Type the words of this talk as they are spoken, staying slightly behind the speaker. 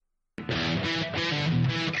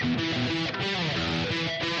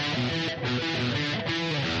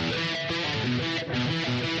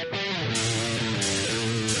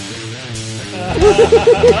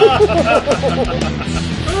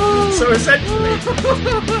So essentially,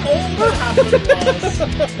 all that happened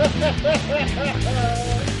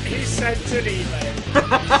was he sent an email.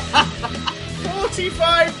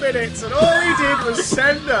 45 minutes, and all he did was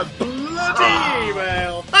send a bloody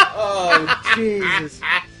email. Oh, Jesus.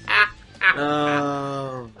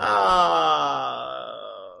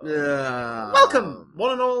 Welcome,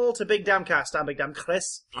 one and all, to Big Damn Cast. I'm Big Damn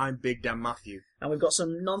Chris. I'm Big Damn Matthew. And we've got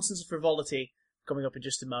some nonsense and frivolity coming up in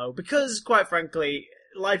just a mo, because, quite frankly,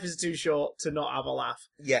 life is too short to not have a laugh.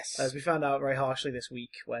 Yes. As we found out very harshly this week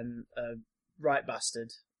when a right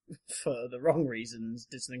bastard, for the wrong reasons,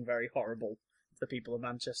 did something very horrible to the people of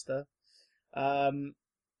Manchester. Ariana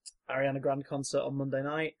Grande concert on Monday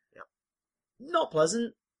night. Yep. Not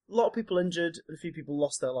pleasant. A lot of people injured, a few people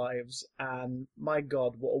lost their lives, and my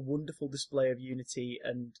God, what a wonderful display of unity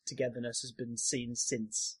and togetherness has been seen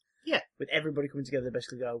since. Yeah. With everybody coming together to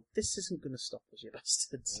basically go, this isn't going to stop us, you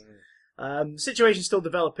bastards. Situation's still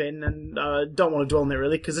developing, and I don't want to dwell on it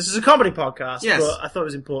really, because this is a comedy podcast, yes. But I thought it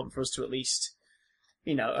was important for us to at least,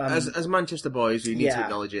 you know... as Manchester boys, we need yeah. to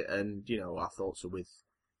acknowledge it, and, you know, our thoughts are with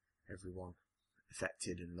everyone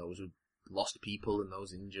affected, and those who lost people, and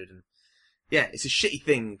those injured, and... Yeah, it's a shitty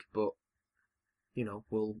thing, but, you know,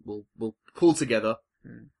 we'll pull together,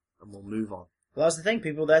 and we'll move on. Well, that's the thing,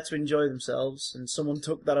 people are there to enjoy themselves, and someone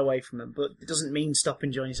took that away from them, but it doesn't mean stop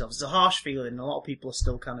enjoying yourselves. It's a harsh feeling, and a lot of people are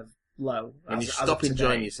still kind of low. When you stop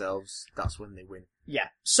enjoying yourselves, that's when they win. Yeah.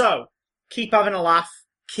 So, keep having a laugh,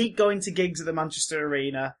 keep going to gigs at the Manchester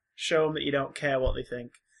Arena, show them that you don't care what they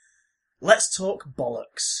think. Let's talk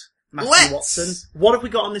bollocks. Matthew Watson, what have we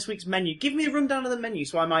got on this week's menu? Give me a rundown of the menu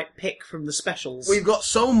so I might pick from the specials. We've got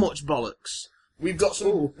so much bollocks. We've got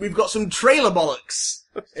some trailer bollocks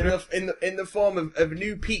in the form of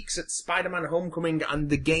new peaks at Spider-Man: Homecoming and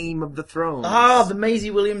the Game of the Thrones. Ah, the Maisie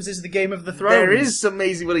Williams is the Game of the Thrones. There is some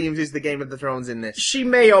Maisie Williams is the Game of the Thrones in this. She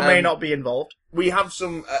may or may not be involved. We have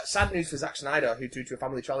some sad news for Zack Snyder, who, due to a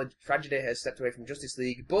family tragedy, has stepped away from Justice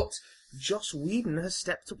League, but Joss Whedon has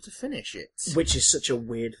stepped up to finish it. Which is such a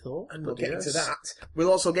weird thought. And we'll get into that. We'll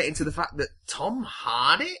also get into the fact that Tom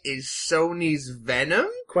Hardy is Sony's Venom?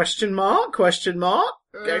 Question mark?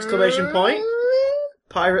 Exclamation point?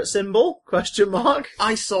 Pirate symbol? Question mark?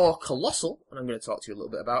 I saw Colossal, and I'm going to talk to you a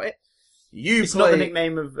little bit about it. It's not the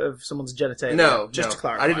nickname of someone's genitalia. No, just to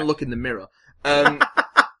clarify. I didn't look in the mirror.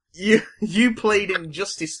 You played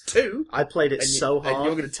Injustice 2. I played it so hard. And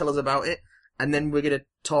you're going to tell us about it, and then we're going to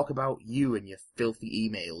talk about you and your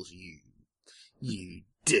filthy emails. You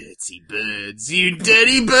dirty birds. You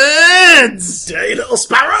dirty birds! Dirty little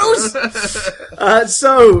sparrows!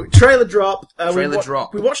 So, trailer drop.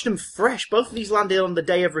 Drop. We watched them fresh. Both of these landed on the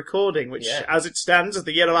day of recording, which, as it stands, is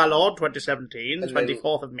the year of our Lord, 2017,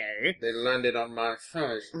 24th of May. They landed on my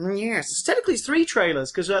phone. Yes. So technically it's 3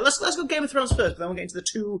 trailers, because let's go Game of Thrones first, but then we'll get into the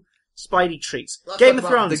 2 Spidey treats. Game of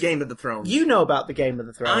Thrones. The Game of the Thrones. You know about the Game of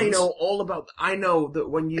the Thrones. I know all about... I know that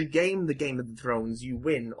when you game the Game of the Thrones, you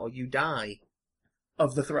win or you die.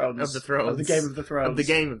 Of the Thrones. Of the Thrones. Of the Game of the Thrones. Of the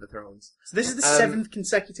Game of the Thrones. So this is the 7th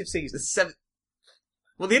consecutive season. The 7th...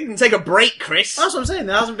 Well, they didn't take a break, Chris. That's what I'm saying.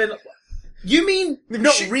 There hasn't been... You mean... They've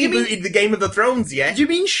not rebooted the Game of the Thrones yet. You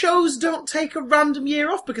mean shows don't take a random year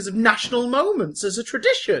off because of national moments as a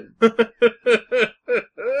tradition? What?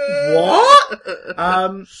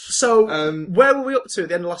 Where were we up to at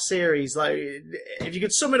the end of last series? Like, if you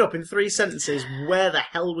could sum it up in 3 sentences, where the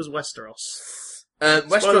hell was Westeros?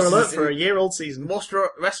 Spoiler alert for a year-old season.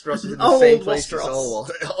 Westeros is in the same place as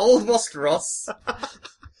Old Westeros.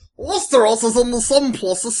 Westeros is in the same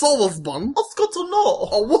place as Sullivan. I've got to know.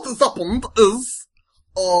 What has happened is,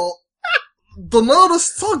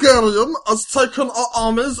 Daenerys Targaryen has taken her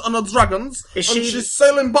armies and her dragons, and she's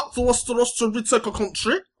sailing back to Westeros to retake her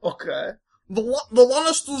country. Okay. The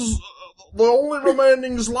Lannisters, the only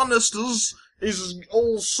remaining Lannisters, is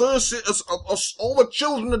all Cersei, all the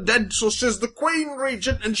children are dead, so she's the Queen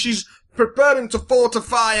Regent, and she's preparing to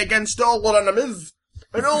fortify against all her enemies.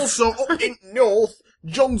 And also, up in North,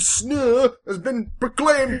 Jon Snow has been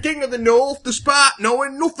proclaimed King of the North despite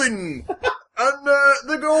knowing nothing. And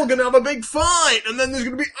they're all going to have a big fight, and then there's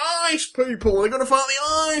going to be ice people. They're going to fight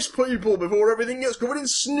the ice people before everything gets covered in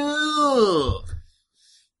snow.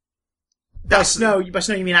 By snow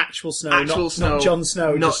you mean actual snow, not Jon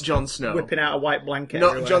Snow. Not Jon Snow. Whipping out a white blanket Not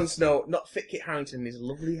everywhere. Jon Snow, not fit Kit Harington and his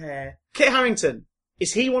lovely hair. Kit Harington,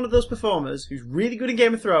 is he one of those performers who's really good in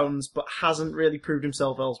Game of Thrones, but hasn't really proved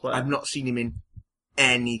himself elsewhere? I've not seen him in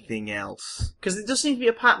anything else. Because there does seem to be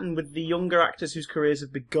a pattern with the younger actors whose careers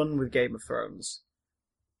have begun with Game of Thrones.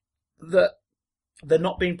 That they're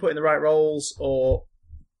not being put in the right roles, or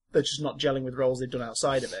they're just not gelling with roles they've done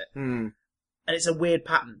outside of it. and it's a weird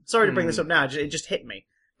pattern. Sorry to bring this up now, it just hit me.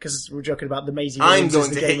 Because we're joking about the Maisie I'm Williams going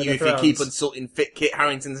is the to Game hit of you if Thrones. you keep insulting Fit Kit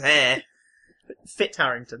Harington's hair. Fit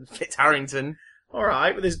Harrington. Fit Harrington.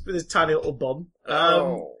 Alright, with his tiny little bum.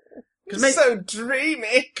 So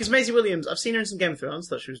dreamy. Because Maisie Williams, I've seen her in some Game of Thrones,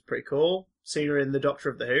 thought she was pretty cool. Seen her in The Doctor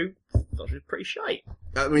of the Who, thought she was pretty shite.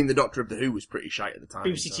 I mean, the Doctor of the Who was pretty shite at the time.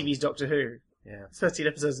 BBC TV's Doctor Who. Yeah. 13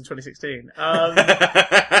 episodes in 2016.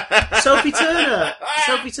 Sophie Turner.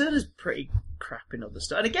 Sophie Turner's pretty crap in other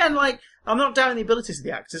stuff. And again, like, I'm not doubting the abilities of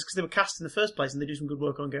the actors because they were cast in the first place and they do some good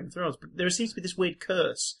work on Game of Thrones. But there seems to be this weird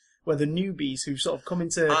curse where the newbies who sort of come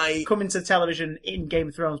into television in Game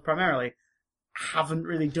of Thrones primarily haven't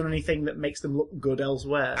really done anything that makes them look good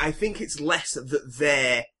elsewhere. I think it's less that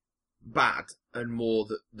they're bad and more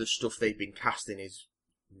that the stuff they've been casting is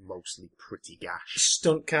mostly pretty gash.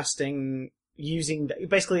 Stunt casting,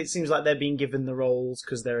 basically it seems like they're being given the roles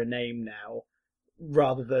because they're a name now,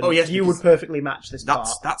 rather than you would perfectly match this part.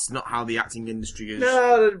 That's not how the acting industry has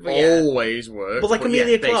always worked. But like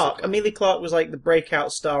Emilia Clarke. Emilia Clarke was like the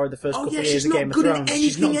breakout star of the first couple of years of Game of Thrones.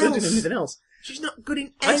 She's not good in anything else. She's not good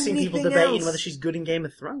in anything else. I've seen people debating whether she's good in Game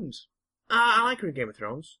of Thrones. I like her in Game of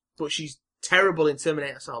Thrones, but she's terrible in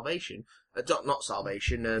Terminator Salvation. Not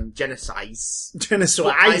Salvation, Genesis. Genesis.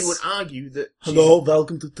 I would argue that... Hello,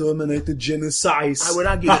 welcome to Terminator Genesis. I would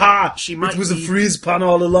argue that she might It was a freeze pan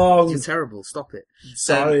all along. You're terrible, stop it.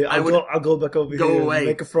 Sorry, I'll go back over go here away. and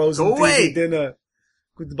make a frozen TV dinner.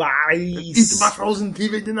 Goodbyes. Eat my frozen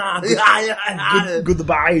TV dinner.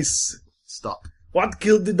 Goodbyes. Stop. What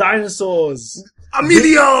killed the dinosaurs?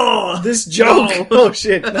 Emilio! This joke! No. Oh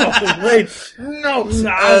shit, no, wait. No.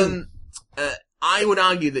 I would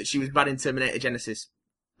argue that she was bad in Terminator Genesis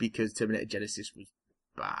because Terminator Genesis was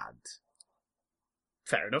bad.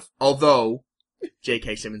 Fair enough. Although,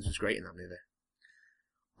 J.K. Simmons was great in that movie.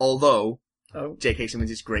 J.K.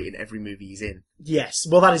 Simmons is great in every movie he's in. Yes,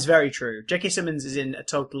 well that is very true. J.K. Simmons is in a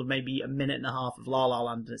total of maybe a minute and a half of La La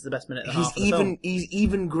Land, and it's the best minute and a half of the film. He's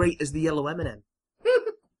even great as the Yellow M&M.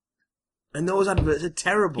 And those adverts are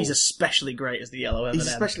terrible. He's especially great as the Yellow M&M. He's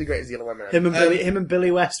especially great as the Yellow M&M. Him and Billy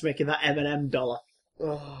West making that M&M dollar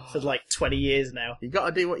for like 20 years now. You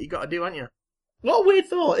gotta do what you gotta do, haven't you? What a weird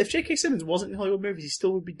thought. If J.K. Simmons wasn't in Hollywood movies, he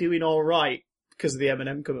still would be doing alright because of the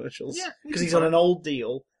M&M commercials. Yeah. Because he's on an old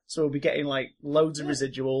deal, so we'll be getting like loads of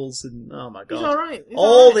residuals and oh my god. He's alright.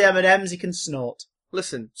 All the M&Ms he can snort.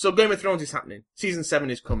 Listen, so Game of Thrones is happening. Season 7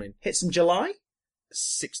 is coming. Hits in July?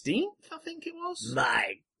 16th, I think it was.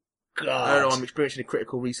 My God. I don't know, I'm experiencing a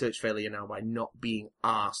critical research failure now by not being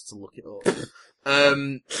asked to look it up.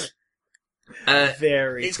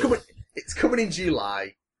 Very cool. It's coming in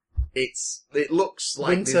July. It looks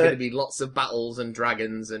like there's going to be lots of battles and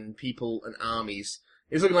dragons and people and armies.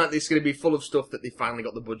 It's looking like it's going to be full of stuff that they finally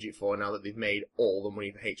got the budget for now that they've made all the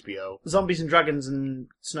money for HBO. Zombies and dragons and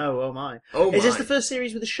snow, oh my. Oh my. Is this the first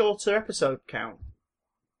series with a shorter episode count?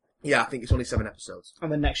 Yeah, I think it's only 7 episodes.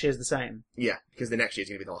 And then next year's the same? Yeah, because the next year's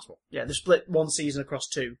going to be the last one. Yeah, they split one season across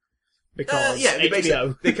 2. Because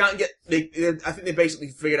HBO. They can't get... I think they basically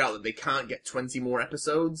figured out that they can't get 20 more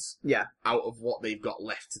episodes out of what they've got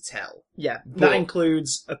left to tell. Yeah, that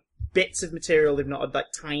includes bits of material they've not...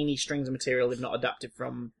 like tiny strings of material they've not adapted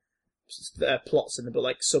from plots in the book,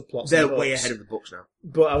 like subplots. They're way ahead of the books now.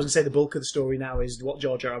 But I was going to say the bulk of the story now is what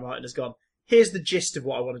George R. R. Martin has gone... Here's the gist of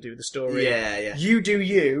what I want to do with the story. Yeah. You do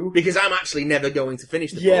you. Because I'm actually never going to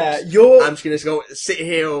finish the books. I'm just going to go sit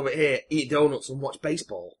here over here, eat donuts and watch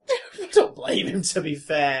baseball. Don't blame him, to be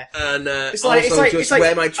fair. And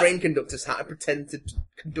wear my train conductor's hat and pretend to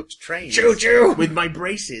conduct trains. Choo-choo! With my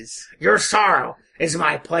braces. Your sorrow is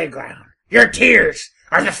my playground. Your tears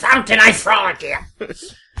are the fountain I frolic in.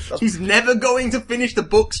 He's never going to finish the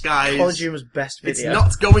books, guys. College Humor's best video. It's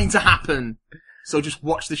not going to happen. So just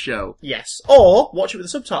watch the show. Yes. Or watch it with the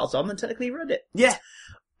subtitles on and technically you read it. Yeah.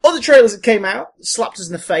 Other trailers that came out slapped us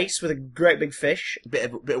in the face with a great big fish.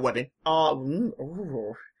 Bit of webbing. It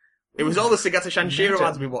was all the Sagata Shanshiro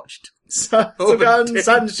ads we watched. Satogan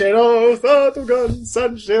Sanshiro, Satogan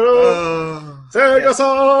Sanshiro,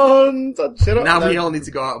 Sega-san Sanshiro. Now we all need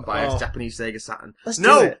to go out and buy a Japanese Sega Saturn. Let's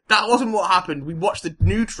do it. That wasn't what happened. We watched the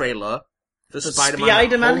new trailer for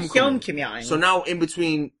Spider-Man Homecoming. So now, in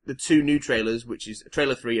between the 2 new trailers, which is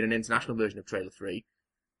Trailer 3 and an international version of Trailer 3,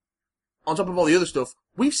 on top of all the other stuff,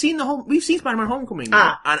 we've seen Spider-Man Homecoming,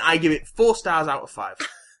 and I give it 4 stars out of 5.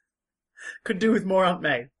 Could do with more Aunt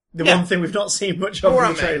May. The one thing we've not seen much of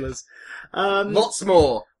in the trailers. Lots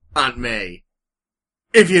more Aunt May,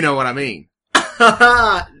 if you know what I mean.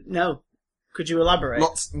 No. Could you elaborate?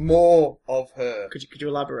 Lots more of her. Could you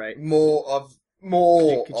elaborate? More of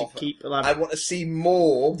more. Could you keep? Like, I want to see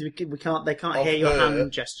more. we can't. They can't of hear your her.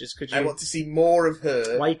 hand gestures. Could you? I want to see more of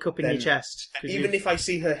her. Why are you cupping your than- chest? Even if I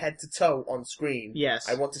see her head to toe on screen, yes,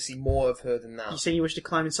 I want to see more of her than that. You saying you wish to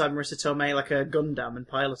climb inside Marissa Tomei like a Gundam and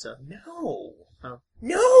pilot her? No. Oh.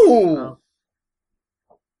 No! Oh.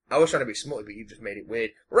 I was trying to be smutty, but you just made it weird.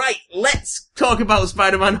 Right, let's talk about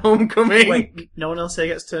Spider-Man Homecoming! Wait, no one else here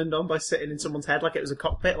gets turned on by sitting in someone's head like it was a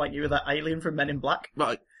cockpit, like you were that alien from Men in Black?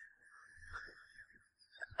 Right.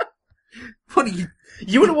 What are you...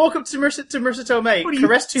 You want to walk up to Marissa Tomei, What are you,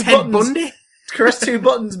 caress two Ted buttons, Bundy? caress two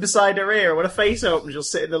buttons beside her ear, when her face opens, you'll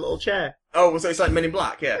sit in the little chair. Oh, so it's like Men in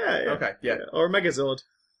Black, yeah. Yeah. Okay, yeah. Or a Megazord.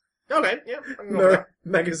 Okay, yeah. I can go for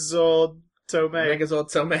Megazord Tomei. that.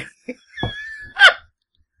 Megazord Tomei.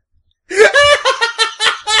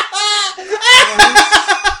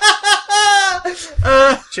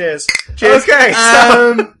 Cheers. Okay,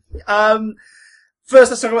 First,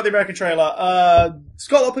 let's talk about the American trailer. It's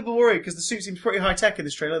got a lot of people worried because the suit seems pretty high tech in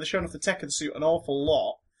this trailer. They're showing off the tech of the suit an awful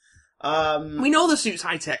lot. we know the suit's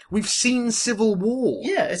high tech. We've seen Civil War.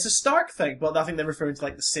 Yeah, it's a Stark thing, but I think they're referring to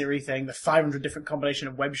like the Siri thing, the 500 different combination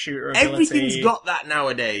of web shooter ability. Everything's got that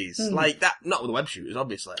nowadays. Like that, not with the web shooters,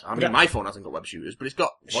 obviously. I mean, Yeah. my phone hasn't got web shooters, but it's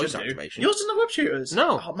got voice Should do. activation. Yours doesn't have web shooters.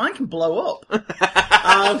 No. Oh, mine can blow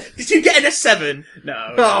up. Did you get an S7?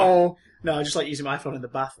 No. Oh. No, I just like using my phone in the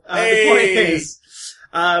bath. Hey. The point is,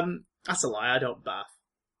 that's a lie, I don't bath.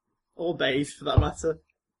 Or bathe, for that matter.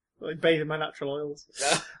 I bathe in my natural oils.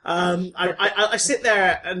 I sit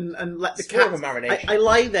there and let the It's more cat... of a marination. I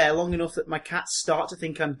lie there long enough that my cats start to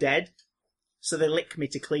think I'm dead. So they lick me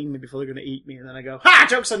to clean me before they're going to eat me. And then I go, ha!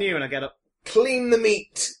 Joke's on you! And I get up. Clean the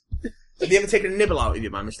meat. Have you ever taken a nibble out of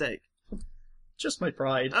you by mistake? Just my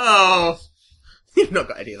pride. Oh. You've not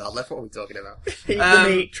got any of that left. What are we talking about? Eat the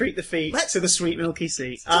meat, treat the feet let's- to the sweet milky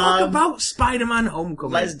seat. Talk about Spider-Man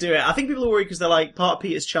Homecoming. Let's do it. I think people are worried because they're like, part of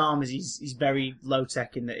Peter's charm is he's very low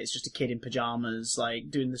tech in that it's just a kid in pajamas, like,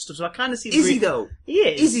 doing this stuff. So I kind of see... Is he though? He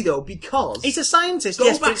is. Is he though? Because... He's a scientist, Go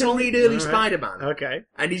yes, but back it's and only- read early Alright. Spider-Man. Okay.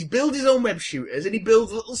 And he's built his own web shooters, and he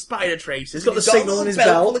builds little spider tracers. He's got and the signal a little in his belt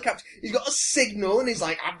belt. full of caps. He's got a signal, and he's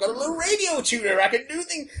like, I've got a little radio tuner, I can do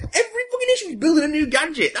things. Every fucking issue he's building a new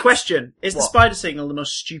gadget. Question. Is the What? spider signal the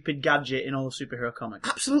most stupid gadget in all of superhero comics?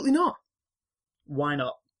 Absolutely not. Why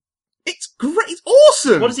not? It's great. It's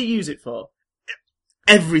awesome. What does he use it for?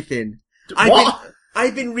 Everything. What?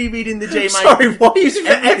 I've been rereading the J. Michael. Sorry, why use it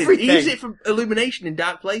for everything? He uses it for illumination in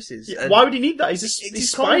dark places. Yeah, And why would he need that? He's it's he's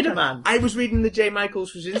his comic. Spider-Man. I was reading the J. Michael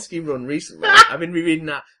Straczynski run recently. I've been rereading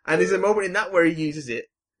that, and there's a moment in that where he uses it.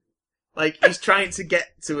 Like, he's trying to get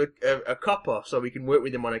to a copper so he can work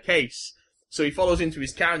with him on a case. So he follows into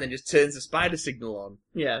his car and then just turns the spider signal on,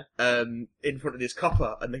 Yeah. in front of this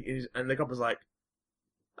copper, and the copper's like,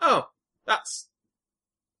 oh, that's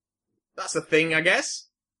a thing, I guess.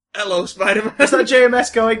 Hello, Spider-Man. Is that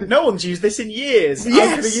JMS going, no one's used this in years. I'm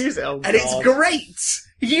Yes. going to use it. Oh, And it's God. great!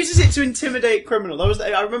 He uses it to intimidate criminals.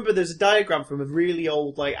 I remember there's a diagram from a really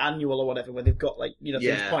old, like, annual or whatever, where they've got, like, you know,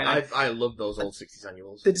 things pointing out. I love those old 60s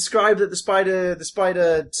annuals. They describe that the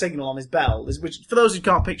spider signal on his belt, which, for those who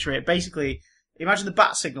can't picture it, basically, imagine the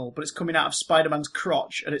bat signal, but it's coming out of Spider-Man's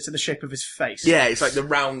crotch, and it's in the shape of his face. Yeah, it's like the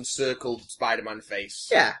round, circled Spider-Man face.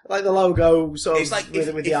 Yeah, like the logo, sort of, It's like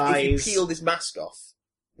with the eyes. if you peeled his mask off,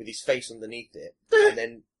 with his face underneath it,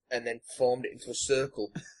 and then formed it into a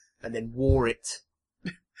circle, and then wore it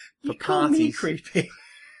for You call me parties. creepy.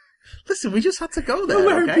 Listen, we just had to go there, We're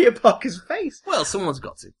wearing okay? Peter Parker's face. Well, someone's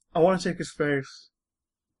got to. I want to take his face.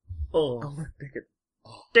 Oh.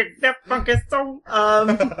 Oh, Dig that funky song.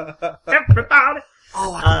 Everybody.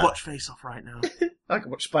 I can watch Face Off right now. I can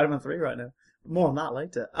watch Spider-Man 3 right now. More on that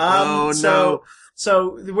later. Oh, no.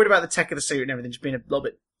 So, they're worried about the tech of the suit and everything just being a little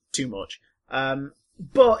bit too much.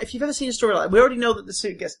 But if you've ever seen a story like that, we already know that the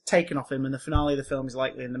suit gets taken off him and the finale of the film is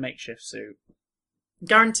likely in the makeshift suit.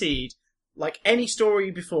 Guaranteed, like any story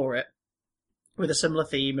before it, with a similar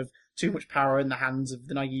theme of too much power in the hands of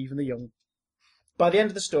the naive and the young, by the end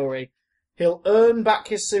of the story, he'll earn back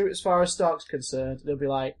his suit as far as Stark's concerned. They'll be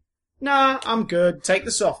like, nah, I'm good, take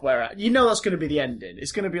the software out. You know that's going to be the ending.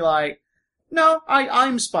 It's going to be like, no,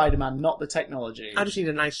 I'm Spider-Man, not the technology. I just need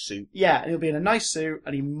a nice suit. Yeah, and he'll be in a nice suit,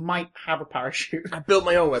 and he might have a parachute. I built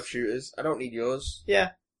my own web shooters. I don't need yours. Yeah,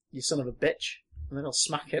 you son of a bitch. And then he'll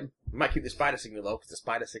smack him. I might keep the spider signal though, because the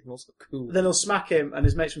spider signals are cool. Then he'll smack him, and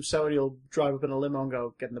his mates from Sony will drive up in a limo and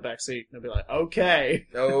go, get in the back seat. And he'll be like, okay.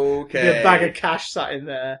 Okay. There'll be a bag of cash sat in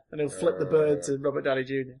there, and he'll flip the bird to Robert Downey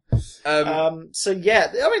Jr. So yeah,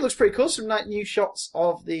 I mean, it looks pretty cool. Some new shots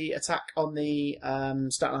of the attack on the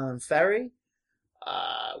Staten Island ferry.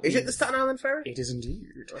 Is it the Staten Island Ferry? It is indeed.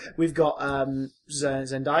 Okay. We've got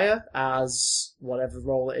Zendaya as whatever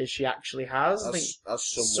role it is she actually has. I think As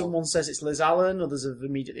someone. someone says it's Liz Allen, others have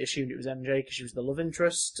immediately assumed it was MJ because she was the love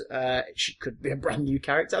interest. She could be a brand new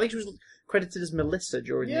character. I think she was credited as Melissa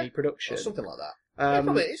during the production. Or something like that.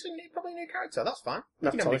 It's probably a new character. That's fine.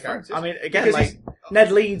 That's New totally fine. characters. I mean, again, Because like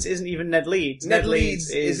Ned Leeds isn't even Ned Leeds. Ned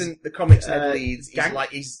Leeds isn't the comics Ned Leeds. Gank.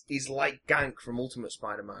 He's like Gank from Ultimate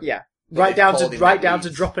Spider-Man. Yeah. But Right they down called to him right Ned down to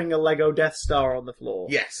Leeds. dropping a Lego Death Star on the floor.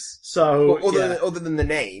 Yes. So But other than the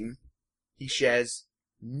name, he shares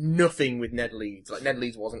nothing with Ned Leeds. Like, Ned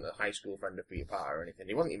Leeds wasn't a high school friend of Peter Parker or anything.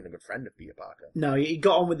 He wasn't even a good friend of Peter Parker. No, he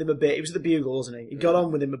got on with him a bit. He was at the Bugle, wasn't he? He got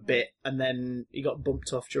on with him a bit, and then he got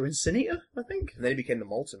bumped off during Sinister, I think. And then he became the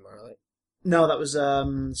Molten Man, I think. No, that was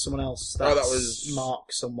someone else. Oh, that That's was-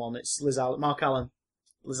 Mark someone. It's Liz Allen. Mark Allen.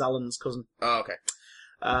 Liz Allen's cousin. Oh, okay.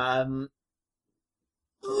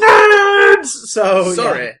 Nerds! So,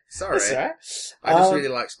 Sorry. yeah. Sorry. That's all right. I just really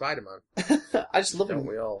like Spider-Man. I just love Don't him.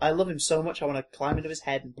 we all? I love him so much, I want to climb into his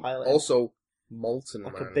head and pile it in. Also, Molten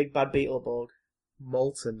Like Man. a big bad Beetleborg.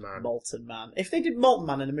 Molten Man. Molten Man. If they did Molten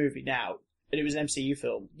Man in a movie now, and it was an MCU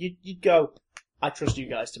film, you'd go, I trust you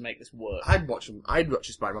guys to make this work. I'd watch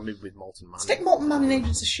a Spider-Man movie with Molten Man. Stick Molten Man in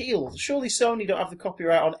Agents of S.H.I.E.L.D. Surely Sony don't have the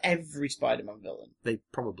copyright on every Spider-Man villain. They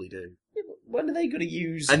probably do. Yeah, but when are they going to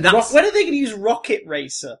use... And that's- when are they going to use Rocket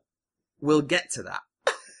Racer? We'll get to that.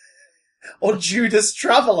 Or Judas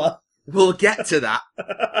Traveller? We'll get to that.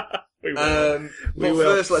 We will. But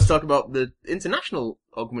first, let's talk about the international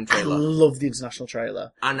Augment I trailer. love the international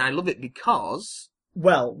trailer. And I love it because...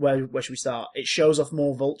 Well, where should we start? It shows off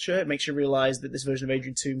more Vulture. It makes you realise that this version of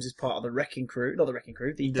Adrian Toomes is part of the Wrecking Crew. Not the Wrecking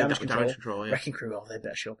Crew, the Damage Control. Yeah. Wrecking Crew, they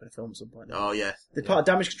better show up in a film at some point. Oh, yeah. They're part of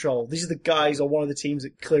Damage Control. These are the guys or one of the teams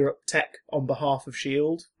that clear up tech on behalf of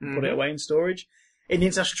S.H.I.E.L.D. and put it away in storage. In the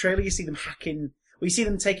international trailer, you see them hacking... Well, you see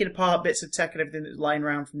them taking apart bits of tech and everything that's lying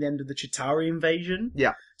around from the end of the Chitauri invasion.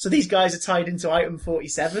 Yeah. So these guys are tied into Item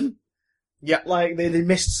 47. Yeah. Like, they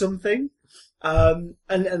missed something. And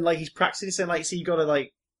like, he's practicing, saying, like, so you gotta,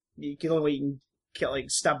 like... The only way you can like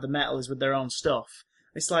stab the metal is with their own stuff.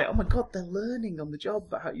 It's like, oh my god, they're learning on the job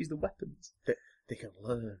about how to use the weapons. They can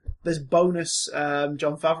learn. There's bonus John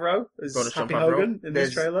Favreau as Bonus Happy John Favreau. Hogan in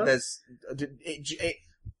this trailer.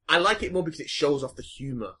 I like it more because it shows off the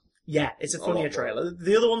humour. Yeah, it's a A funnier lot more. trailer.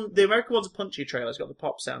 The other one, the American one's a punchier trailer. It's got the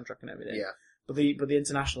pop soundtrack and everything. Yeah. But the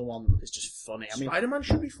international one is just funny. I mean, Spider-Man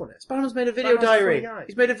should be funny. Spider-Man's made a video Spider-Man's a diary. funny guy.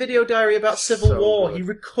 He's made a video diary about Civil So War. good. He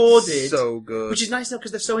recorded, So good. which is nice now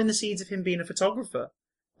because they're sowing the seeds of him being a photographer,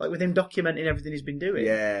 like with him documenting everything he's been doing.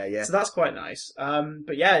 Yeah, yeah. So that's quite nice.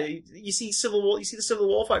 But yeah, you see Civil War. You see the Civil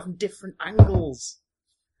War fight from different angles.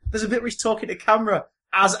 There's a bit where he's talking to camera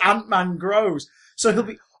as Ant-Man grows. So he'll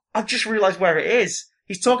be. I've just realised where it is.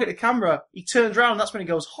 He's talking to camera. He turns around. And that's when he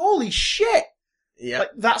goes, "Holy shit!" Yeah. Like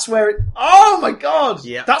that's where it. Oh my god!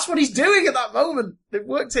 Yeah. That's what he's doing at that moment. They've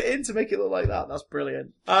worked it in to make it look like that. That's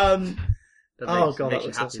brilliant. That oh god, that makes you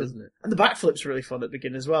looks happy, awesome. doesn't it? And the backflip's really fun at the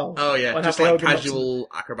beginning as well. Oh yeah, When just Happy like Hogan casual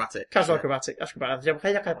acrobatic. Casual Yeah. acrobatic. Because Because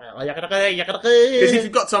if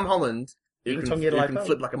you've got Tom Holland, You who can can, tongue your who life can out.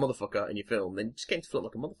 flip like a motherfucker in your film, then just get him to flip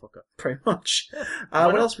like a motherfucker. Pretty much. Why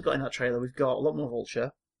What not? else we got in that trailer? We've got a lot more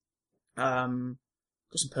Vulture.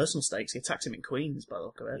 Got some personal stakes. He attacked him in Queens by the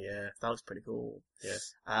look of it. Yeah. That looks pretty cool. Yeah.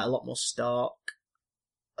 A lot more Stark.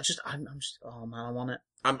 I'm just, oh man, I want it.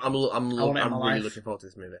 I'm want it in my really life. looking forward to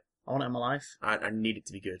this movie. I want it in my life. I need it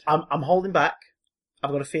to be good. I'm holding back.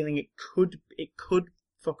 I've got a feeling it could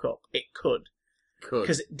fuck up. It could. Could.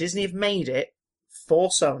 Because Disney have made it for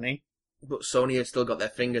Sony. But Sony have still got their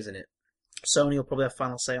fingers in it. Sony will probably have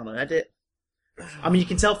final say on an edit. I mean, you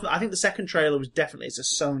can tell I think the second trailer was definitely, it's a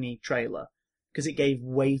Sony trailer. Because it gave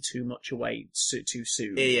way too much away too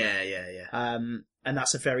soon. Yeah. And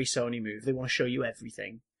that's a very Sony move. They want to show you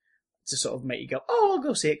everything to sort of make you go, oh, I'll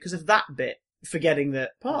go see it because of that bit. Forgetting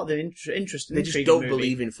that part of the interest in They the just intrigue don't of the movie.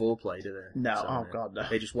 believe in foreplay, do they? No, Sony. oh god, no.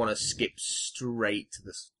 They just want to skip straight to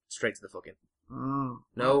the fucking. Mm.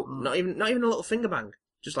 No, not even a little finger bang.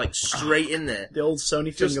 Just like straight in there. The old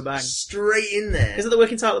Sony Just finger bang. straight in there. Is it the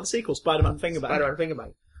working title of the sequel? Spider-Man Finger Bang. Spider-Man finger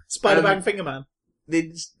bang. Spider-Man Finger Man. They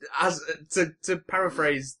just, to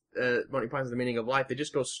paraphrase Monty Python's The Meaning of Life, they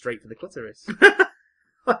just go straight for the clitoris.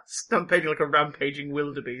 Stampeding like a rampaging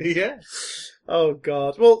wildebeest. Yeah. Oh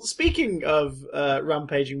god. Well, speaking of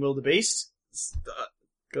rampaging wildebeest,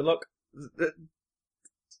 good luck.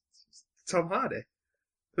 Tom Hardy.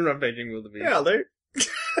 The Rampaging Wildebeest. Yeah, I'll do.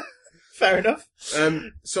 Fair enough.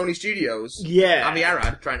 Sony Studios. Yeah. Avi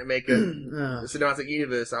Arad trying to make a Ah. cinematic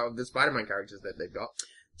universe out of the Spider-Man characters that they've got.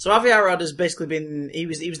 So Avi Arad has basically been... He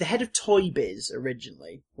was the head of Toy Biz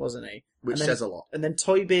originally, wasn't he? Which says a lot. And then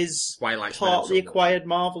Toy Biz partly acquired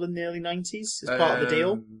Marvel in the early 90s as part of the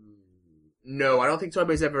deal. No, I don't think Toy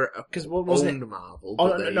Biz ever owned Marvel.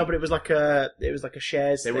 But it was like a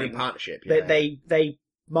shares thing. They were in partnership, yeah. They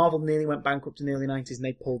Marvel nearly went bankrupt in the early 90s and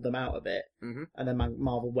they pulled them out of it. Mm-hmm. And then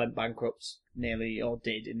Marvel went bankrupt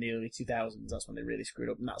did in the early 2000s. That's when they really screwed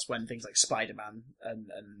up. And that's when things like Spider-Man and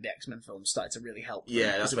the X-Men films started to really help them.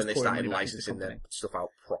 Yeah, that's when they started licensing their stuff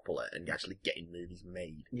out properly and actually getting movies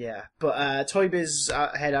made. Yeah, but Toy Biz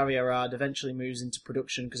head Avi Arad eventually moves into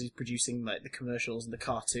production because he's producing like the commercials and the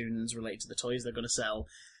cartoons related to the toys they're going to sell.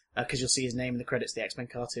 Because you'll see his name in the credits, the X-Men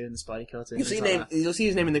cartoon, the Spidey cartoon. You'll see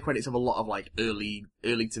his name in the credits of a lot of like early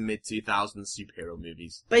to mid 2000s superhero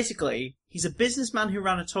movies. Basically, he's a businessman who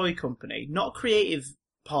ran a toy company, not a creative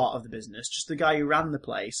part of the business, just the guy who ran the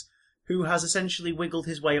place, who has essentially wiggled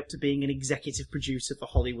his way up to being an executive producer for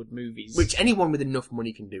Hollywood movies. Which anyone with enough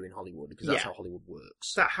money can do in Hollywood, because that's how Hollywood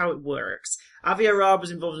works. That's how it works. Avi Arad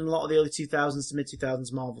was involved in a lot of the early 2000s to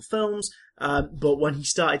mid-2000s Marvel films, but when he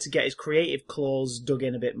started to get his creative claws dug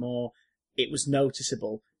in a bit more, it was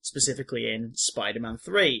noticeable, specifically in Spider-Man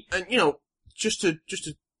 3. And, just to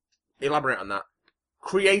elaborate on that,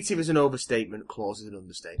 creative is an overstatement, claws is an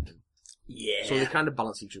understatement. Yeah. So they kind of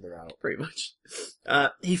balance each other out. Pretty much.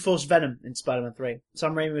 He forced Venom in Spider-Man 3.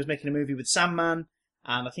 Sam Raimi was making a movie with Sandman,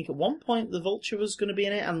 and I think at one point the Vulture was going to be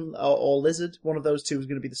in it, or Lizard. One of those two was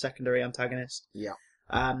going to be the secondary antagonist. Yeah.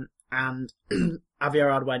 And Avi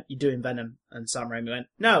Arad went, "You're doing Venom." And Sam Raimi went,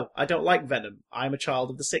 "No, I don't like Venom. I'm a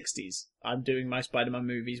child of the 60s. I'm doing my Spider-Man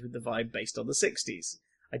movies with the vibe based on the 60s.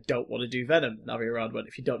 I don't want to do Venom." And Avi Arad went,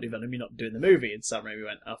 "If you don't do Venom, you're not doing the movie." And Sam Raimi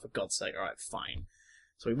went, "Oh, for God's sake, alright, fine."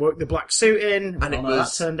 So he worked the black suit in, and it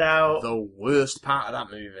was that turned out the worst part of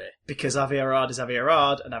that movie. Because Avi Arad is Avi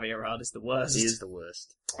Arad, and Avi Arad is the worst. He is the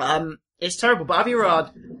worst. It's terrible, but Avi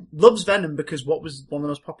Arad loves Venom because what was one of the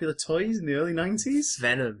most popular toys in the early 90s?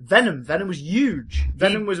 Venom. Venom was huge.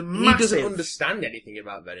 Venom was massive. He doesn't understand anything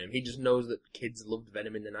about Venom. He just knows that kids loved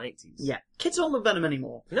Venom in the 90s. Yeah, kids don't love Venom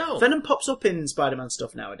anymore. No. Venom pops up in Spider-Man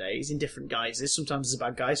stuff nowadays in different guises. Sometimes as a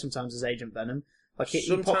bad guy, sometimes as Agent Venom. Like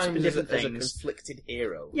he pops up in different things. As a conflicted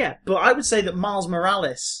hero. Yeah, but I would say that Miles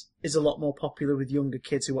Morales is a lot more popular with younger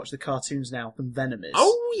kids who watch the cartoons now than Venom is.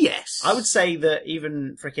 Oh, yes! I would say that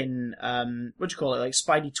even frickin', like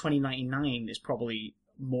Spidey 2099 is probably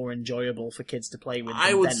more enjoyable for kids to play with than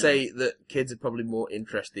I would Venom. say that kids are probably more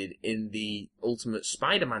interested in the Ultimate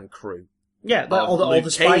Spider-Man crew. Yeah, all the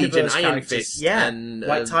Spider-Verse and Iron characters. Fist yeah, and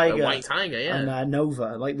White Tiger, yeah, and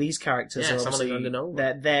Nova. Like these characters are obviously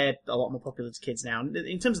they're a lot more popular to kids now.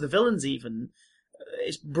 In terms of the villains, even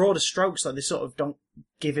it's broader strokes. Like they sort of don't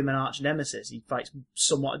give him an arch nemesis. He fights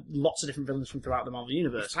lots of different villains from throughout the Marvel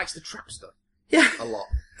universe. He fights the Trapster. Yeah, a lot.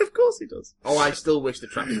 Of course he does. Oh, I still wish the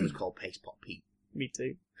Trapster was called Paste Pot Pete. Me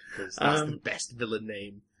too. Because that's the best villain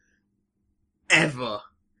name ever.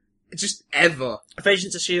 Just ever. If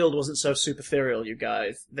Agents of S.H.I.E.L.D. wasn't so supertherial, you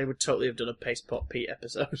guys, they would totally have done a Paste Pot Pete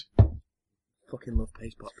episode. Fucking love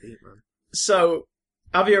Paste Pot Pete, man. So,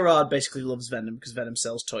 Avi Arad basically loves Venom because Venom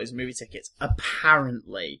sells toys and movie tickets.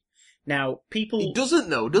 Apparently. Now, people... He doesn't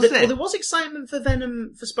know, does he? Well, there was excitement for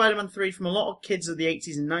Venom, for Spider-Man 3 from a lot of kids of the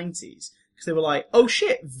 80s and 90s. Because they were like, oh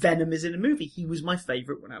shit, Venom is in a movie. He was my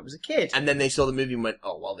favourite when I was a kid. And then they saw the movie and went,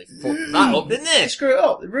 oh, well, they fucked that up, didn't they? They screw it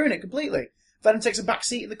up. They ruin it completely. Venom takes a back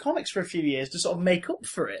seat in the comics for a few years to sort of make up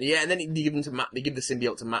for it. Yeah, and then they give the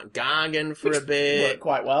symbiote to Matt Gargan for a bit. Worked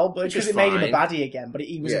quite well, but because it made him a baddie again. But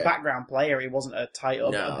he was a background player. He wasn't a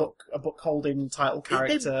title, a book holding title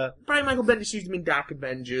character. Brian Michael Bendis used him in Dark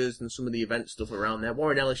Avengers and some of the event stuff around there.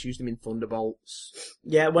 Warren Ellis used him in Thunderbolts.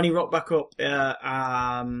 Yeah, when he rocked back up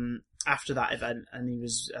after that event, and he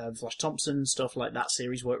was Flash Thompson, stuff like that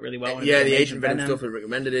series worked really well. Yeah, the Agent Venom stuff that Rick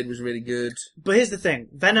recommended it was really good. But here's the thing,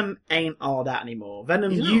 Venom ain't all that anymore.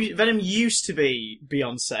 Venom used to be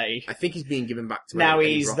Beyonce. I think he's being given back to now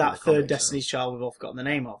he's that third Destiny's Child we've all forgotten the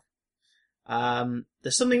name of.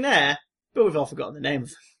 There's something there, but we've all forgotten the name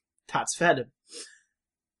of. That's Venom.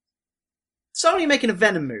 Sony are making a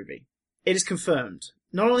Venom movie. It is confirmed.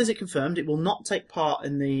 Not only is it confirmed, it will not take part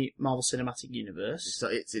in the Marvel Cinematic Universe. So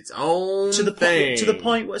it's its own thing. To the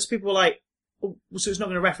point where people were like, oh, so it's not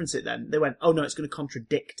going to reference it then? They went, oh no, it's going to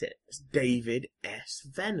contradict it. It's David S.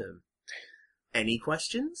 Venom. Any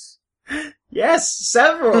questions? Yes,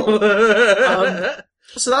 several!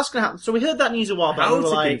 So that's going to happen. So we heard that news a while back. How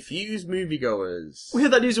to confuse moviegoers. We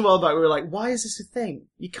heard that news a while back. We were like, why is this a thing?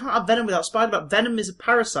 You can't have Venom without Spider-Man. Venom is a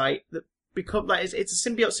parasite that it's a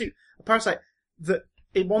symbiote suit. A parasite that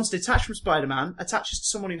it wants to detach from Spider-Man, attaches to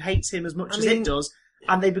someone who hates him as much as it does,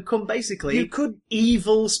 and they become basically You could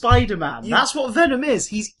evil Spider-Man. That's what Venom is.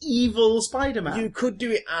 He's evil Spider-Man. You could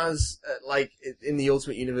do it as, like, in the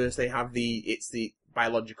Ultimate Universe, they have it's the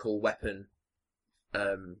biological weapon,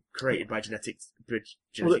 created by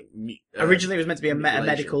originally it was meant to be a manipulation.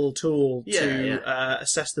 medical tool Yeah, to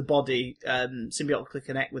assess the body, symbiotically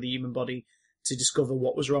connect with the human body to discover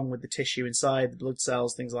what was wrong with the tissue inside, the blood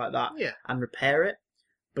cells, things like that, and repair it.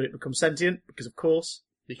 But it becomes sentient because, of course,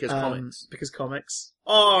 Because comics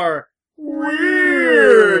are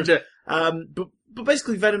weird. But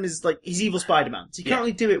basically, Venom is like he's evil Spider-Man. So you can't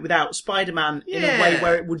really do it without Spider-Man in a way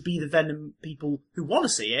where it would be the Venom people who want to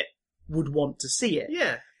see it would want to see it.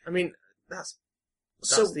 Yeah, I mean that's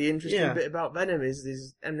the interesting bit about Venom is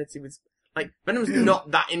his enmity with Venom's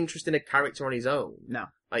not that interesting a character on his own. No,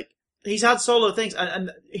 like he's had solo things,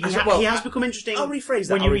 and he has become interesting. I'll rephrase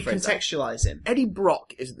that when you recontextualize him. Eddie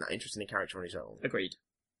Brock isn't that interesting a character on his own. Agreed.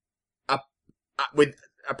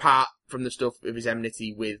 Apart from the stuff of his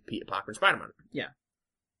enmity with Peter Parker and Spider-Man. Yeah.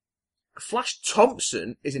 Flash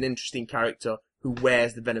Thompson is an interesting character who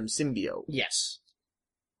wears the Venom symbiote. Yes.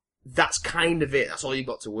 That's kind of it. That's all you've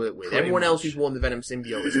got to work with. Everyone else who's worn the Venom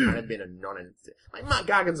symbiote has kind of been a non-entity. Like, Matt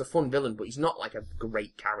Gargan's a fun villain, but he's not like a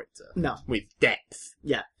great character. No. With depth.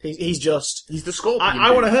 Yeah. He's just... He's the Scorpion.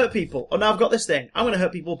 I want to hurt people. Oh, now I've got this thing. I'm going to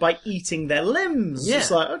hurt people by eating their limbs. Yeah.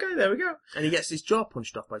 It's like, okay, there we go. And he gets his jaw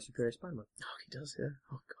punched off by Superior Spider-Man. Oh, he does, yeah.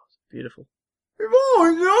 Oh, God. Beautiful.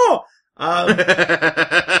 Oh,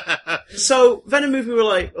 no! So, Venom movie, we were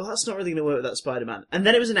like, well, that's not really going to work with that Spider-Man. And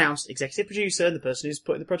then it was announced, executive producer and the person who's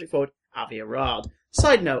putting the project forward, Avi Arad.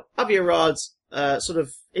 Side note, Avi Arad's sort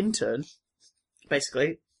of intern,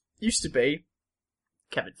 basically, used to be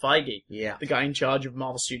Kevin Feige. Yeah. The guy in charge of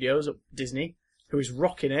Marvel Studios at Disney, who is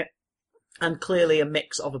rocking it, and clearly a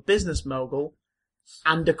mix of a business mogul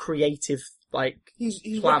and a creative, He's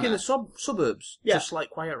planner. working the suburbs, Yeah. just like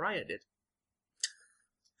Quiet Riot did.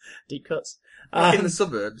 Deep cuts. In the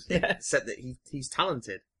suburbs, yeah. said that he's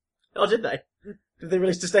talented. Oh, did they? Did they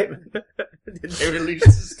release a statement? Did they release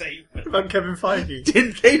a statement? About Kevin Feige?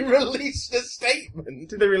 Did they release a statement?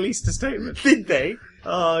 Did they release a statement? Did they?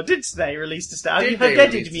 Oh, did they release a statement? Did You they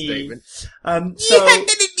forgetted release a me. statement? So... You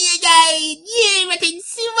forgetted me again! You weapon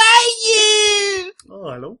you!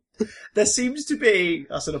 Oh, hello. There seems to be...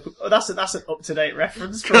 That's an up-to-date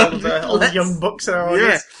reference for all the young bucks in our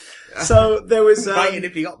audience. Yeah. So there was... Fighting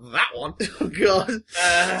if you got that one. Oh, God.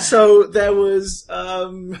 So there was... I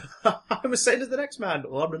was saying as the next man.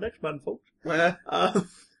 Well, I'm the next man, folks. Oh,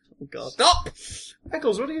 God. Stop!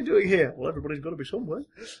 Eccles, what are you doing here? Well, everybody's got to be somewhere.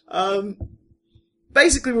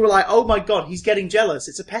 Basically, we were like, oh my God, he's getting jealous.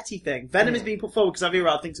 It's a petty thing. Venom is being put forward because Avi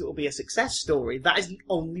Arad thinks it will be a success story. That is the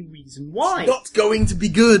only reason why. It's not going to be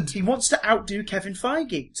good. He wants to outdo Kevin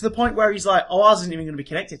Feige to the point where he's like, oh, ours isn't even going to be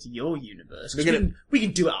connected to your universe. We can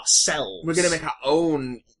do it ourselves. We're going to make our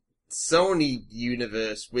own Sony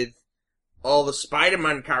universe with all the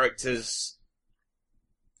Spider-Man characters.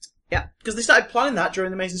 Yeah, because they started planning that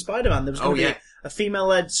during The Amazing Spider-Man. There was going to be a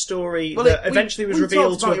female-led story that eventually was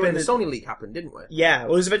revealed to have been... when the Sony leak happened, didn't we? Yeah,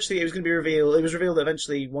 well, it was going to be revealed... It was revealed that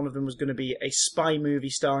eventually one of them was going to be a spy movie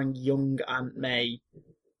starring young Aunt May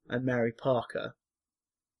and Mary Parker.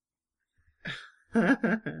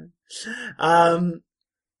 Another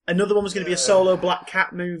one was going to be a solo Black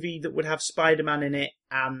Cat movie that would have Spider-Man in it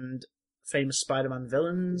and famous Spider-Man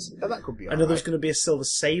villains. Oh, that could be Another was going to be a Silver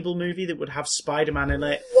Sable movie that would have Spider-Man in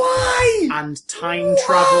it. Why? And time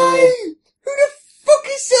travel. Who the fuck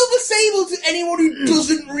is Silver Sable to anyone who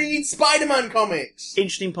doesn't read Spider-Man comics?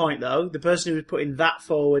 Interesting point, though. The person who was putting that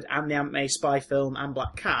forward and the Aunt May spy film and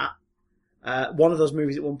Black Cat, one of those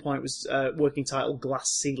movies at one point was working title Glass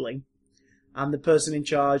Ceiling. And the person in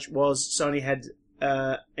charge was Sony head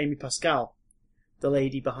Amy Pascal, the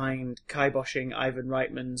lady behind kiboshing Ivan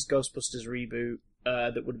Reitman's Ghostbusters reboot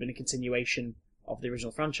that would have been a continuation of the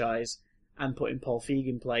original franchise, and putting Paul Feig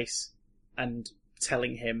in place and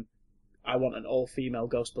telling him, I want an all-female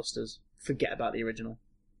Ghostbusters. Forget about the original.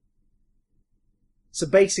 So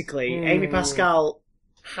basically, Amy Pascal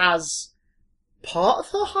has part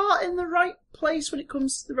of her heart in the right place when it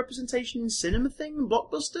comes to the representation in cinema thing and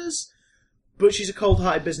blockbusters, but she's a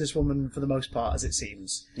cold-hearted businesswoman for the most part, as it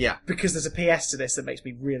seems. Yeah. Because there's a PS to this that makes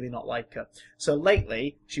me really not like her. So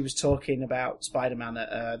lately, she was talking about Spider-Man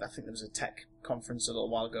at, I think there was a tech conference a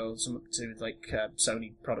little while ago, something to do with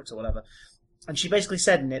Sony products or whatever. And she basically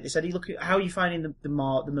said in it, they said, look, how are you finding the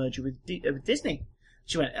merger with Disney?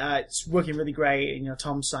 She went, it's working really great, and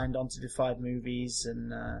Tom signed on to do 5 movies,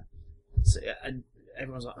 and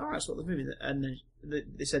everyone's like, alright, so what the movie? And then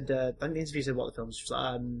they said, I think the interview said what the films. She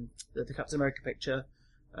was like, the Captain America picture,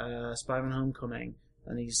 Spider-Man Homecoming,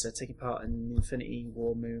 and he's taking part in the Infinity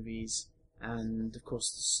War movies, and of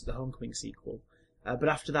course the Homecoming sequel. But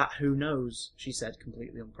after that, who knows? She said,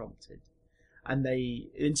 completely unprompted. And the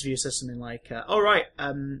interviewer says something like, "All right,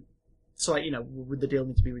 so like, would the deal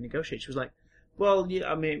need to be renegotiated?" She was like, "Well,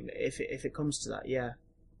 yeah, I mean, if it comes to that, yeah."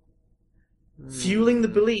 Fueling the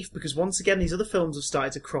belief, because once again, these other films have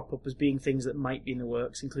started to crop up as being things that might be in the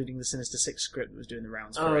works, including the Sinister Six script that was doing the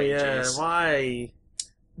rounds for ages. Yeah, why?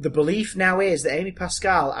 The belief now is that Amy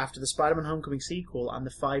Pascal, after the Spider-Man Homecoming sequel and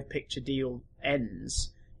the 5-picture deal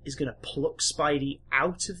ends, is going to pluck Spidey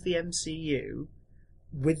out of the MCU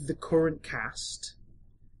with the current cast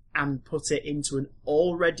and put it into an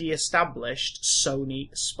already established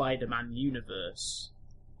Sony Spider-Man universe,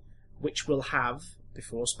 which will have,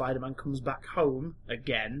 before Spider-Man comes back home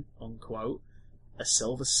again, unquote, a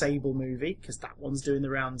Silver Sable movie, because that one's doing the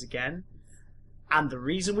rounds again. And the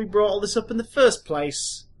reason we brought all this up in the first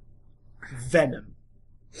place, Venom.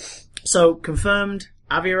 So, confirmed,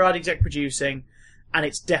 Avi Arad exec producing, and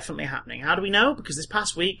it's definitely happening. How do we know? Because this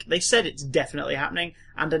past week, they said it's definitely happening,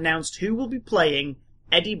 and announced who will be playing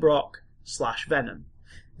Eddie Brock / Venom.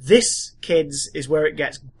 This, kids, is where it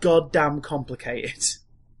gets goddamn complicated.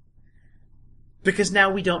 Because now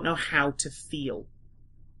we don't know how to feel.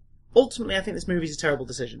 Ultimately, I think this movie's a terrible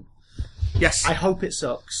decision. Yes. I hope it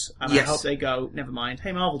sucks, and Yes. I hope they go, never mind.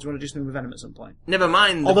 Hey Marvel, do you want to do something with Venom at some point? Never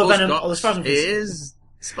mind. Although the Venom, Buzzcocks as far as I'm concerned, is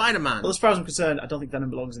Spider-Man. well, as far as I'm concerned, I don't think Venom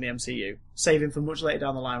belongs in the MCU. Save him for much later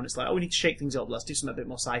down the line when it's like, oh, we need to shake things up. Let's do something a bit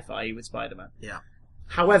more sci-fi with Spider-Man. Yeah.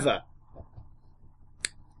 However,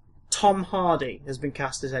 Tom Hardy has been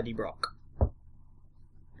cast as Eddie Brock.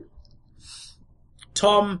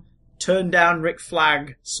 Tom turned down Rick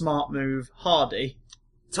Flag, smart move, Hardy.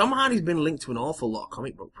 Tom Hardy's been linked to an awful lot of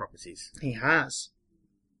comic book properties. He has.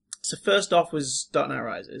 So first off was Dark Knight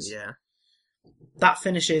Rises. Yeah. That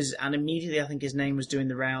finishes, and immediately I think his name was doing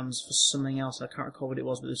the rounds for something else. I can't recall what it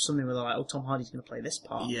was, but there's something where they're like, oh, Tom Hardy's going to play this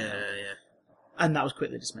part. Yeah, now. yeah. And that was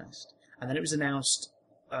quickly dismissed. And then it was announced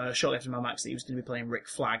shortly after Mad Max that he was going to be playing Rick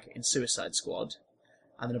Flag in Suicide Squad.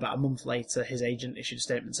 And then about a month later, his agent issued a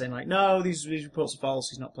statement saying, like, no, these reports are false,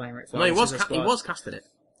 he's not playing Rick Flag. No, he in was Suicide Squad. he was cast in it.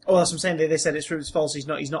 Oh, that's what I'm saying. They said it's true, it's false, he's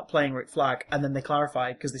not playing Rick Flag. And then they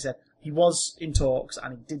clarified, because they said he was in talks,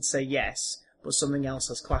 and he did say yes, but something else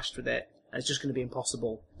has clashed with it, and it's just going to be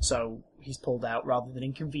impossible. So he's pulled out, rather than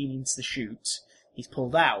inconvenience the shoot. He's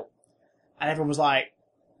pulled out. And everyone was like,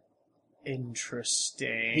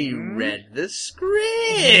 interesting. He read the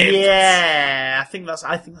script. Yeah, I think that's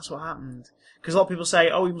what happened. Because a lot of people say,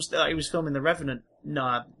 oh, he was filming The Revenant.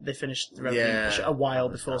 No, they finished The Revenant a while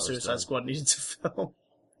before Suicide Squad needed to film.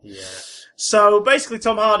 Yeah. So basically,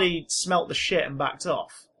 Tom Hardy smelt the shit and backed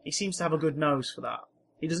off. He seems to have a good nose for that.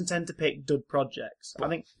 He doesn't tend to pick dud projects. I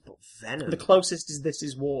think Venom. the closest is This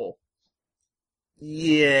Is War.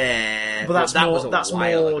 Yeah, But that's more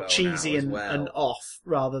ago cheesy now as and, well. and off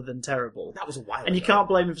rather than terrible. That was a while And you ago. can't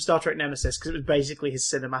blame him for Star Trek Nemesis because it was basically his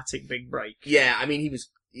cinematic big break. Yeah, I mean, he was.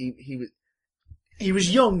 He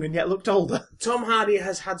was young and yet looked older. Tom Hardy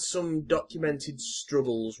has had some documented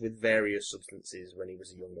struggles with various substances when he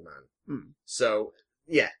was a younger man. So,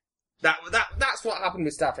 yeah, that's what happened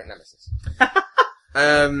with Star Trek Nemesis.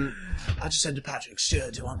 I just said to Patrick,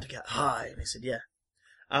 sure, do you want to get high? And he said, yeah.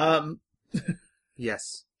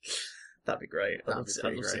 Yes. That'd be great. I'd love to see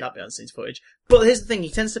great. that behind the scenes footage. But here's the thing,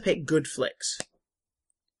 he tends to pick good flicks.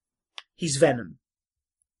 He's Venom.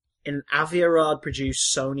 In an Avi Arad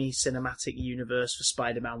produced Sony cinematic universe for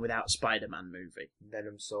Spider-Man without Spider-Man movie.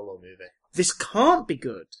 Venom solo movie. This can't be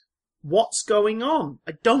good. What's going on?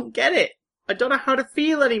 I don't get it. I don't know how to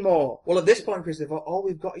feel anymore. Well, at this point, Chris, all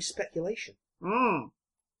we've got is speculation.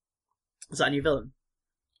 Is that a new villain?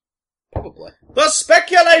 Probably. The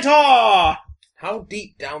Speculator! How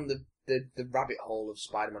deep down the rabbit hole of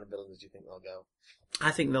Spider-Man villains do you think they'll go?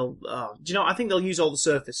 I think they'll... I think they'll use all the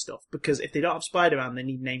surface stuff, because if they don't have Spider-Man, they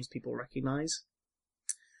need names people recognise.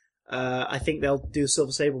 I think they'll do a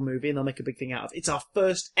Silver Sable movie, and they'll make a big thing out of it. It's our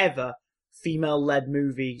first ever female-led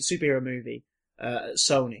movie, superhero movie, at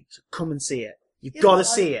Sony. So come and see it. You've got to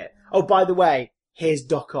see it. Oh, by the way, here's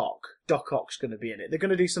Doc Ock. Doc Ock's going to be in it. They're going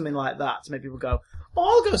to do something like that to make people go,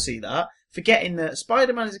 oh, I'll go see that. Forgetting that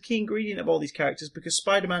Spider-Man is a key ingredient of all these characters, because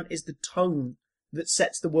Spider-Man is the tone that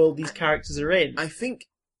sets the world these characters are in. I think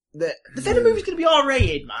that... The Venom movie's going to be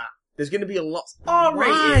R-rated, Matt. There's going to be a lot...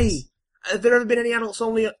 R-rated. Why? Have there ever been any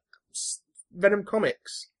adults-only Venom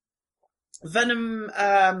comics? Venom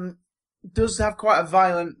does have quite a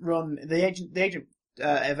violent run. The agent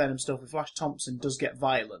Venom stuff with Flash Thompson does get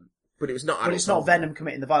violent. But it was not. But it's not Venom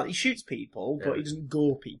committing the violence. He shoots people, but Yeah. he doesn't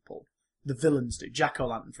gore people. The villains do. Jack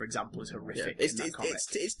O'Lantern, for example, is horrific. It's in that comic.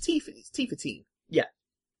 T for teen.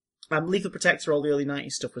 Lethal Protector, all the early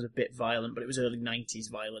 90s stuff was a bit violent, but it was early 90s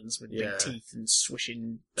violence with Yeah. big teeth and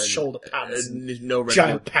swishing shoulder pads and there's no red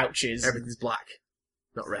giant blood. pouches. Everything's black,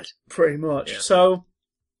 not red. Pretty much. Yeah. So,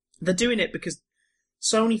 they're doing it because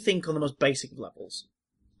Sony think on the most basic of levels.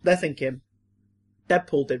 They're thinking,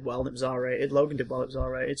 Deadpool did well and it was R-rated, Logan did well, it was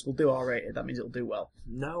R-rated, so we'll do R-rated, that means it'll do well.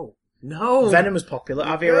 No. Venom was popular.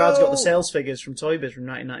 Avi Arad's got the sales figures from Toy Biz from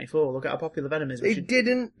 1994. Look at how popular Venom is. We should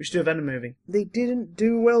do a Venom movie. They didn't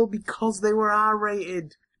do well because they were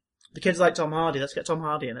R-rated. The kids like Tom Hardy. Let's get Tom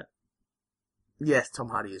Hardy in it. Yes, Tom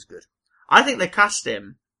Hardy is good. I think they cast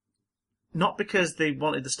him not because they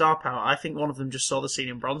wanted the star power. I think one of them just saw the scene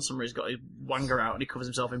in Bronson where he's got his wanger out and he covers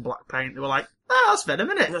himself in black paint. They were like, that's Venom,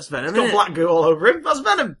 innit? That's Venom, He's got innit? black goo all over him. That's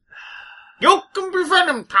Venom. You can be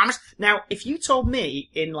Venom, Thomas. Now, if you told me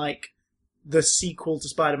in, like, the sequel to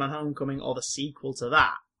Spider-Man Homecoming or the sequel to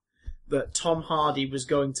that Tom Hardy was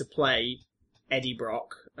going to play Eddie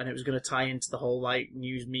Brock and it was going to tie into the whole, like,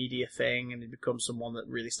 news media thing and he becomes someone that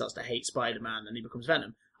really starts to hate Spider-Man and he becomes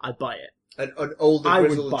Venom, I'd buy it. An older I would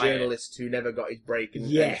grizzled buy journalist who never got his break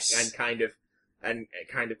and kind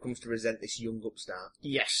of comes to resent this young upstart.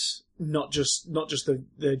 Yes. Not just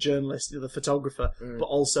the journalist, the photographer, but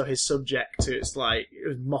also his subject who it's like, it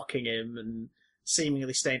was mocking him and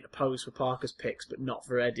seemingly staying to pose for Parker's pics, but not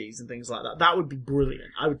for Eddie's and things like that. That would be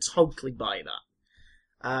brilliant. I would totally buy that.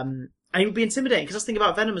 And it would be intimidating, because I was thinking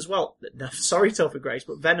about Venom as well. Sorry, Topher Grace,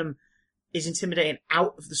 but Venom is intimidating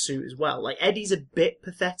out of the suit as well. Like, Eddie's a bit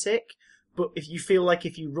pathetic, but if you feel like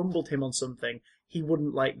if you rumbled him on something, he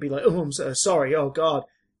wouldn't, like, be like, oh, I'm so sorry, oh God.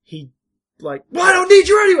 He'd, like, well, I don't need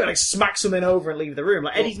you anyway! Like, smack something over and leave the room.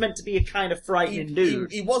 Like, Eddie's meant to be a kind of frightening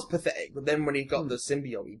dude. He was pathetic, but then when he got the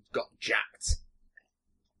symbiote, he got jacked.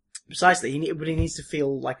 Precisely, but he needs to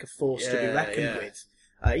feel like a force to be reckoned with.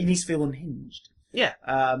 He needs to feel unhinged. Yeah.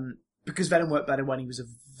 Because Venom worked better when he was a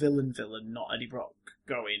villain, not Eddie Brock,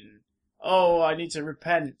 going, oh, I need to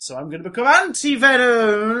repent, so I'm going to become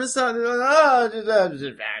anti-Venom. Yeah,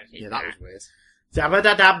 that was weird. No,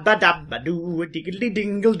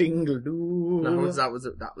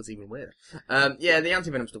 that was even weirder. Yeah, the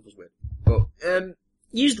anti-Venom stuff was weird, but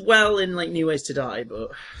used well in like New Ways to Die, but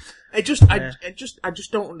I just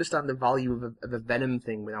don't understand the value of a Venom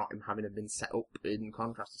thing without him having been set up in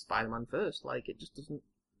contrast to Spider-Man first. Like, it just doesn't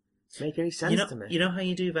make any sense to me. You know how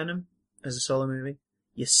you do Venom as a solo movie?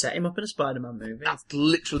 You set him up in a Spider-Man movie. That's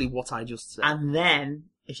literally what I just said. And then,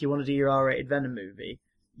 if you want to do your R-rated Venom movie,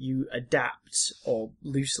 you adapt, or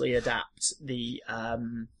loosely adapt, the,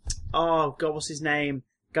 oh God, what's his name?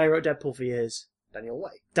 Guy who wrote Deadpool for years. Daniel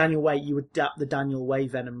Way. You adapt the Daniel Way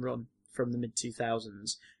Venom run from the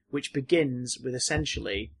mid-2000s, which begins with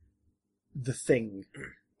essentially The Thing.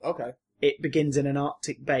 Okay. It begins in an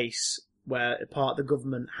Arctic base where a part of the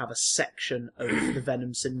government have a section of the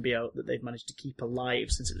Venom symbiote that they've managed to keep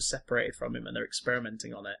alive since it was separated from him, and they're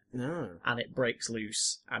experimenting on it. No. And it breaks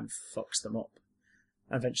loose and fucks them up.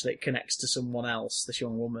 And eventually it connects to someone else, this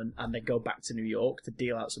young woman, and they go back to New York to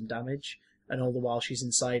deal out some damage. And all the while she's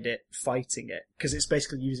inside it, fighting it, because it's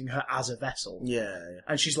basically using her as a vessel. Yeah.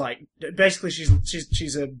 And she's like, basically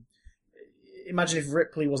she's a, imagine if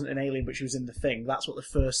Ripley wasn't an alien but she was in The Thing. That's what the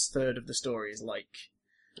first third of the story is like.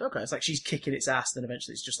 Okay. It's like she's kicking its ass, then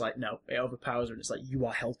eventually it's just like, no, it overpowers her and it's like, you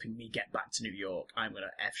are helping me get back to New York. I'm gonna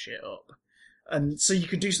F shit up. And so you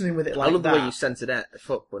could do something with it like that. I love the way you censored it.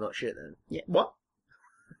 Fuck, we're not shit then. Yeah, what?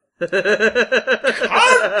 So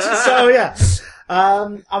yeah,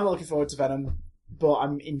 I'm not looking forward to Venom, but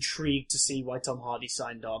I'm intrigued to see why Tom Hardy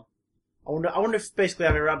signed on. I wonder if basically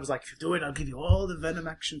Avi Arad was like, if you do it, I'll give you all the Venom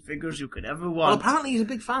action figures you could ever want. Well, apparently he's a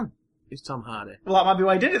big fan. Is Tom Hardy. Well, that might be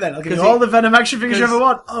why he did it then. I'll give you all the Venom action figures you ever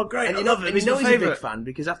want. Oh, great! And I love it. He's a favorite. big fan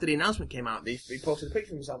because after the announcement came out, he posted a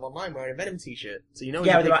picture of himself online wearing a Venom t-shirt. So you know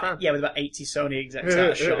he's a big fan. Yeah, with about 80 Sony execs out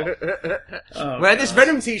of shot. Wear this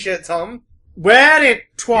Venom t-shirt, Tom. Wear it,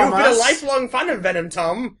 Thomas. You've been a lifelong fan of Venom,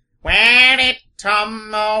 Tom. Wear it,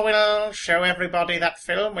 Tom, or we'll show everybody that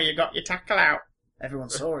film where you got your tackle out. Everyone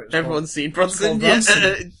saw it. Everyone's seen Bronson. Yeah,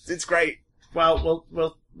 it's great. Well,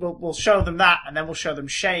 we'll show them that, and then we'll show them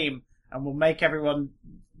Shame, and we'll make everyone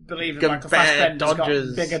believe that Michael Fassbender's got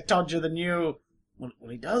a bigger Todger than you. Well,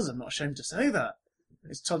 he does. I'm not ashamed to say that.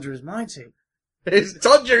 His Todger is mighty. His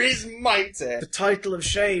Todger is mighty. The title of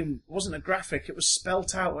Shame wasn't a graphic. It was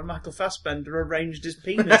spelt out when Michael Fassbender arranged his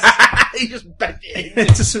penis He just bent it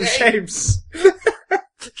into some shapes.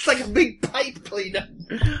 It's like a big pipe cleaner.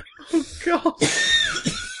 Oh, God.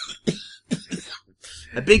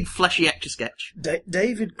 A big fleshy Etch-a-Sketch.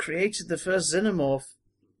 David created the first Xenomorph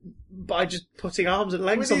by just putting arms and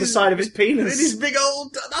legs on the side of his penis. With his big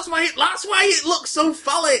old... That's why it looks so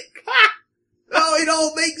phallic. Oh, it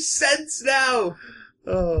all makes sense now.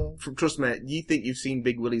 Oh. Trust me, you think you've seen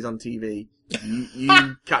Big Willies on TV.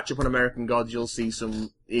 You catch up on American Gods, you'll see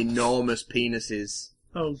some enormous penises.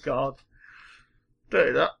 Oh, God. Don't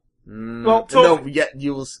do that. Well, no, yet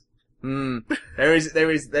you'll... There is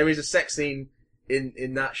a sex scene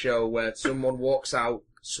in that show where someone walks out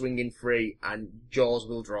swinging free and jaws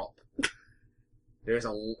will drop. It's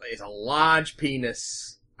a large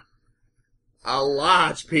penis. A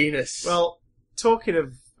large penis. Well, talking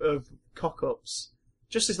of cock-ups,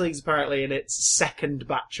 Justice League's apparently in its second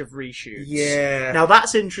batch of reshoots. Yeah. Now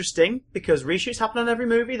that's interesting, because reshoots happen on every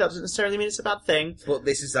movie, that doesn't necessarily mean it's a bad thing. But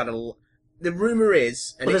this is the rumour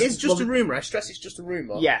is, and it is just a rumour, I stress it's just a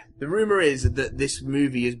rumour. Yeah. The rumour is that this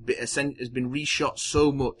movie has been reshot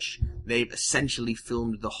so much, they've essentially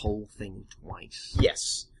filmed the whole thing twice.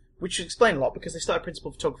 Yes. Which should explain a lot, because they started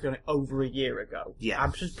principal photography on it over a year ago. Yeah.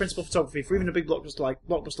 And principal photography, for even a big blockbuster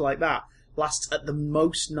like that, lasts at the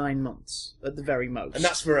most 9 months. At the very most. And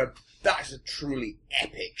that's a truly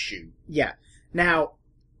epic shoot. Yeah. Now,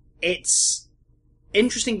 it's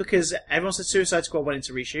interesting because everyone said Suicide Squad went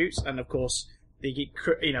into reshoots, and of course, the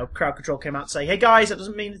crowd control came out to say, hey guys, that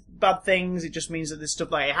doesn't mean bad things, it just means that this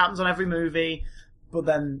stuff, like, it happens on every movie. But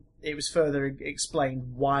then it was further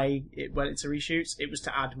explained why it went into reshoots. It was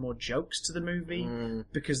to add more jokes to the movie,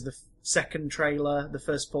 because the second trailer, the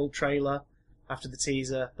first full trailer, after the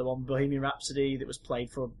teaser, the one Bohemian Rhapsody that was played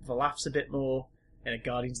for laughs a bit more, in a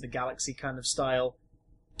Guardians of the Galaxy kind of style,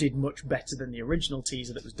 did much better than the original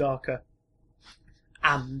teaser that was darker.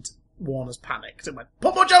 And Warner's panicked and went,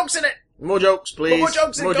 put more jokes in it! More jokes, please. Put more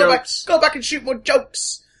jokes in it! Go back and shoot more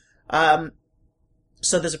jokes!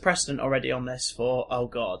 So there's a precedent already on this for, oh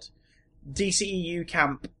god, DCEU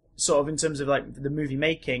camp, sort of in terms of like the movie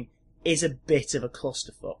making, is a bit of a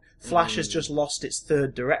clusterfuck. Flash has just lost its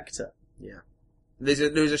third director. Yeah. There's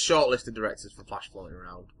a short list of directors for Flash floating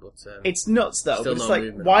around, but it's nuts though. But it's like,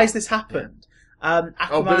 movement. why has this happened?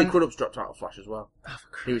 Aquaman... Billy Crudup's dropped out of Flash as well. Oh, for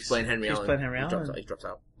Christ. He was playing Henry Allen. He's dropped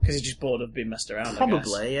out. Because he's just bored of being messed around.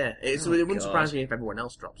 Probably, yeah. It wouldn't surprise me if everyone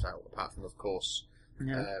else drops out, apart from, of course,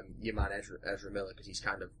 your man Ezra Miller, because he's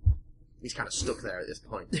kind of stuck there at this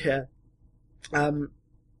point. Yeah.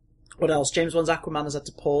 What else? James Wan's Aquaman has had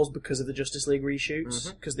to pause because of the Justice League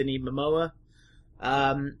reshoots, because they need Momoa.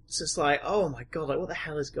 So it's like, oh my god, like what the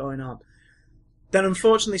hell is going on? Then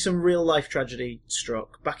unfortunately some real life tragedy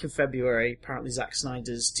struck. Back in February, apparently Zack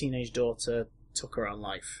Snyder's teenage daughter took her own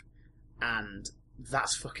life. And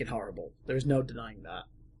that's fucking horrible. There is no denying that.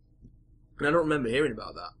 And I don't remember hearing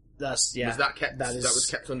about that. Was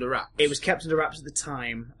kept under wraps? It was kept under wraps at the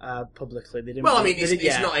time, publicly. They didn't. Well, I mean,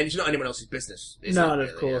 it's not anyone else's business.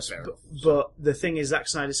 Of course. But the thing is, Zack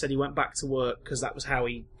Snyder said he went back to work because that was how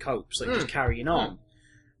he copes, like just carrying on.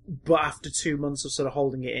 But after 2 months of sort of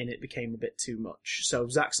holding it in, it became a bit too much. So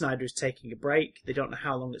Zack Snyder is taking a break. They don't know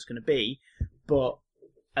how long it's going to be, but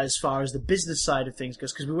as far as the business side of things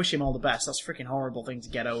goes, because we wish him all the best. That's a freaking horrible thing to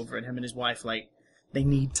get over, and him and his wife, like, they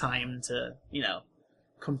need time to,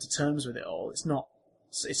 come to terms with it all. It's not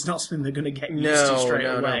something they're going to get used to straight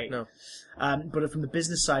away. No. But from the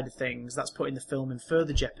business side of things, that's putting the film in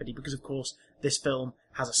further jeopardy because, of course, this film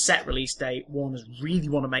has a set release date. Warners really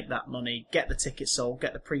want to make that money, get the tickets sold,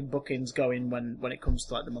 get the pre-bookings going when it comes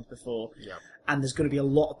to like the month before. Yeah. And there's going to be a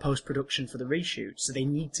lot of post-production for the reshoot, so they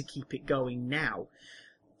need to keep it going now.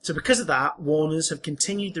 So because of that, Warners have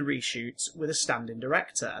continued the reshoots with a stand-in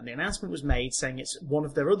director, and the announcement was made saying it's one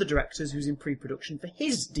of their other directors who's in pre-production for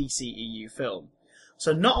his DCEU film.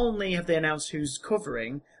 So not only have they announced who's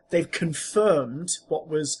covering, they've confirmed what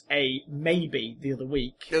was a maybe the other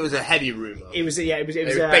week. It was a heavy rumour. It was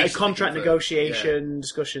a contract negotiation,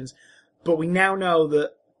 discussions. But we now know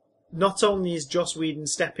that not only is Joss Whedon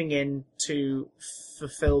stepping in to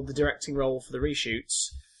fulfill the directing role for the reshoots,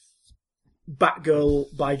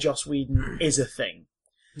 Batgirl by Joss Whedon is a thing.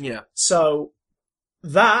 Yeah. So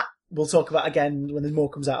that we'll talk about again when there's more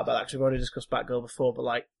comes out about that, because we've already discussed Batgirl before, but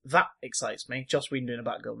like, that excites me. Joss Whedon doing a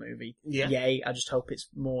Batgirl movie. Yeah. Yay. I just hope it's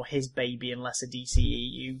more his baby and less a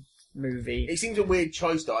DCEU movie. It seems a weird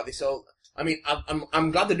choice though,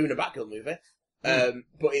 I'm glad they're doing a Batgirl movie.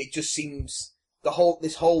 But it just seems the whole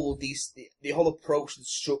approach to the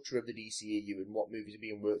structure of the DCEU and what movies are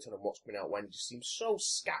being worked on and what's coming out when just seems so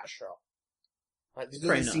scattershot. Like, there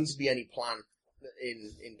doesn't seem to be any plan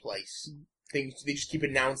in place. They just keep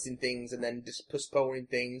announcing things and then just postponing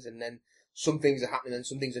things, and then some things are happening and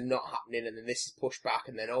some things are not happening, and then this is pushed back,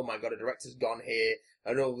 and then, oh my god, a director's gone here,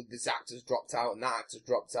 I know this actor's dropped out and that actor's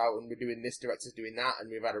dropped out, and we're doing this, director's doing that,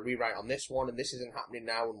 and we've had a rewrite on this one, and this isn't happening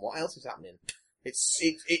now, and what else is happening?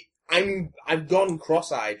 I've gone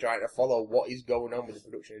cross-eyed trying to follow what is going on with the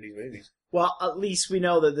production of these movies. Well, at least we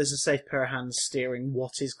know that there's a safe pair of hands steering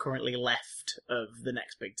what is currently left of the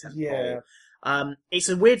next big tentpole. Yeah. It's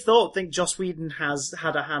a weird thought. I think Joss Whedon has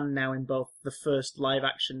had a hand now in both the first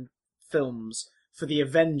live-action films for the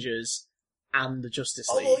Avengers and the Justice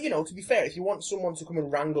League. Although, to be fair, if you want someone to come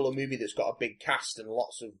and wrangle a movie that's got a big cast and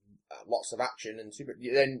lots of action and super,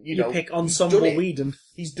 then you pick Ensemble Whedon.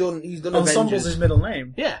 He's done Ensemble's Avengers. his middle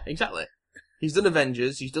name. Yeah, exactly. He's done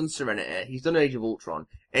Avengers, he's done Serenity, he's done Age of Ultron.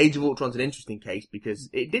 Age of Ultron's an interesting case because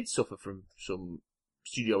it did suffer from some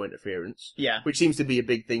studio interference. Yeah. Which seems to be a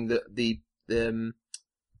big thing that the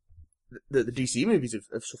DC movies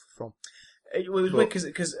have suffered from. It was weird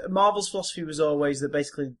because Marvel's philosophy was always that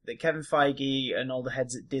basically that Kevin Feige and all the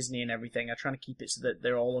heads at Disney and everything are trying to keep it so that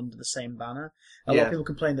they're all under the same banner. A lot of people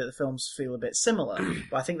complain that the films feel a bit similar,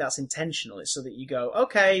 but I think that's intentional. It's so that you go,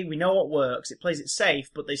 okay, we know what works, it plays it safe,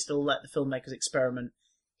 but they still let the filmmakers experiment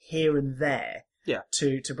here and there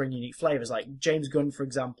to bring unique flavours. Like James Gunn, for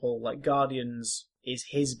example, like Guardians is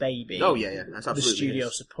his baby. Oh yeah, that's absolutely the studio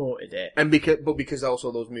supported it, and because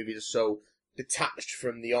also those movies are so detached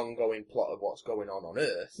from the ongoing plot of what's going on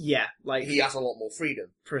Earth. Yeah, like he has a lot more freedom.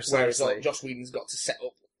 Precisely. Whereas Joss Whedon's got to set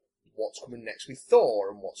up what's coming next with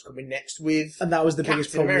Thor and what's coming next with, and that was the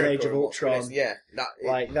biggest problem with Age of Ultron.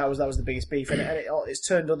 That was the biggest beef, and it's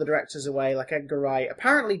turned other directors away, like Edgar Wright.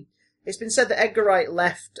 Apparently, it's been said that Edgar Wright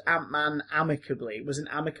left Ant-Man amicably. It was an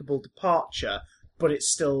amicable departure, but it's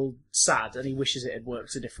still sad, and he wishes it had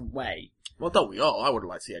worked a different way. Well, don't we all? I would have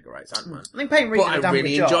liked to see Edgar Wright's Ant-Man. I think Peyton Reed did a damn good job. I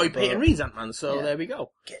really enjoy Peyton Reed's Ant-Man, so there we go.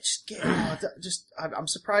 I'm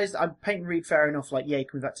surprised. Peyton Reed, fair enough, like,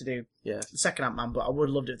 we've had to do the second Ant-Man, but I would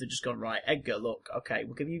have loved it if they'd just gone, right, Edgar, look, okay,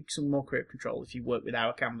 we'll give you some more creative control if you work with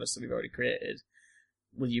our canvas that we've already created.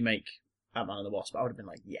 Will you make Ant-Man and the Wasp? I would have been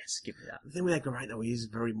like, yes, give me that. The thing with Edgar Wright, though, he is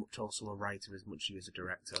very much also a writer as much as he is a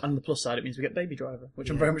director. And on the plus side, it means we get Baby Driver, which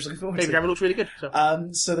I'm very much looking forward to. Baby Driver looks really good.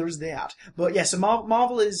 So there is that. But yeah, so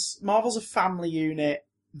Marvel's a family unit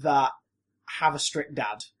that have a strict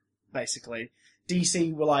dad, basically.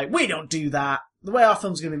 DC were like, we don't do that. The way our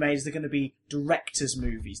films are going to be made is they're going to be directors'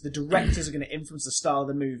 movies. The directors are going to influence the style of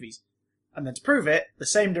the movies. And then to prove it, the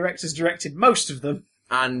same directors directed most of them.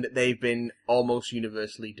 And they've been almost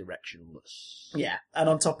universally directionless. Yeah, and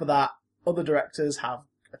on top of that, other directors have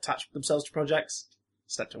attached themselves to projects,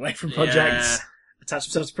 stepped away from projects, attached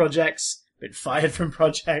themselves to projects, been fired from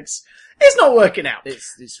projects. It's not working out.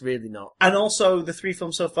 It's really not. And also, the three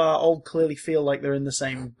films so far all clearly feel like they're in the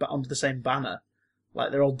same under the same banner.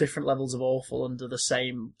 Like they're all different levels of awful under the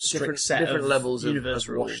same strict set different of levels universe of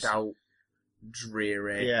rules. washed out,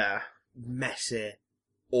 dreary, messy,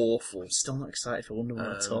 awful. I'm still not excited for Wonder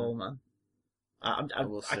Woman at all, man.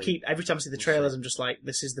 I keep every time I see the We'll trailers, see. I'm just like,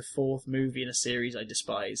 this is the fourth movie in a series I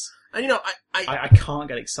despise. And I can't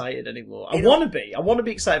get excited anymore. I want to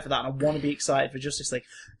be excited for that, and I want to be excited for Justice League.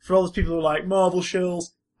 For all those people who are like Marvel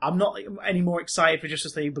shills, I'm not any more excited for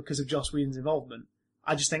Justice League because of Joss Whedon's involvement.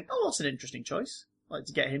 I just think, that's an interesting choice. Like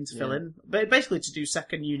to get him to fill in, but basically to do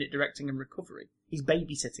second unit directing and recovery. He's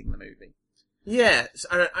babysitting the movie. Yeah,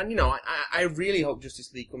 and I really hope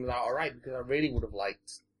Justice League comes out alright, because I really would have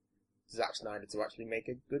liked Zack Snyder to actually make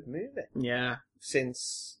a good movie. Yeah.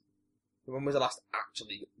 Since, when was the last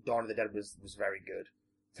actually, Dawn of the Dead was very good.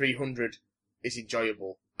 300 is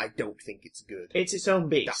enjoyable. I don't think it's good. It's its own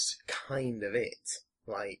beast. That's kind of it.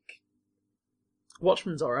 Like,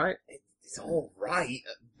 Watchmen's alright. It's alright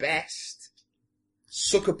at best.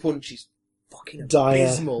 Sucker Punch is fucking abysmal.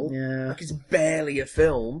 abysmal. Yeah. Like, it's barely a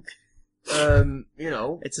film.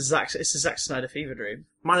 It's a Zack Snyder fever dream.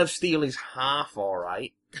 Man of Steel is half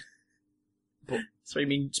alright. But so you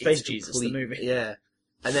mean Space Jesus, the movie? Yeah.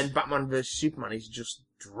 And then Batman vs Superman is just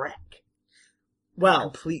dreck.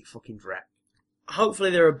 Well, complete fucking dreck.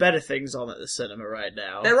 Hopefully there are better things on at the cinema right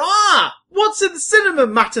now. There are! What's in the cinema,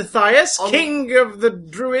 Mattathias, king of the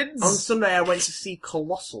druids? On Sunday I went to see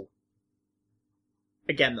Colossal.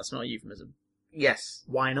 Again, that's not a euphemism. Yes.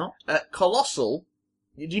 Why not? Colossal.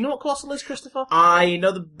 Do you know what Colossal is, Christopher? I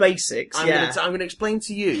know the basics, I'm going to explain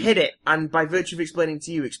to you. Hit it. And by virtue of explaining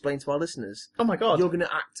to you, explain to our listeners. Oh my god. You're going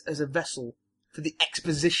to act as a vessel for the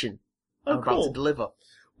exposition I'm about to deliver.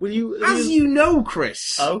 Will you... As you know,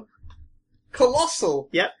 Chris. Oh? Colossal.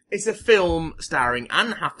 Yep. It's a film starring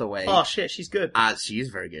Anne Hathaway. Oh shit, she's good. She is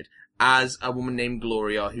very good. As a woman named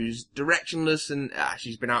Gloria, who's directionless, and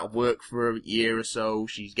she's been out of work for a year or so.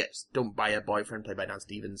 She gets dumped by her boyfriend, played by Dan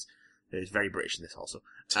Stevens, who's very British in this also.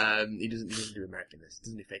 He doesn't do American in this.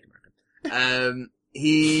 Doesn't do fake American.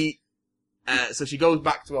 So she goes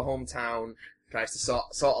back to her hometown, tries to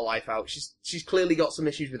sort her life out. She's clearly got some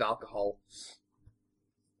issues with alcohol.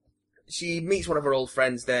 she meets one of her old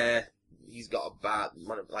friends there. He's got a bar,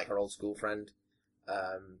 like her old school friend.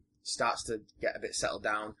 Starts to get a bit settled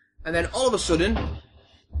down. And then all of a sudden,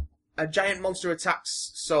 a giant monster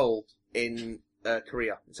attacks Seoul in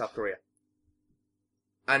South Korea.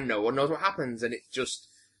 And no one knows what happens, and it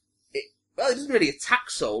doesn't really attack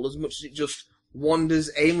Seoul as much as it just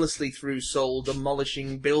wanders aimlessly through Seoul,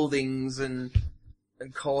 demolishing buildings and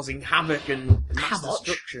causing havoc and mass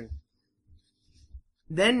destruction.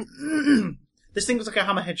 Then this thing looks like a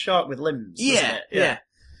hammerhead shark with limbs. Yeah.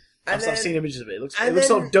 I've seen images of it. It looks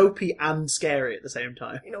sort of dopey and scary at the same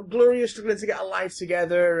time. Gloria's struggling to get a life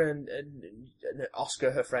together, and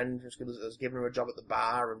Oscar, her friend, has given her a job at the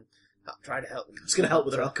bar and trying to help. It's going to help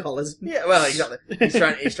with her alcoholism. Yeah, well, exactly.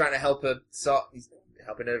 He's trying to help her He's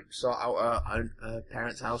helping her sort out her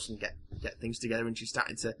parents' house and get things together, and she's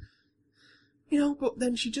starting to, But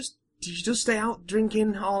then she just stay out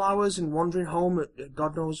drinking all hours and wandering home at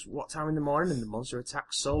God knows what time in the morning, and the monster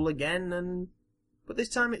attacks Seoul again, but this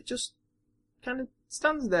time it just kind of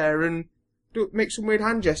stands there and makes some weird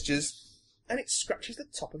hand gestures, and it scratches the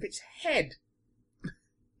top of its head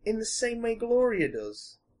in the same way Gloria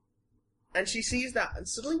does. And she sees that and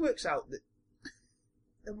suddenly works out that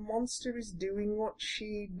the monster is doing what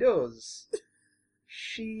she does.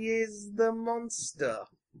 She is the monster.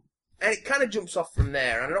 And it kind of jumps off from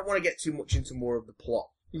there, and I don't want to get too much into more of the plot.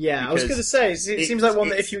 Yeah, I was going to say, it seems like one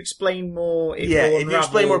that if you explain more, if you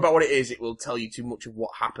explain more about what it is, it will tell you too much of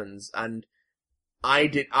what happens. And I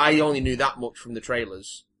only knew that much from the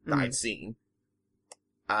trailers that I'd seen.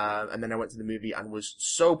 And then I went to the movie and was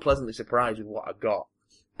so pleasantly surprised with what I got.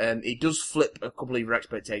 It does flip a couple of your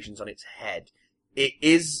expectations on its head. It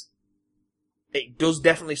does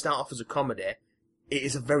definitely start off as a comedy. It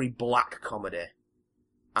is a very black comedy.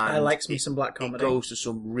 I like some black comedy. It goes to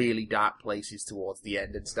some really dark places towards the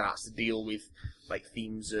end and starts to deal with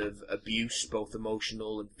themes of abuse, both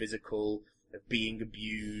emotional and physical, of being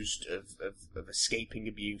abused, of escaping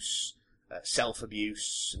abuse,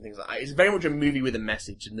 self-abuse, and things like that. It's very much a movie with a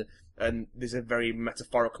message, and there's a very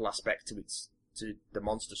metaphorical aspect to the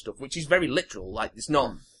monster stuff, which is very literal. It's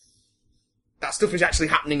not... That stuff is actually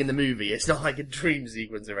happening in the movie. It's not like a dream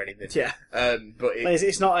sequence or anything. Yeah. But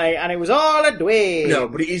it's not and it was all a dream. No,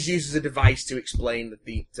 but it is used as a device to explain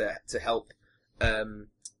to help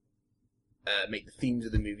make the themes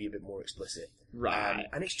of the movie a bit more explicit. Right.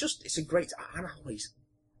 And it's a great... Anna Hawley's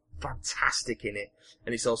fantastic in it.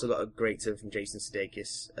 And it's also got a great turn from Jason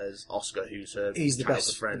Sudeikis as Oscar, who's her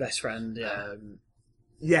childhood friend. The best friend, yeah.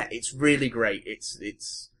 Yeah, it's really great.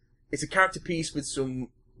 It's a character piece with some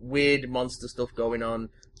weird monster stuff going on,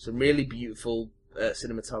 some really beautiful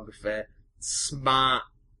cinematography, smart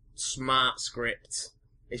script.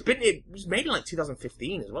 It was made in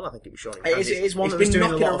 2015 as well. I think it was shown. It is one that's been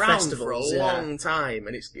knocking around for a long time,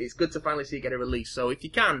 and it's good to finally see it get a release. So if you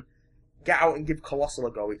can get out and give Colossal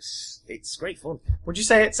a go, it's great fun. Would you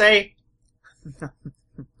say it's a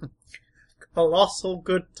colossal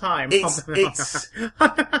good time?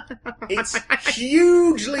 It's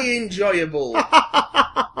hugely enjoyable.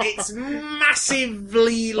 It's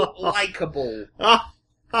massively likeable.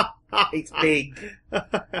 It's big.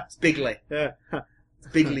 It's bigly. Yeah. It's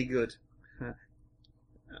bigly good.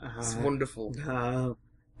 It's wonderful.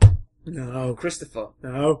 No. Christopher.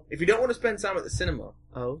 No. If you don't want to spend time at the cinema,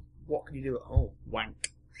 oh, what can you do at home?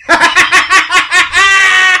 Wank.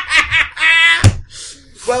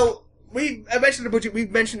 Well, I mentioned the budget. We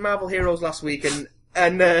mentioned Marvel Heroes last week,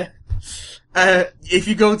 and if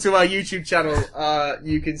you go to our YouTube channel,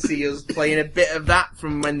 you can see us playing a bit of that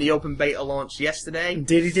from when the open beta launched yesterday.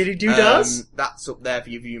 Diddy does. That's up there for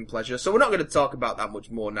your viewing pleasure. So we're not going to talk about that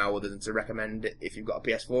much more now, other than to recommend it. If you've got a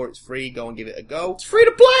PS4, it's free. Go and give it a go. It's free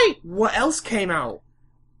to play. What else came out?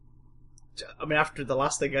 I mean, after the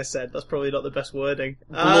last thing I said, that's probably not the best wording.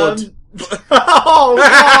 Blood. Oh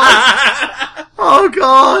God! Oh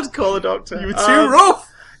God! Call the doctor. You were too rough.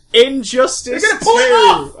 Injustice 2. You're gonna pull it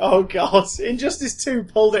off! Oh God! Injustice 2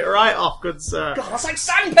 pulled it right off, good sir. God, that's like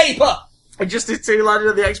sandpaper. Injustice 2 landed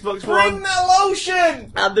on the Xbox One. Bring the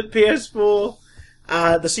lotion. And the PS4.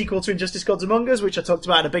 The sequel to Injustice Gods Among Us, which I talked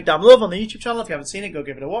about in a Big Damn Love on the YouTube channel. If you haven't seen it, go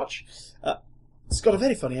give it a watch. It's got a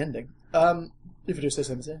very funny ending. If I do say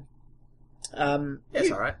so myself.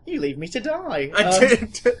 It's alright. You leave me to die. I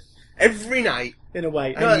did. Every night. In a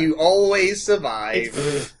way. And you always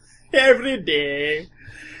survive. Every day.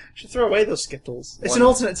 Should throw away those Skittles. It's an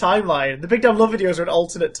alternate timeline. The Big Damn Love videos are an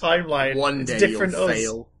alternate timeline. One it's day different you'll us.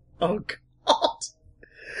 fail. Oh God.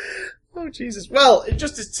 Oh Jesus. Well,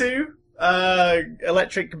 Injustice 2,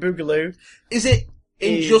 Electric Boogaloo. Is it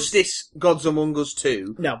Injustice Gods Among Us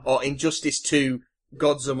 2? No. Or Injustice 2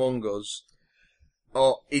 Gods Among Us?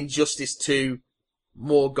 or Injustice 2,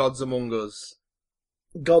 More Gods Among Us?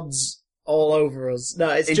 Gods all over us. No,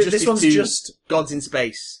 it's Injustice this one's 2, just... Gods in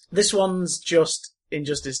Space. This one's just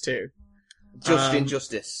Injustice 2. Just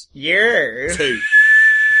Injustice Yeah. 2.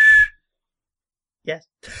 Yes.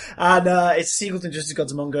 And it's a sequel to Injustice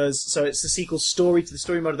Gods Among Us, so it's the sequel story to the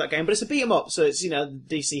story mode of that game, but it's a beat 'em up, so it's,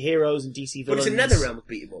 DC heroes and DC But villains. it's a NetherRealm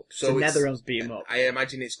beat 'em up. So it's a NetherRealm's beat 'em up. I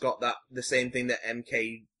imagine it's got the same thing that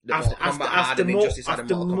MK, the After- Mortal Kombat after had, and Mor- Injustice had,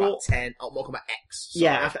 and after Mortal Mor- Kombat 10, Mortal Kombat X.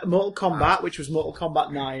 Yeah, after Mortal Kombat, which was Mortal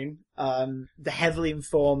Kombat 9, the heavily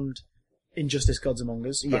informed Injustice Gods Among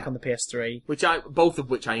Us, back Yeah. on the PS3. Both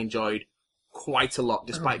of which I enjoyed quite a lot,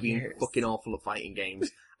 despite being yes. fucking awful at fighting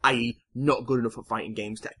games. I.e., not good enough at fighting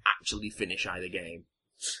games to actually finish either game.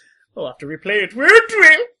 We'll have to replay it. Will.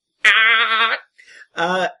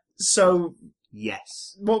 So,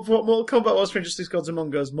 Yes. what Mortal Kombat was for Injustice Gods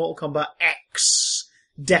Among Us, Mortal Kombat X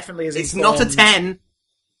definitely is It's informed. not a 10!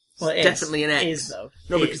 Well, it is. Definitely an X. It is, though.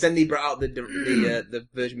 No, It because is. then they brought out the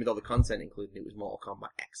version with all the content included. It was Mortal Kombat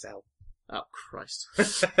XL. Oh, Christ.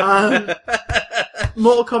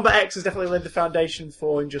 Mortal Kombat X has definitely laid the foundation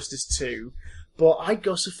for Injustice 2, but I'd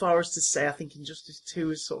go so far as to say I think Injustice 2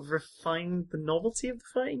 has sort of refined the novelty of the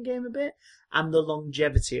fighting game a bit, and the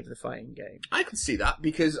longevity of the fighting game. I can see that,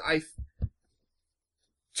 because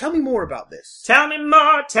Tell me more about this. Tell me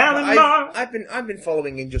more, tell me more! I've been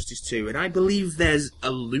following Injustice 2, and I believe there's a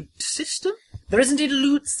loot system. There is indeed a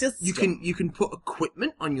loot system. You can put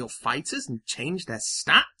equipment on your fighters and change their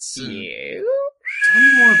stats. Yeah. Tell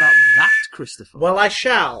me more about that, Christopher. Well, I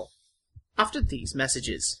shall. After these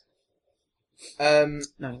messages. No,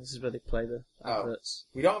 this is where they play the adverts.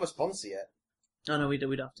 We don't have a sponsor yet. Oh, no, we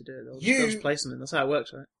don't have to do it. You- They'll just play something. That's how it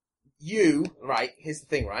works, right? Here's the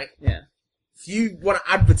thing, right? Yeah. If you want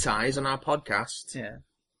to advertise on our podcast Yeah.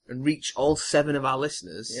 and reach all 7 of our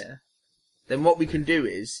listeners, Yeah. then what we can do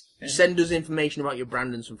is Yeah. send us information about your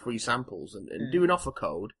brand and some free samples and Yeah. do an offer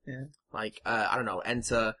code. Yeah. Like, I don't know,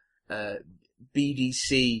 enter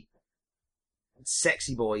BDC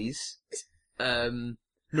Sexy Boys,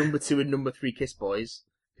 number 2 and number 3 Kiss Boys,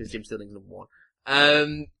 because Jim Sterling's number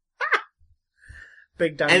 1.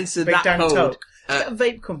 Big Dank, Enter Big that Dank code. Toke. Let's get a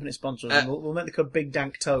vape company sponsor us, and we'll make the code Big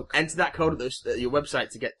Dank Toke. Enter that code at your website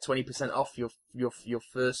to get 20% off your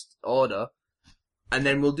first order, and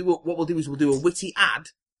then we'll do a witty ad,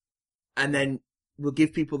 and then we'll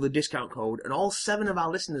give people the discount code, and all 7 of our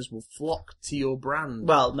listeners will flock to your brand.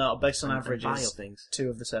 Well, no, based on and buy your averages, things. 2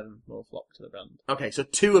 of the 7 will flock to the brand. Okay, so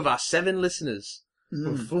 2 of our 7 listeners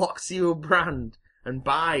will flock to your brand and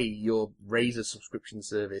buy your Razer subscription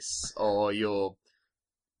service or your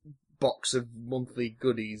box of monthly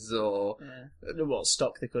goodies or What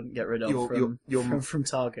stock they couldn't get rid of from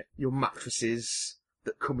Target. your mattresses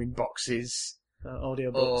that come in boxes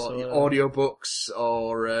Audiobooks. or audiobooks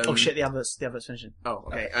or... Oh shit, the advert's finishing. Oh,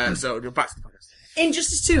 okay. So back to the podcast.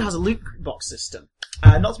 Injustice 2 has a loot box system.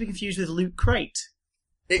 Not to be confused with Loot Crate.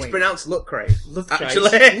 It's Wait. pronounced Loot Crate. Loot Crate.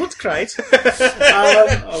 Actually. Loot Crate.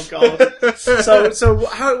 Oh god. So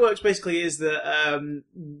how it works basically is that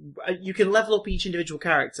you can level up each individual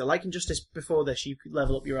character. Like in Justice before this, you could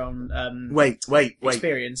level up your own Wait.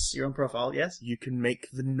 experience, your own profile, yes? You can make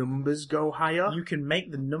the numbers go higher? You can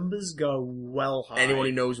make the numbers go well high. Anyone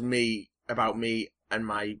who knows about me and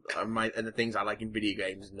and the things I like in video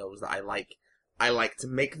games knows that I like to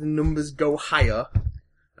make the numbers go higher,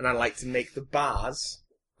 and I like to make the bars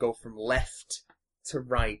go from left to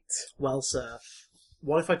right. Well, sir,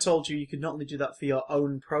 what if I told you could not only do that for your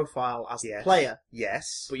own profile as Yes. a player,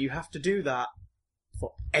 Yes. but you have to do that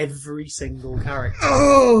for every single character.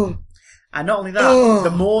 Oh! And not only that, Oh. the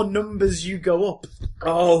more numbers you go up,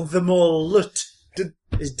 the more loot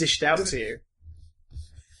is dished out to you.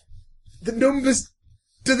 Do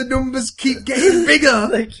the numbers keep getting bigger?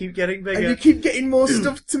 They keep getting bigger. And you keep getting more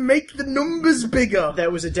stuff to make the numbers bigger.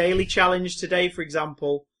 There was a daily challenge today, for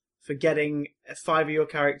example, for getting 5 of your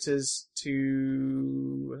characters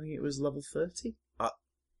to, I think it was level 30.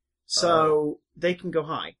 So they can go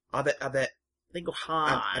high. Are there They can go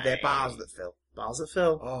high. are there bars that fill? Bars that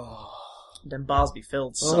fill. Oh. Then bars be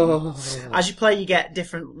filled. So as you play, you get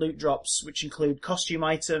different loot drops, which include costume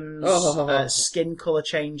items, skin color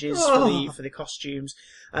changes for the costumes.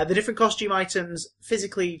 The different costume items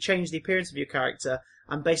physically change the appearance of your character,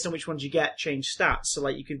 and based on which ones you get, change stats. So,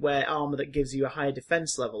 like, you could wear armor that gives you a higher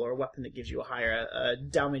defense level, or a weapon that gives you a higher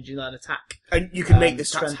damage and attack. And you can make the stats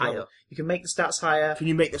strength higher. level. You can make the stats higher. Can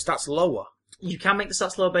you make the stats lower? You can make the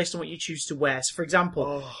stats lower based on what you choose to wear. So, for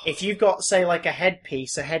example, if you've got, say, like a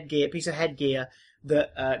piece of headgear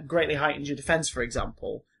that greatly heightens your defense, for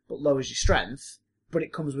example, but lowers your strength, but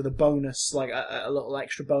it comes with a bonus, like a little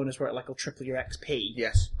extra bonus where it'll triple your XP.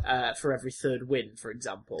 Yes. For every third win, for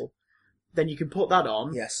example. Then you can put that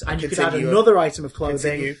on. Yes. And you could add another item of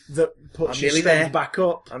clothing that puts your strength there. back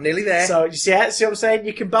up. I'm nearly there. So, you see what I'm saying?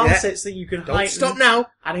 You can balance it so that you can Don't heighten stop now.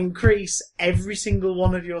 and increase every single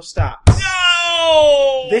one of your stats.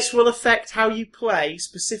 No! This will affect how you play,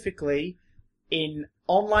 specifically in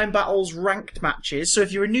online battles ranked matches. So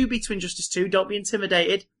if you're a newbie to Injustice 2, don't be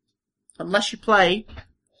intimidated. Unless you play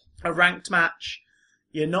a ranked match,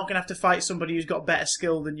 you're not going to have to fight somebody who's got better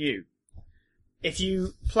skill than you. If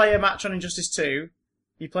you play a match on Injustice 2,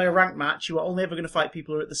 you play a ranked match, you are only ever going to fight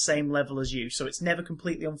people who are at the same level as you. So it's never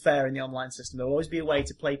completely unfair in the online system. There'll always be a way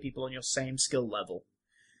to play people on your same skill level.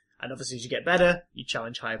 And obviously as you get better, you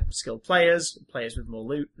challenge higher skilled players with more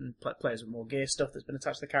loot, and players with more gear stuff that's been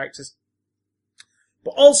attached to the characters.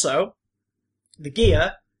 But also, the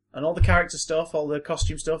gear and all the character stuff, all the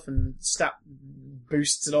costume stuff and stat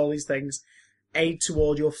boosts and all these things aid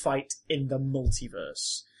toward your fight in the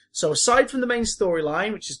multiverse. So aside from the main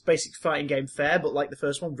storyline, which is basic fighting game fare, but like the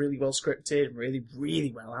first one, really well scripted, really,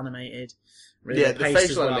 really well animated. Really well the paced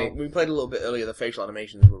facial as well. animation. We played a little bit earlier. The facial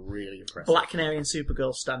animations were really impressive. Black Canary and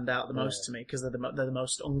Supergirl stand out the most to me because they're the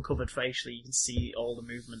most uncovered facially. You can see all the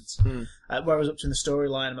movements. Whereas up to in the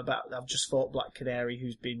storyline, I've just fought Black Canary,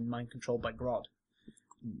 who's been mind controlled by Grodd.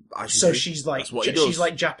 So she's like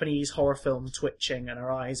Japanese horror film twitching, and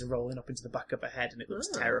her eyes are rolling up into the back of her head, and it looks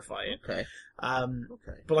terrifying. Okay.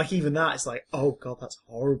 But like even that, it's like, oh god, that's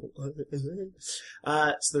horrible. So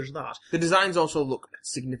there's that. The designs also look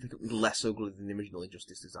significantly less ugly than the original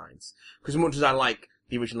Injustice designs. Because as much as I like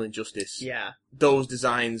the original Injustice, those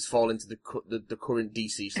designs fall into the current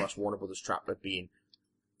DC/Warner Brothers trap of being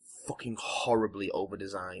fucking horribly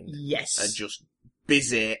over-designed. Yes. And just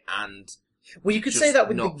busy and... Well, you could say that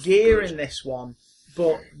with the gear in this one,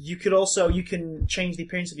 but you can change the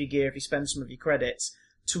appearance of your gear if you spend some of your credits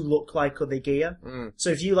to look like other gear. So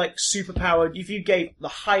if you if you gave the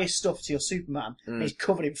highest stuff to your Superman, and he's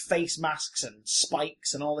covered in face masks and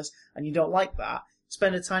spikes and all this, and you don't like that,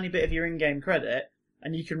 spend a tiny bit of your in-game credit,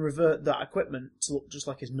 and you can revert that equipment to look just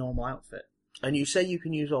like his normal outfit. And you say you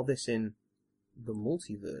can use all this in the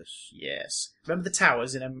multiverse? Yes. Remember the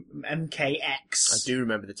towers in MKX? I do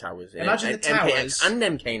remember the towers. Imagine the towers. MKX and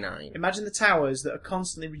MK9. Imagine the towers that are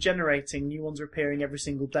constantly regenerating, new ones are appearing every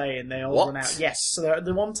single day, and they all run out. Yes, so at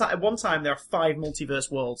one time there are 5 multiverse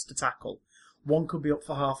worlds to tackle. One could be up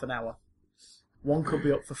for half an hour. One could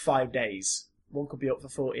be up for 5 days. One could be up for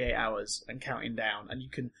 48 hours and counting down, and you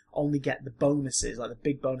can only get the bonuses, like the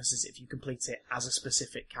big bonuses, if you complete it as a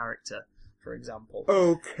specific character, for example.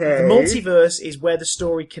 Okay. The multiverse is where the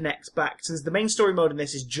story connects back. Since the main story mode in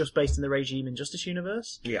this is just based in the Regime Injustice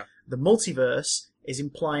universe, the multiverse is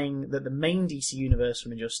implying that the main DC universe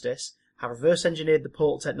from Injustice have reverse engineered the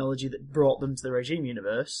portal technology that brought them to the Regime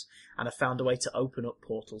universe and have found a way to open up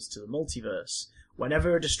portals to the multiverse.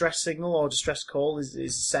 Whenever a distress signal or distress call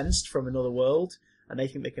is sensed from another world and they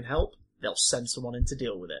think they can help, they'll send someone in to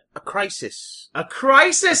deal with it. A crisis. A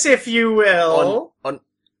crisis, if you will! On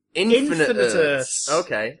Infinite Earths.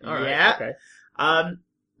 Okay. All right. Yeah. Okay.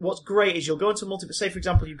 What's great is you'll go into multiple. Say, for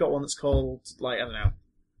example, you've got one that's called I don't know,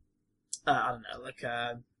 I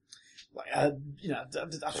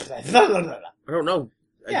don't know.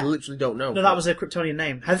 Yeah. I literally don't know. No, that was a Kryptonian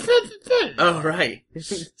name. Oh right.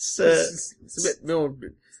 It's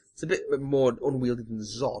a bit more unwieldy than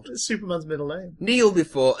Zod. Superman's middle name. Kneel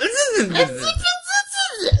before.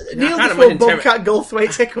 Kneel before Bobcat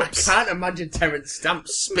Goldthwait's hiccups. I can't imagine Terrence Stamp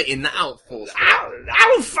spitting that out for us.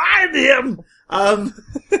 I'll find him!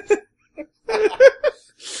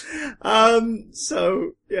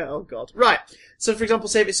 So, yeah, oh god. Right. So, for example,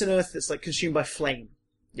 say if it's an Earth that's, consumed by flame.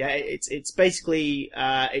 Yeah, it's basically,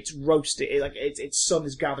 it's roasted, its sun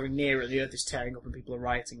is gathering nearer and the Earth is tearing up and people are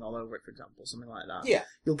rioting all over it, for example, something like that. Yeah.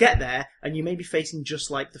 You'll get there, and you may be facing just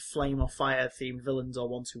like the flame or fire themed villains or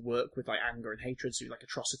ones who work with, anger and hatred, so like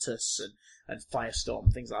Atrocitus and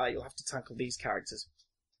Firestorm, things like that. You'll have to tackle these characters.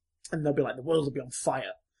 And they'll be the world will be on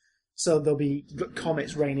fire. So there'll be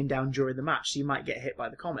comets raining down during the match, so you might get hit by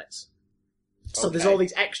the comets. So there's all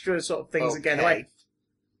these extra sort of things that get away.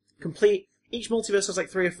 Each multiverse has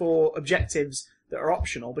 3 or 4 objectives that are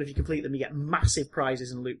optional, but if you complete them, you get massive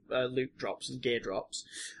prizes and loot drops and gear drops.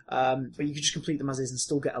 But you can just complete them as is and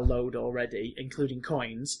still get a load already, including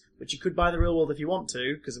coins, which you could buy in the real world if you want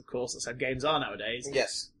to, because of course that's how games are nowadays.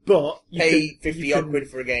 Yes. But you pay 50 odd quid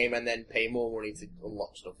for a game and then pay more money to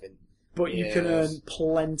unlock stuff in. But you can earn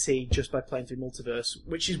plenty just by playing through Multiverse,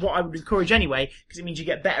 which is what I would encourage anyway, because it means you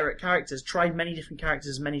get better at characters. Try many different characters,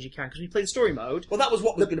 as many as you can, because when you play the story mode... Well, that was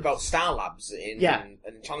what was good about Star Labs in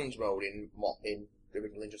Challenge Mode in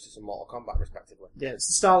original Injustice and Mortal Kombat, respectively. Yeah,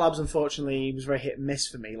 Star Labs, unfortunately, was very hit and miss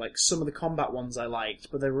for me. Like, some of the combat ones I liked,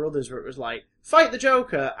 but there were others where it was like, fight the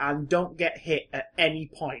Joker and don't get hit at any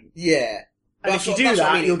point. Yeah. And if you do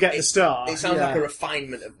that, you'll get the star. It sounds like a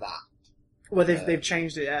refinement of that. Well, they've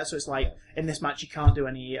changed it, so it's like, in this match you can't do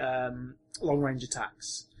any long-range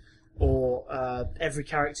attacks. Or every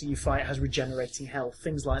character you fight has regenerating health,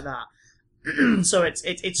 things like that. So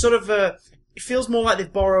it's sort of it feels more like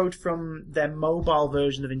they've borrowed from their mobile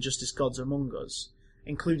version of Injustice Gods Among Us,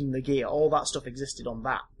 including the gear. All that stuff existed on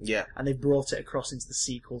that. Yeah. And they've brought it across into the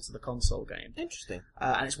sequel to the console game. Interesting.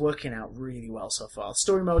 And it's working out really well so far.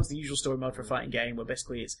 Story mode's the usual story mode for a fighting game, where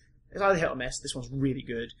basically it's either hit or miss. This one's really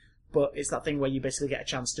good. But it's that thing where you basically get a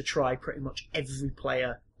chance to try pretty much every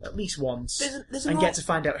player at least once and get to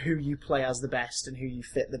find out who you play as the best and who you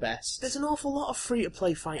fit the best. There's an awful lot of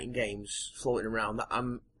free-to-play fighting games floating around that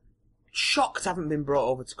I'm shocked haven't been brought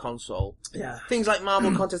over to console. Yeah. Things like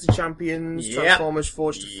Marvel Contest of Champions, Yep. Transformers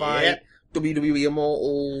Forged to Fight, Yep. WWE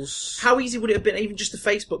Immortals. How easy would it have been, even just the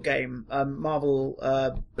Facebook game, Marvel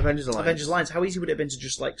Avengers Alliance, how easy would it have been to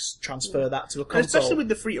just like transfer that to a And console? especially with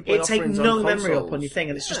the free-to-play It'd take offerings no on memory consoles. up on your thing,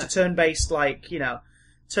 and it's just a turn-based,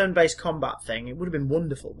 turn-based combat thing. It would have been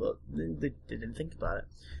wonderful, but they didn't think about it.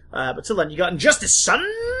 But till then, you got Injustice, son!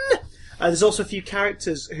 There's also a few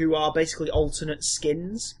characters who are basically alternate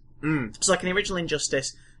skins. So like in the original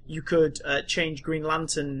Injustice, you could change Green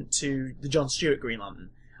Lantern to the Jon Stewart Green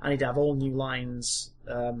Lantern, and he'd have all new lines,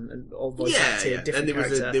 and all voice acted, different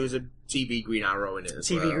and there was a TV Green Arrow in it as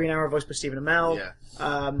TV well. Green Arrow voiced by Stephen Amell. Yeah.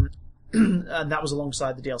 And that was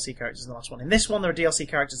alongside the DLC characters in the last one. In this one, there are DLC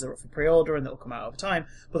characters that are up for pre-order and that will come out over time,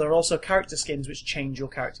 but there are also character skins which change your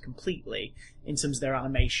character completely in terms of their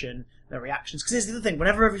animation, their reactions. Because here's the other thing,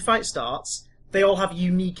 whenever every fight starts, they all have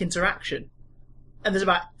unique interaction. And there's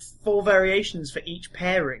about 4 variations for each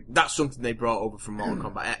pairing. That's something they brought over from Mortal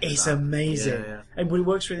Kombat X. It's amazing. Yeah. And it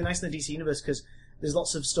works really nice in the DC universe because there's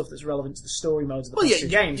lots of stuff that's relevant to the story modes of the past two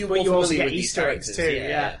games, you're but you more also familiar get with these Easter eggs too.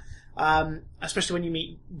 characters, Yeah. Especially when you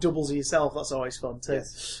meet doubles of yourself, that's always fun too.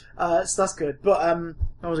 Yes. So that's good. But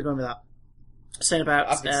how was I going with that? Saying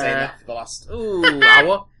about I've been saying that for the last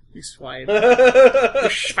hour. you swine.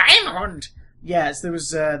 Schweinhund! Yes, there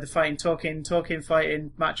was the fighting, talking,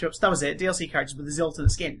 fighting matchups. That was it. DLC characters, but there's the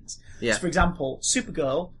alternate skins. Yeah. So, for example,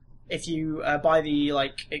 Supergirl, if you buy the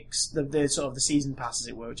the sort of the season pass, as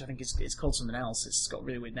it were, which I think it's called something else. It's got a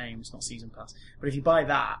really weird name. It's not season pass. But if you buy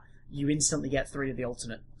that, you instantly get 3 of the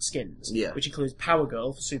alternate skins. Yeah. Which includes Power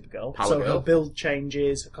Girl for Supergirl. Power so Girl. her build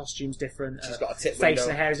changes, her costume's different. She's got a tit face window.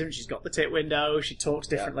 and hair is different. She's got the tit window. She talks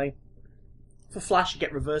differently. For Flash, you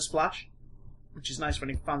get Reverse Flash, which is nice for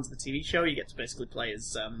any fans of the TV show. You get to basically play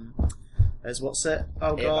as what's it?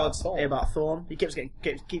 Oh god, Eobard Thawne. He keeps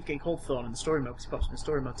getting called Thawne in the story mode because he pops in the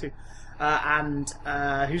story mode too. And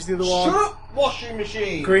who's the other one? Shut up, washing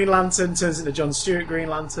machine! Green Lantern turns into Jon Stewart Green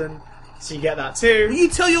Lantern, so you get that too. Will you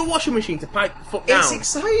tell your washing machine to pipe the fuck down? It's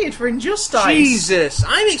excited for Injustice. Jesus,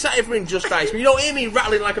 I'm excited for Injustice, but you don't hear me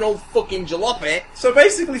rattling like an old fucking jalopy. So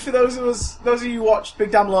basically, for those of you who watched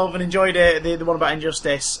Big Damn Love and enjoyed it, the one about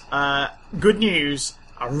Injustice, good news.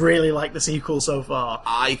 I really like the sequel so far.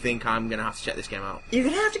 I think I'm going to have to check this game out. You're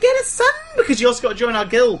going to have to get it, son, because you also got to join our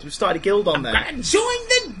guild. We've started a guild on there. Join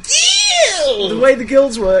the guild! The way the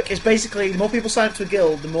guilds work is basically the more people sign up to a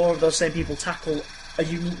guild, the more of those same people tackle a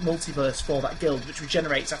unique multiverse for that guild, which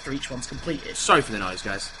regenerates after each one's completed. Sorry for the noise,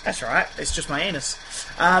 guys. That's alright, it's just my anus.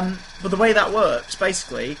 But the way that works,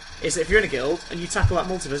 basically, is that if you're in a guild and you tackle that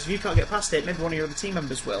multiverse, if you can't get past it, maybe one of your other team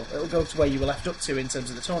members will. It'll go to where you were left up to in terms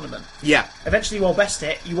of the tournament. Yeah. Eventually you all best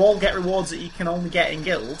it, you all get rewards that you can only get in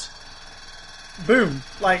guild. Boom.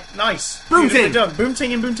 Like, nice. Boom Beautifully ting. done. Boom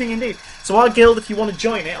ting and boom ting indeed. So our guild, if you want to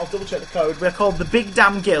join it, I'll double check the code, we're called the Big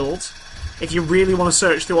Damn Guild, if you really want to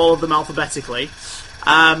search through all of them alphabetically.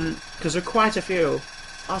 Because there are quite a few.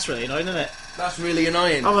 That's really annoying, isn't it? That's really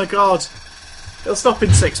annoying. Oh my god. It'll stop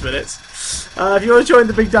in 6 minutes. If you want to join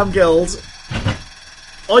the Big Damn Guild,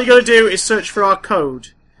 all you got to do is search for our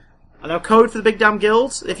code. And our code for the Big Damn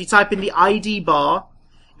Guild, if you type in the ID bar,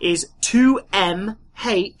 is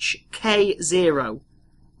 2MHK0.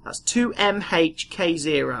 That's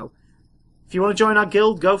 2MHK0. If you want to join our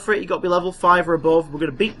guild, go for it. You've got to be level 5 or above. We're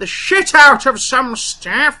going to beat the shit out of some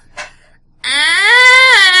stuff.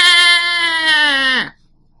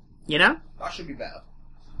 You know? That should be better.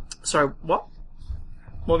 Sorry, what?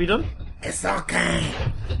 What have you done? It's okay.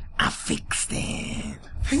 I fixed it.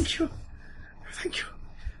 Thank you. Thank you.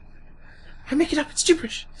 I make it up, it's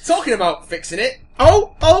gibberish. Talking about fixing it.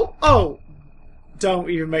 Oh! Don't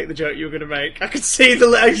even make the joke you were going to make. I could see the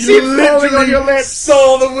I could see it forming on your lips.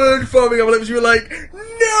 Saw the word forming on my lips. You were like,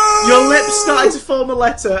 no! Your lips started to form a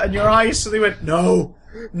letter, and your eyes suddenly went, no!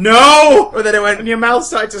 No! And then it went, And your mouth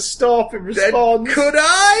started to stop in then response. could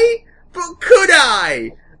I? But could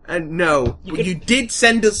I? And no. You did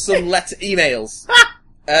send us some emails.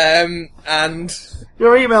 And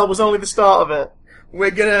Your email was only the start of it.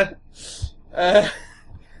 we're gonna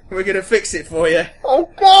fix it for you. Oh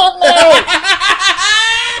God, no!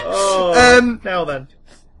 Oh,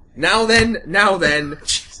 now then,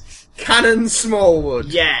 Canon Smallwood.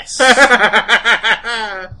 Yes.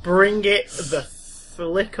 Bring it the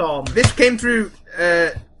flick on. This came through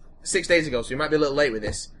 6 days ago, so you might be a little late with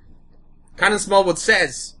this. Canon Smallwood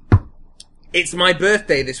says, "It's my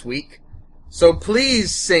birthday this week, so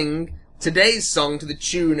please sing today's song to the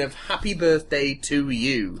tune of Happy Birthday to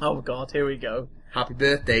You." Oh God, here we go. Happy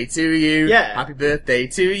birthday to you. Yeah. Happy birthday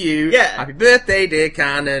to you. Yeah. Happy birthday, dear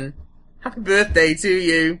Canon. Happy birthday to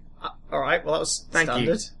you. Alright, well that was Thank you.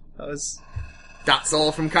 standard. That was... That's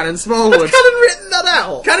all from Canon Smallwood. Has Canon written that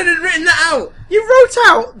out? Canon had written that out. You wrote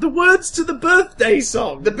out the words to the birthday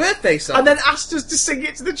song. The birthday song. And then asked us to sing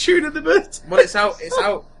it to the tune of the birthday. Well, it's out. It's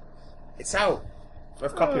out. It's out.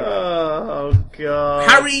 Of copyright. Oh God.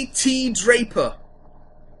 Harry T. Draper.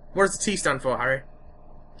 What does the T stand for, Harry?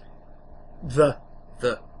 The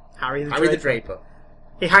Harry Draper. the Draper.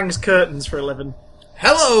 He hangs curtains for a living.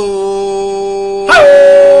 Hello!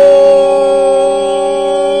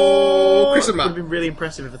 Chris and It would Matt. have been really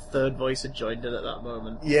impressive if a third voice had joined in at that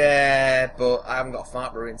moment. Yeah, but I haven't got a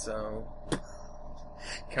fart brewing, so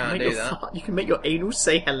can't Make do your that. You can make your anus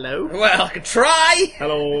say hello. Well, I could try.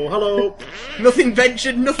 Hello, hello. Nothing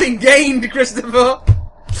ventured, nothing gained, Christopher.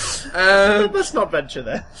 Let's not venture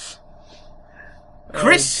there.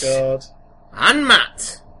 Chris Oh God. and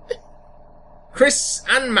Matt. Chris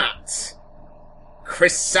and Matt.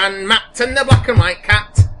 Chris and Matt and the black and white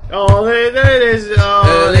cat. Oh, there it is. Oh,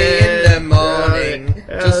 Early in the morning.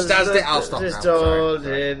 Just as the... I'll stop now. Just Sorry. told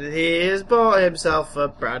him he has bought himself a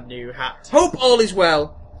brand new hat. Hope all is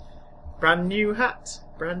well. Brand new hat.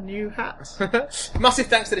 Brand new hat. Massive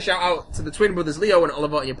thanks to the shout out to the twin brothers Leo and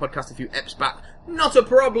Oliver on your podcast a few eps back. Not a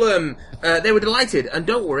problem. They were delighted, and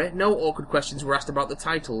don't worry, no awkward questions were asked about the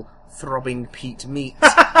title, Throbbing Pete Meat.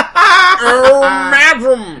 Oh,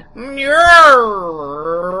 madam!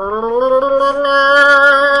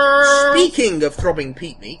 Speaking of Throbbing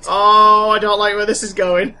Pete Meat, Oh, I don't like where this is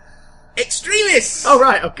going. extremists! Oh,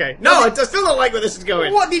 right, okay. No, I still don't like where this is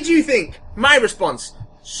going. What did you think? My response,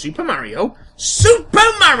 Super Mario? Super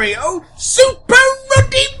Mario? Super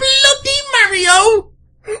Ruddy Bloody Mario?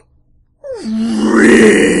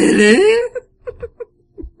 Really?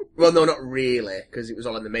 Well, no, not really, because it was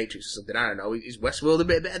all in the Matrix or something. I don't know. Is Westworld a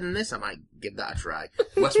bit better than this? I might give that a try.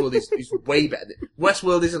 Westworld is way better.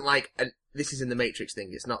 Westworld isn't like this is in the Matrix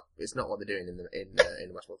thing. It's not what they're doing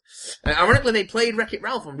in Westworld. Ironically, they played Wreck-It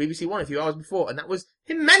Ralph on BBC One a few hours before, and that was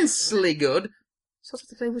immensely good. So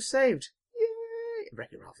the thing was saved. Yay!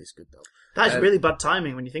 Wreck-It Ralph is good though. That is really bad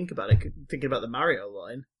timing when you think about it, thinking about the Mario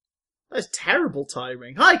line. That is terrible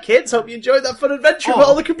timing. Hi kids, hope you enjoyed that fun adventure with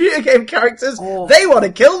all the computer game characters. They want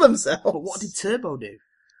to kill themselves. But what did Turbo do?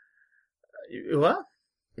 What?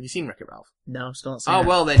 Have you seen Wreck-It Ralph? No, still not seen Oh, it.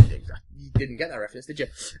 well then, you didn't get that reference, did you?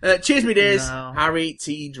 Cheers me dears, No. Harry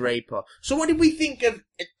T. Draper. So what did we think of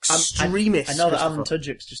extremists? I know that Alan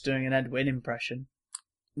Christopher? Tudyk's just doing an Ed Wynn impression.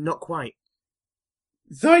 Not quite.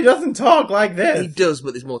 So he doesn't talk like He this. does,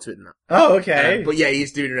 but there's more to it than that. Oh, okay. But yeah,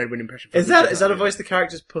 he's doing an Edwin impression. Is that a voice the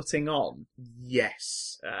character's putting on?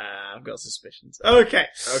 Yes. I've got suspicions. Okay.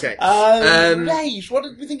 Okay. Rage, what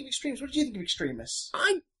did we think of Extremists? What did you think of Extremists?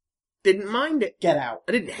 I didn't mind it. Get Out.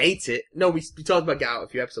 I didn't hate it. No, we talked about Get Out a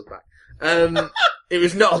few episods back. It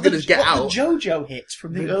was not as good as Get Out. The JoJo hit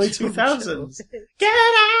from the early 2000s. Get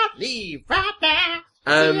out, leave right now.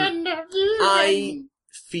 I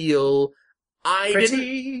feel I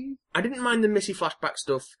Pretty. didn't mind the Missy flashback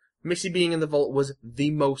stuff. Missy being in the vault was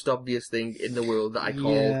the most obvious thing in the world that I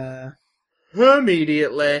called Yeah.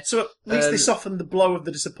 immediately. So at least they softened the blow of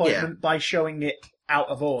the disappointment by showing it out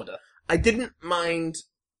of order. I didn't mind.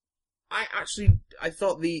 I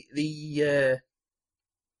thought the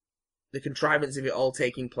contrivance of it all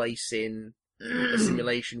taking place in a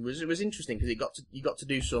simulation was interesting because you got to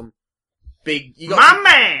do some big.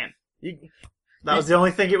 Man! That was the only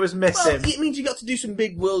thing it was missing. Well, it means you got to do some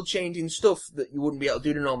big world-changing stuff that you wouldn't be able to do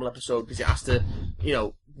in a normal episode because it has to,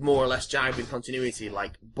 more or less jive with continuity,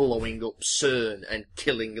 like blowing up CERN and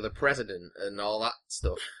killing the president and all that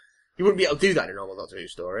stuff. You wouldn't be able to do that in a normal Doctor Who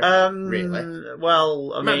story, really.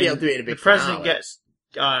 Well, I You might mean, be able to do it in a big the president finale. gets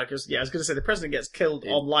Because, I was going to say the president gets killed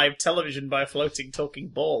on live television by a floating talking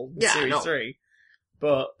ball in Series 3.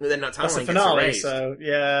 But then that that's the timeline finale, gets erased. so,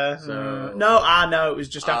 yeah. So- No, it was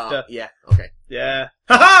just after. Yeah, okay. Yeah.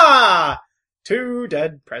 Ha-ha! 2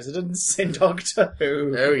 dead presidents in Doctor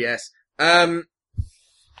Who. Oh, yes.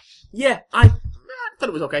 Yeah, I thought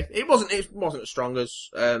it was okay. It wasn't as strong as,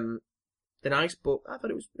 The Ice, but I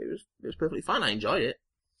thought it was perfectly fine. I enjoyed it.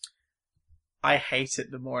 I hate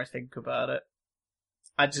it the more I think about it.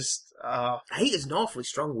 I just, Hate is an awfully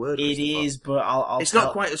strong word. it is, but I'll It's tell,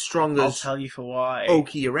 not quite as strong I'll as tell you for why.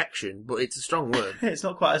 Okie Erection, but it's a strong word. It's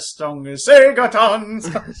not quite as strong as Segatons.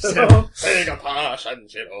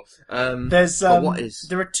 There's But what is?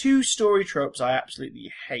 there are 2 story tropes I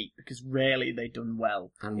absolutely hate because rarely they're done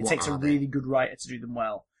well. And It what takes a are they? really good writer to do them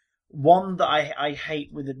well. One that I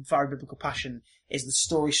hate with a very biblical passion is the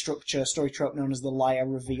story trope known as the liar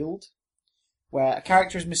revealed, where a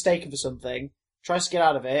character is mistaken for something, tries to get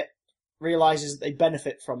out of it, realises that they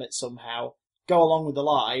benefit from it somehow, go along with the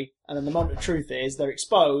lie, and then the moment of truth is they're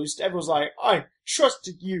exposed, everyone's like, I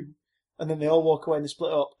trusted you, and then they all walk away and they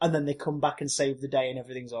split up, and then they come back and save the day and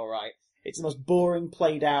everything's alright. It's the most boring,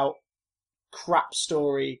 played out, crap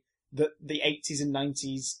story that the 80s and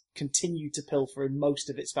 90s continue to pilfer in most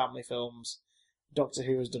of its family films. Doctor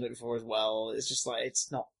Who has done it before as well. It's just like,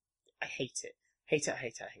 it's not... I hate it. Hate it.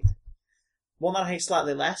 One that I hate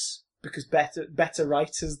slightly less, because better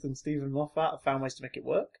writers than Stephen Moffat have found ways to make it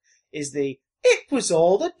work, is the "it was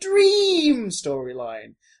all a dream"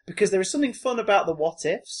 storyline. Because there is something fun about the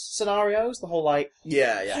what-ifs scenarios, the whole like,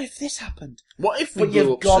 Yeah. what if this happened? What if we But grew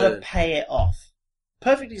you've up got to soon? pay it off.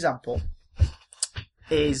 Perfect example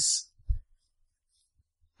is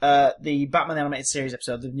the Batman the Animated Series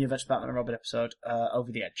episode, the New Adventures of Batman and Robin episode,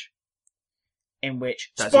 Over the Edge. In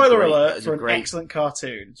which, That's spoiler a alert for an great- excellent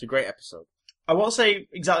cartoon. It's a great episode. I won't say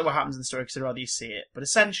exactly what happens in the story because I'd rather you see it, but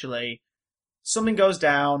essentially, something goes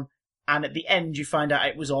down, and at the end you find out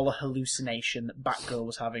it was all a hallucination that Batgirl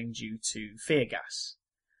was having due to fear gas.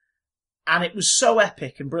 And it was so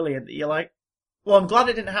epic and brilliant that you're like, well, I'm glad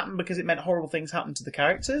it didn't happen because it meant horrible things happened to the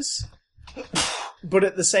characters. But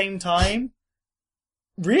at the same time,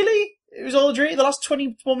 really? It was all a dream? The last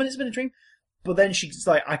 24 minutes have been a dream? But then she's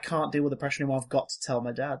like, I can't deal with the pressure anymore, I've got to tell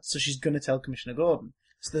my dad. So she's going to tell Commissioner Gordon.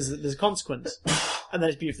 So there's a consequence. And then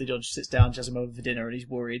it's beautifully done. She sits down, she has him over for dinner, and he's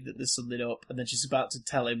worried that there's something up. And then she's about to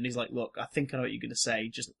tell him, and he's like, look, I think I know what you're going to say.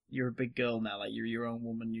 Just, you're a big girl now, like, you're your own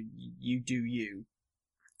woman, you do you.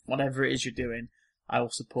 Whatever it is you're doing, I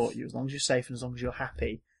will support you. As long as you're safe and as long as you're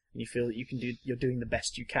happy, and you feel that you're doing the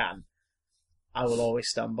best you can, I will always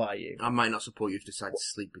stand by you. I might not support you if you decide to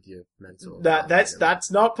sleep with your mentor. That's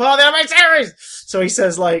not part of the Animated Series! So he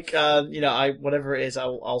says, like, whatever it is,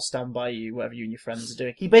 I'll stand by you, whatever you and your friends are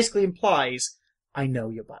doing. He basically implies, I know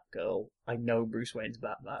you're Batgirl. I know Bruce Wayne's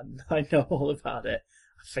Batman. I know all about it.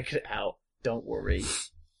 I figured it out. Don't worry.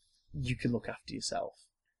 You can look after yourself.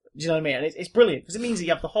 Do you know what I mean? And it's brilliant, because it means that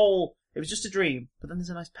you have the whole, it was just a dream, but then there's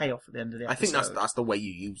a nice payoff at the end of the episode. I think that's the way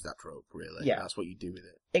you use that trope, really. Yeah. That's what you do with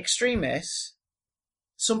it. Extremists,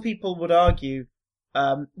 some people would argue,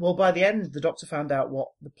 well, by the end, the Doctor found out what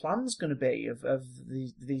the plan's going to be of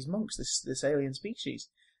these monks, this alien species.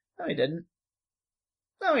 No, he didn't.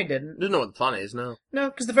 Doesn't know what the plan is, no. No,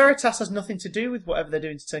 because the Veritas has nothing to do with whatever they're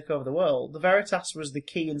doing to take over the world. The Veritas was the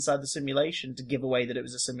key inside the simulation to give away that it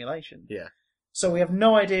was a simulation. Yeah. So we have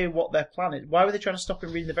no idea what their plan is. Why were they trying to stop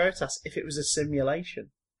him reading the Veritas if it was a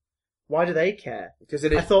simulation? Why do they care? Because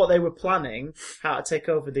it I is. thought they were planning how to take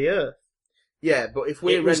over the Earth. Yeah, but if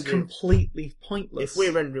we're It was rendering, completely pointless. if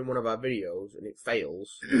we're rendering one of our videos and it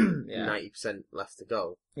fails, Yeah. 90% left to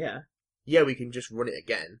go. Yeah. Yeah, we can just run it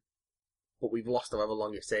again, but we've lost however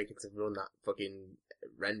long it's taken to run that fucking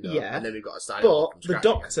render, Yeah. and then we've got to start it all But from the scratch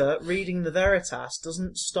Doctor reading the Veritas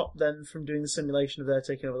doesn't stop them from doing the simulation of their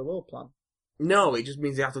taking over the world plan. again. No, it just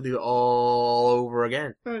means they have to do it all over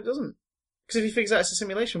again. No, it doesn't. Because if he figures out it's a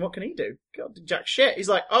simulation, what can he do? God, jack shit. He's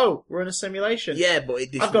like, oh, we're in a simulation. Yeah, but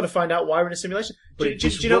I've got to find out why we're in a simulation. But Do it you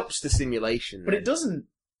know? disrupts the simulation. But it doesn't.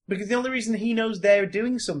 Because the only reason he knows they're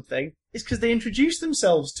doing something is because they introduce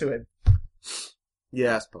themselves to him.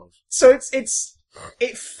 Yeah, I suppose. So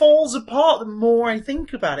it falls apart the more I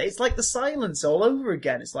think about it. It's like the silence all over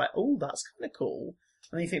again. It's like, oh, that's kind of cool.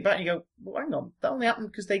 And then you think back and you go, well, hang on, that only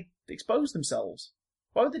happened because they exposed themselves.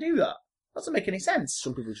 Why would they do that? Doesn't make any sense.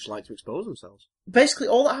 Some people just like to expose themselves. Basically,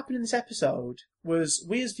 all that happened in this episode was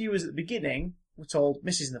we as viewers at the beginning were told,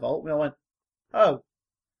 Mrs. in the vault. We all went, oh.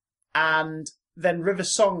 And then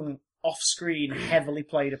River's song off screen heavily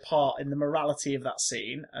played a part in the morality of that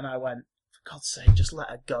scene. And I went, for God's sake, just let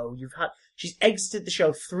her go. She's exited the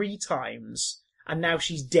show 3 times and now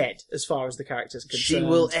she's dead as far as the character's concerned. She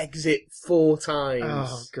will exit 4 times.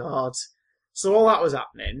 Oh, God. So all that was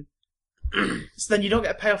happening. So then you don't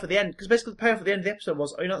get a payoff at the end, because basically the payoff at the end of the episode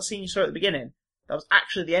was, oh, you're not seeing your story at the beginning. That was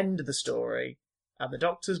actually the end of the story, and the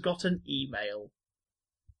Doctor's got an email.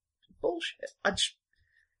 Bullshit.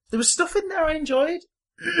 There was stuff in there I enjoyed.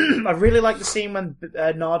 I really liked the scene when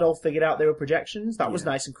Nardole figured out they were projections. That was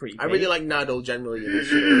nice and creepy. I really like Nardole generally in this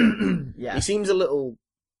show. Yeah. He seems a little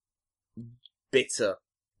bitter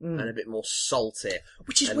and a bit more salty,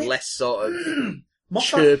 which is and weird. less sort of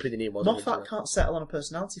chirpy than he was. Moffat can't settle on a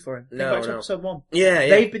personality for him. Think back to episode 1. Yeah.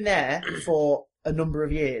 They've been there for a number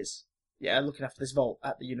of years. Yeah, looking after this vault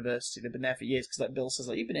at the university. They've been there for years, because like Bill says,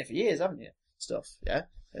 like, you've been here for years, haven't you? Stuff, yeah?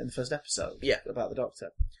 In the first episode. Yeah. About the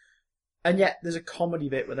Doctor. And yet, there's a comedy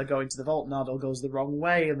bit where they're going to the vault, Nardole goes the wrong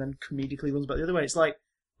way, and then comedically runs back the other way. It's like,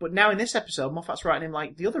 but now in this episode, Moffat's writing him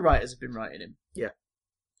like the other writers have been writing him. Yeah.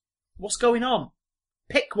 What's going on?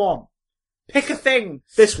 Pick one. Pick a thing.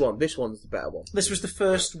 This one's the better one. This was the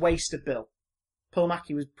first waste of Bill.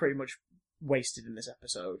 Pulmaki was pretty much wasted in this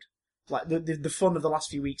episode. Like, the fun of the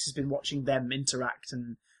last few weeks has been watching them interact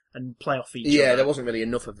and play off each other. Yeah, there wasn't really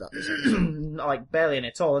enough of that this episode. Like, barely any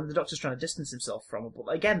at all. And the Doctor's trying to distance himself from it.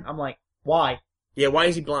 But again, I'm like, why? Yeah, why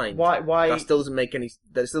is he blind? Why? That still doesn't make any...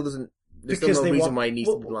 There's still no reason why he needs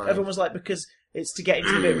to be blind. Everyone was like, because it's to get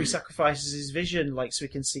into the bit where he sacrifices his vision, like, so he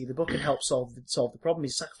can see the book and help solve the problem.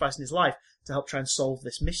 He's sacrificing his life to help try and solve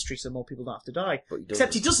this mystery so more people don't have to die.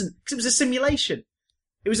 Except he doesn't, because it was a simulation.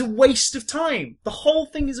 It was a waste of time. The whole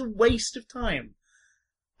thing is a waste of time.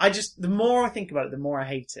 The more I think about it, the more I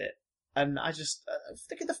hate it. And I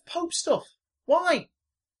think of the Pope stuff. Why?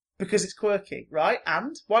 Because it's quirky, right?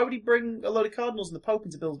 And why would he bring a load of cardinals and the Pope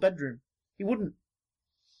into Bill's bedroom? He wouldn't.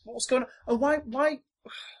 What's going on? Oh, why?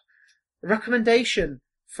 A recommendation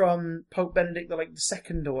from Pope Benedict the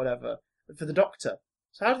second or whatever for the Doctor.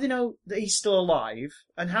 So how do they know that he's still alive?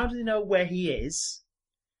 And how do they know where he is?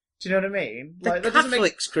 Do you know what I mean? The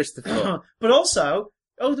Catholics, Christopher. But also,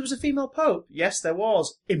 there was a female Pope. Yes, there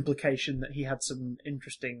was implication that he had some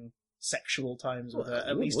interesting sexual times with her,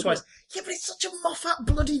 at least twice. Yeah, but it's such a Moffat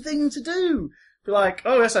bloody thing to do. Be like,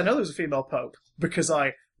 oh yes, I know there's a female Pope, because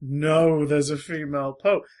I know there's a female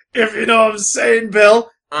Pope. If you know what I'm saying,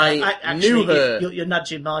 Bill. I knew her. You're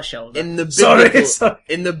nudging my shoulder. In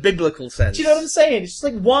the biblical sense. Do you know what I'm saying? It's just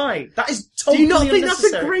like, why? That is totally unnecessary. Do you not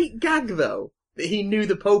think that's a great gag, though? That he knew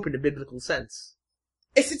the Pope in a biblical sense?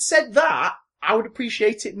 If it said that, I would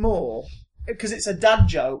appreciate it more. Because it's a dad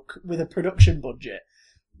joke with a production budget.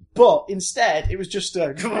 But instead, it was just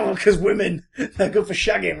because women, they're good for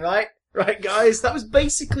shagging, right? Right, guys? That was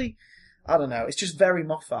basically, I don't know, it's just very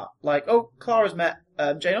Moffat. Like, oh, Clara's met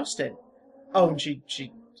Jane Austen. Oh, and she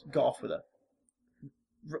got off with her.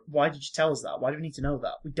 Why did you tell us that? Why do we need to know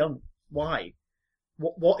that? We don't. Why?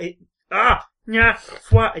 It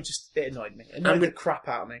annoyed me. It annoyed the crap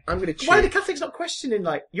out of me. Why are the Catholics not questioning,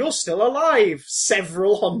 like, you're still alive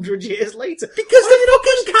several hundred years later? Because they're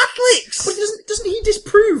fucking Catholics! But doesn't he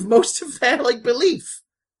disprove most of their, belief?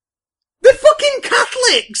 They're fucking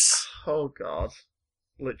Catholics! Oh, God.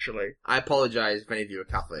 Literally. I apologise if any of you are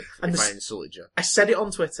Catholic, if I insulted you. I said it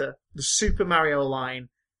on Twitter, the Super Mario line,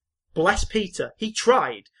 bless Peter, he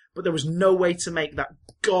tried, but there was no way to make that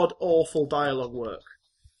god-awful dialogue work.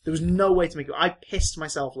 There was no way to make it. I pissed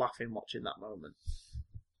myself laughing watching that moment.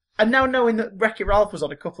 And now knowing that Wreck-It Ralph was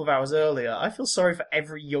on a couple of hours earlier, I feel sorry for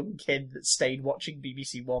every young kid that stayed watching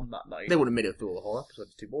BBC One that night. They would have made it through the whole episode.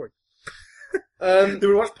 It's too boring. They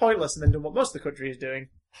would watch Pointless and then done what most of the country is doing.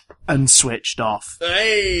 And switched off.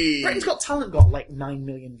 Hey! Britain's Got Talent got 9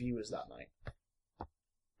 million viewers that night.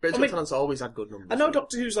 Britain's Got Talent's always had good numbers. I know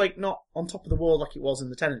Doctor Who's not on top of the world like it was in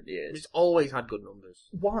the Tennant years. It's always had good numbers.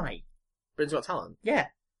 Why? Britain's Got Talent? Yeah.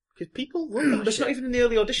 Because people love that It's shit. not even in the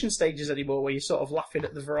early audition stages anymore where you're sort of laughing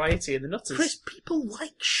at the variety and the nutters. Chris, people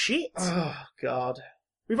like shit. Oh, God.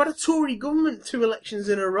 We've had a Tory government 2 elections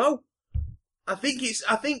in a row. I think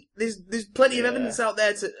there's plenty of evidence out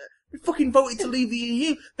there to... We fucking voted to leave the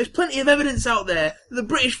EU. There's plenty of evidence out there that the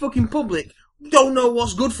British fucking public don't know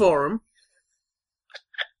what's good for them.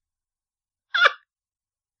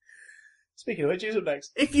 Speaking of which, who's up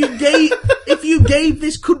next? If you gave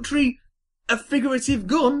this country a figurative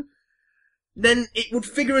gun, then it would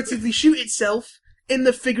figuratively shoot itself in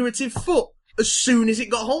the figurative foot as soon as it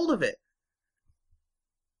got hold of it.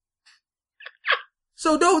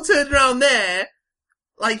 So don't turn around there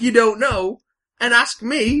like you don't know and ask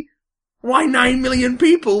me why 9 million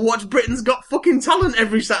people watch Britain's Got Fucking Talent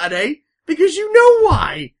every Saturday, because you know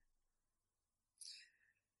why.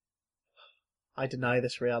 I deny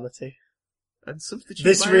this reality. And substitute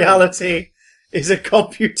This my reality is a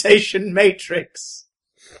computation matrix.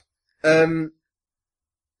 Tom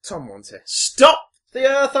Monty. Stop the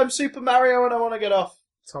Earth! I'm Super Mario and I want to get off.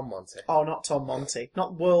 Tom Monty. Oh, not Tom Monty.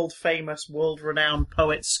 Not world-famous, world-renowned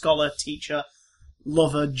poet, scholar, teacher,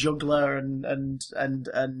 lover, juggler, and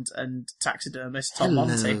taxidermist Tom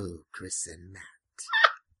Monty. Hello, Chris and Matt.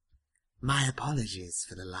 My apologies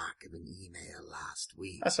for the lack of an email last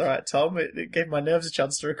week. That's alright, Tom. It gave my nerves a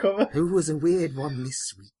chance to recover. It was a weird one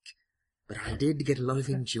this week, but I did get a lot of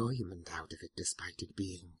enjoyment out of it despite it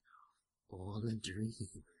being all a dream.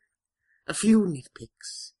 A few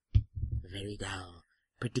nitpicks. A very dull,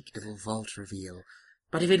 predictable vault reveal.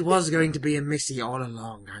 But if it was going to be a Missy all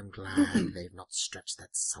along, I'm glad they've not stretched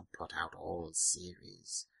that subplot out all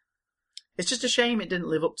series. It's just a shame it didn't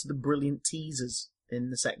live up to the brilliant teasers in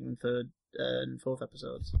the second, third, and fourth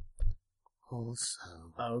episodes.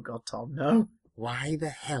 Also, Oh god, Tom, no. why the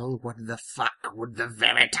hell would the fuck would the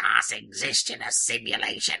Veritas exist in a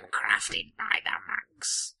simulation crafted by the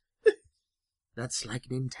monks? That's like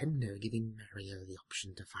Nintendo giving Mario the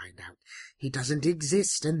option to find out he doesn't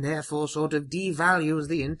exist and therefore sort of devalues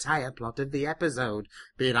the entire plot of the episode.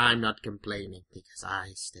 But I'm not complaining because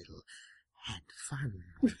I still had fun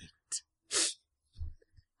with it.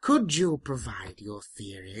 Could you provide your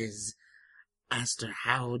theories as to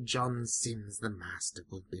how John Sims the Master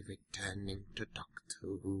will be returning to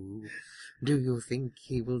Doctor Who? Do you think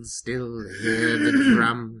he will still hear the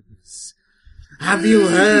drums? Have you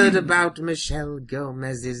heard about Michelle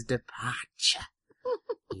Gomez's departure?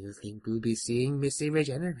 Do you think we'll be seeing Missy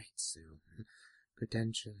regenerate soon?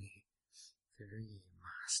 Potentially 3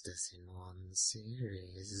 Masters in one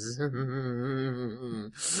series.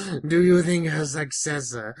 Do you think her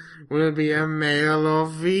successor will be a male or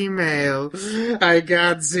female? I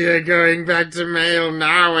can't see her going back to male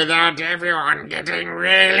now without everyone getting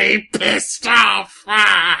really pissed off.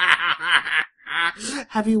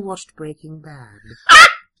 Have you watched Breaking Bad?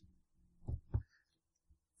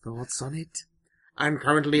 Thoughts on it? I'm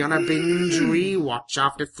currently on a binge rewatch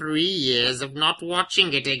after 3 years of not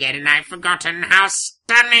watching it again, and I've forgotten how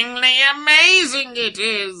stunningly amazing it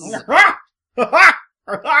is.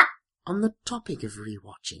 On the topic of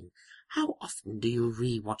rewatching, how often do you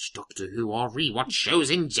rewatch Doctor Who, or rewatch shows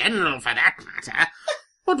in general for that matter?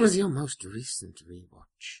 What was your most recent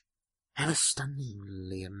rewatch? Have a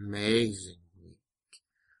stunningly amazing week.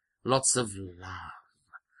 Lots of love,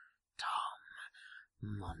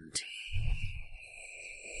 Tom Monty.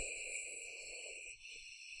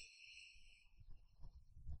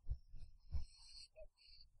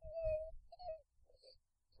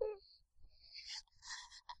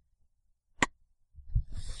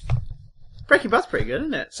 Breaking Bad's pretty good,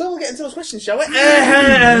 isn't it? So we'll get into those questions, shall we?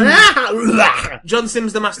 John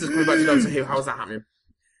Sims the Master's coming back to Doctor Who. How's that happening?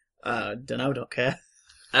 Don't care.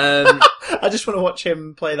 Um, I just want to watch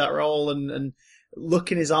him play that role and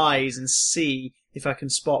look in his eyes and see if I can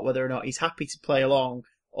spot whether or not he's happy to play along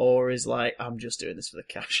or is like, I'm just doing this for the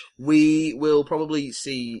cash. we will probably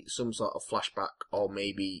see some sort of flashback, or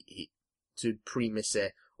maybe to pre-Missy,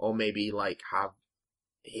 or maybe like have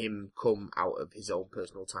him come out of his own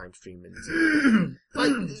personal time stream and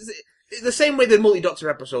like the same way the multi-Doctor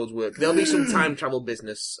episodes work. There'll be some time travel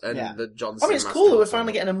business, and the John. I mean, it's cool that we're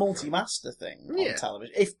finally getting a multi-master thing Yeah. on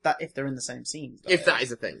television. If they're in the same scenes, if that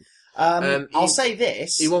is a thing. I'll say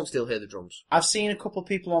this: he won't still hear the drums. I've seen a couple of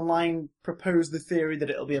people online propose the theory that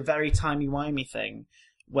it'll be a very timey-wimey thing,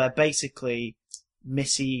 where basically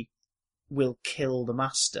Missy will kill the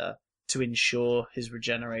Master to ensure his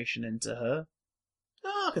regeneration into her.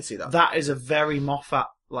 Oh, I can see that. That is a very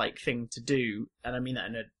Moffat-like thing to do, and I mean that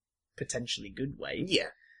in a potentially good way. Yeah.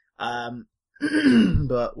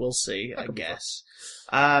 But we'll see, I guess.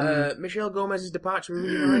 Michelle Gomez's departure and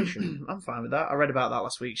regeneration. I'm fine with that. I read about that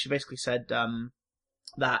last week. She basically said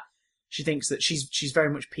that she thinks that she's very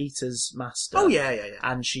much Peter's Master. Oh, yeah.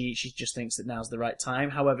 And she just thinks that now's the right time.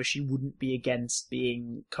 However, she wouldn't be against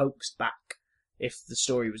being coaxed back if the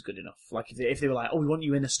story was good enough. Like, if they were like, oh, we want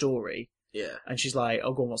you in a story. Yeah. And she's like,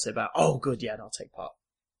 oh, go on, what's it about? Oh, good, yeah, and I'll take part.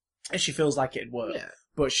 And she feels like it'd work. Yeah.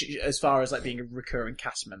 But she, as far as like being a recurring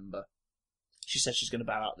cast member, she said she's going to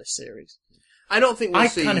bow out this series. I don't think we'll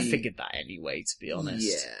see... I kind of figured that anyway, to be honest.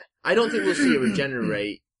 Yeah. I don't think we'll see her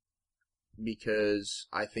regenerate because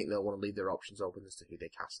I think they'll want to leave their options open as to who they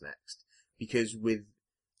cast next. Because with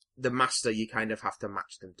the Master, you kind of have to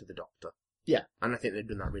match them to the Doctor. Yeah. And I think they've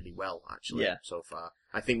done that really well, actually, Yeah. so far.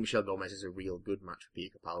 I think Michelle Gomez is a real good match for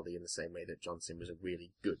Peter Capaldi in the same way that John Sim was a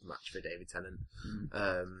really good match for David Tennant.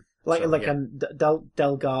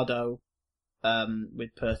 Delgado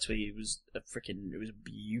with Pertwee, it was a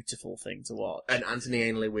beautiful thing to watch. And Anthony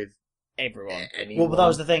Ainley with everyone. Anyone. Well, but that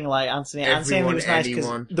was the thing, like, Anthony Everyone, was nice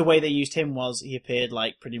anyone. because the way they used him was he appeared,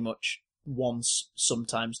 like, pretty much once,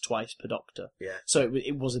 sometimes twice per Doctor. Yeah. So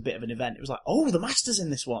it was a bit of an event. It was like, oh, the Master's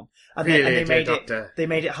in this one. And Really, they made Doctor. they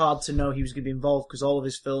made it hard to know he was going to be involved because all of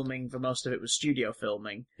his filming, for most of it, was studio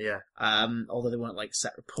filming. Yeah. Although they weren't, like,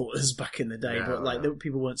 set reporters back in the day, No, but, like, no.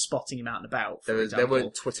 people weren't spotting him out and about, for There example.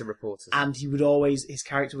 weren't Twitter reporters. And his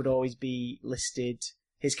character would always be listed,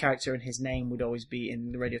 his character and his name would always be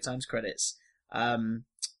in the Radio Times credits.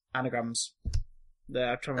 Anagrams.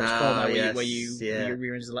 I'm trying to remember what it's called now, yes, where you yeah.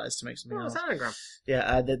 rearrange the letters to make something Oh, else. it's anagram.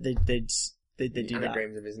 Yeah, they do that.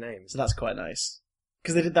 Anagrams of his name. So that's quite nice.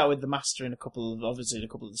 Because they did that with the Master in a couple of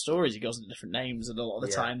the stories. He goes into different names, and a lot of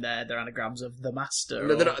the time they're anagrams of the Master.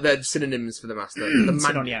 No, they're synonyms for the Master.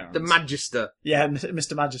 Synonyms. The Magister. Yeah,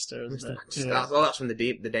 Mr. Magister, isn't Mr. it? Magister. Yeah. That's from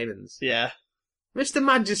the Damons. Yeah. Mr.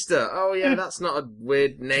 Magister. Oh yeah, that's not a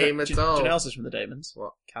weird name at all. Do you know what else is from the Damons?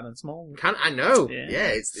 What? Cannon Small. I know. Yeah. Yeah,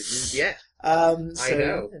 it's yeah.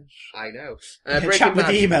 So, I know. Chat Breaking with Bad.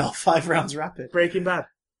 the email, 5 rounds rapid. Breaking Bad.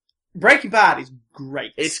 Breaking Bad is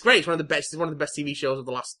great. It's great. It's one of the best. It's one of the best TV shows of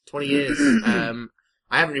the last 20 years.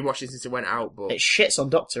 I haven't rewatched it since it went out, but It shits on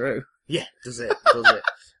Doctor Who. yeah, does it?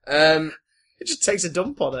 It just takes a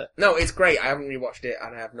dump on it. No, it's great. I haven't rewatched it,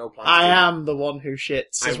 and I have no plans. I to. am the one who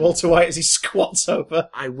shits, says I- Walter White as he squats over.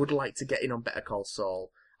 I would like to get in on Better Call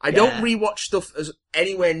Saul. I don't rewatch stuff as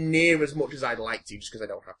anywhere near as much as I'd like to, just because I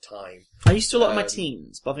don't have time. I used to a lot of my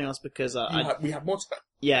teens, but I think that's because We had more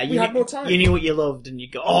time. you had more time. You knew what you loved, and you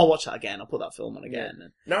go, "Oh, I'll watch that again. I'll put that film on again."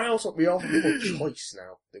 And, Now we all have more choice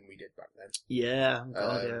now than we did back then. yeah,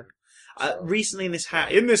 God, yeah. So- Recently in this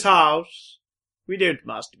house, we don't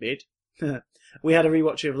masturbate. We had a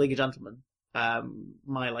rewatch of League of Gentlemen.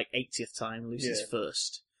 My 80th time, Lucy's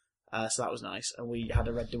first. So that was nice, and we had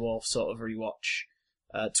a Red Dwarf sort of rewatch.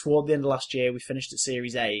 Toward the end of last year, we finished at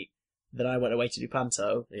Series 8. Then I went away to do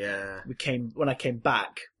Panto. Yeah. When I came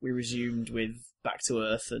back, we resumed with Back to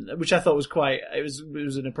Earth, which I thought was it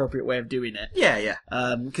was an appropriate way of doing it. Yeah,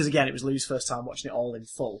 yeah. Because again, it was Lou's first time watching it all in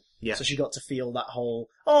full. Yeah. So she got to feel that whole,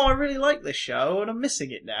 I really like this show, and I'm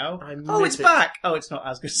missing it now. miss It's it. back! Oh, it's not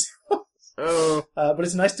as good as it was. Oh. But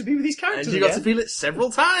it's nice to be with these characters And you got again. to feel it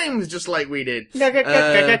several times, just like we did. Although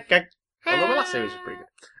the last series was pretty good.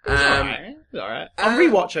 It's alright. On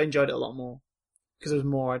rewatch, I enjoyed it a lot more. Because there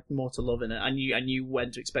was more to love in it. I knew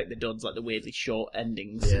when to expect the duds, like the weirdly short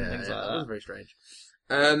endings and things like that was that. very strange.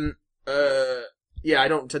 I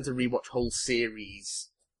don't tend to rewatch whole series.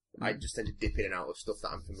 I just tend to dip in and out of stuff that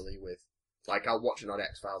I'm familiar with. Like, I'll watch an odd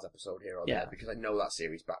X-Files episode here or there because I know that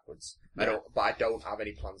series backwards. Yeah. I don't have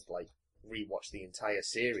any plans to, rewatch the entire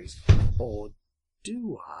series. Or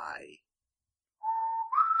do I?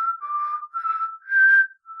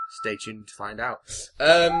 Stay tuned to find out.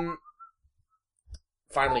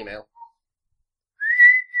 Final email.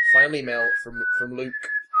 Final email from Luke.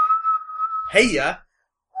 Hey ya!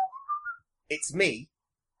 It's me,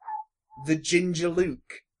 the Ginger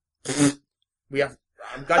Luke. I'm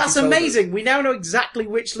glad That's you told amazing! us. We now know exactly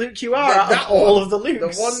which Luke you are That out of all one. of the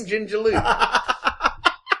Lukes. The one Ginger Luke.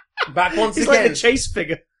 Back once He's again. like the chase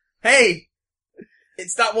figure. Hey!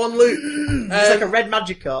 It's that one Luke. He's like a red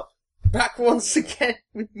Magikarp. Back once again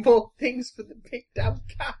with more things for the big damn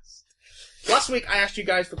cast. Last week I asked you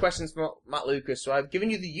guys for questions from Matt Lucas, so I've given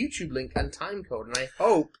you the YouTube link and time code, and I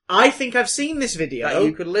hope I think I've seen this video. that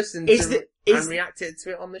you could listen and react to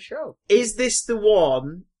it on the show. Is this the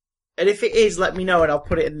one? And if it is, let me know, and I'll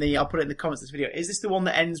put it in the comments of this video. Is this the one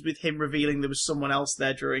that ends with him revealing there was someone else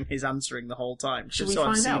there during his answering the whole time? Should Just we so I've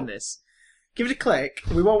find seen out? this. Give it a click.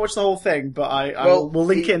 We won't watch the whole thing, but we'll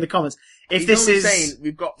link it in the comments. If He's this only is, saying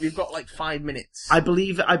we've got like 5 minutes. I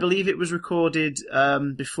believe it was recorded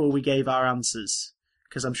before we gave our answers,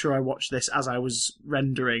 because I'm sure I watched this as I was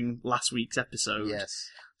rendering last week's episode. Yes.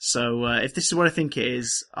 So if this is what I think it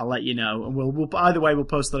is, I'll let you know, and we'll either way we'll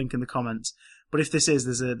post the link in the comments. But if this is,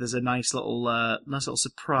 there's a nice little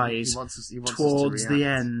surprise He wants us towards to the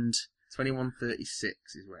react. end. 21:36 is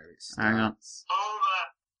where it starts. Hang on.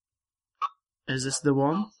 Is this the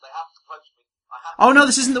one? Oh no,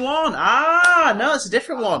 this isn't the one. Ah, no, it's a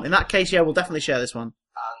different one. In that case, yeah, we'll definitely share this one.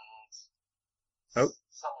 Oh.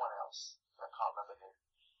 Someone else. I can't remember who.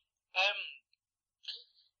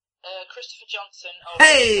 Christopher Johnson.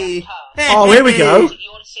 Hey! Oh, here we go. Is it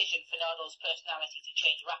your decision for Nardol's personality to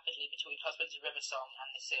change rapidly between Husbands of River Song and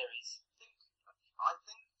the series? I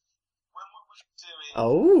think when we were doing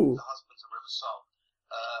Oh. The Husbands of River Song,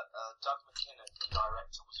 Doug McKinnon, the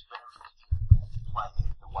director, was very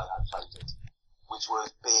playing the way I played it, which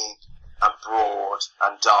was big and broad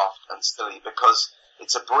and daft and silly, because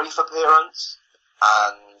it's a brief appearance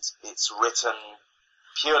and it's written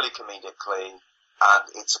purely comedically, and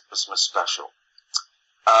it's a Christmas special.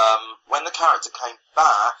 When the character came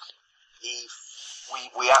back, he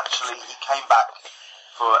came back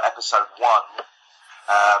for episode 1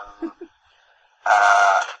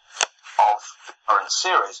 of the current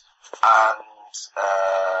series, and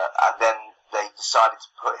then they decided to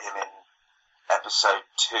put him in episode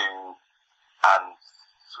 2 and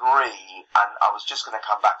 3, and I was just going to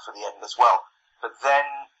come back for the end as well, but then,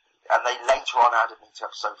 and they later on added me to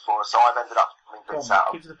episode 4, so I've ended up pulling bits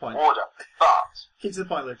out of order. But keep to the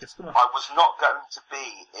point, Lucas. Come on. I was not going to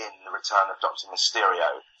be in the Return of Dr.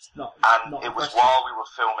 Mysterio, Not it was while we were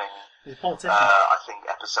filming, I think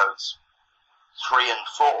episodes 3 and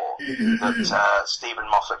 4, that Stephen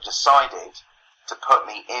Moffat decided to put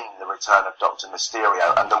me in the Return of Dr.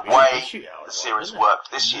 Mysterio. And the way the series worked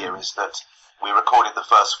this year is that we recorded the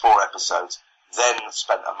first 4 episodes, then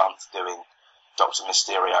spent a month doing Dr.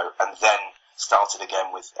 Mysterio, and then started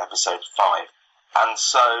again with episode 5. And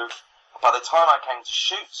so, by the time I came to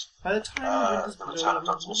shoot the Return of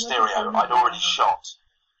Dr. Mysterio, I'd already shot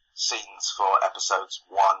scenes for episodes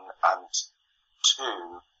 1 and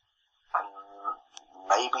 2, and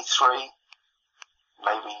maybe 3,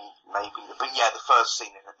 but yeah, the first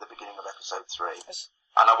scene at the beginning of episode 3.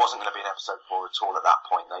 And I wasn't going to be in episode 4 at all at that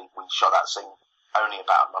point. We shot that scene only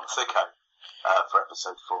about a month ago for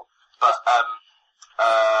episode 4. But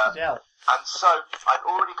and so I'd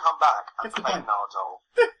already come back and played Nardole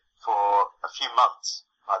for a few months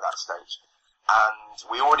by that stage, and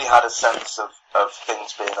we already had a sense of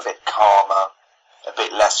things being a bit calmer, a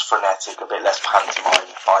bit less frenetic, a bit less pantomime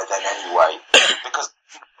by then anyway. Because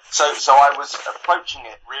so I was approaching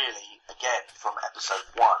it really again from episode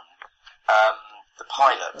 1. The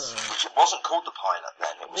pilot, which it wasn't called the pilot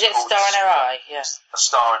then. It was called Star in Her Eye? Yes. A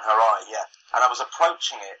Star in Her Eye, yeah. And I was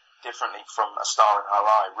approaching it differently from A Star in Her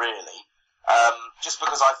Eye, really. Just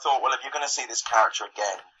because I thought, well, if you're going to see this character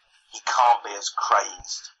again, he can't be as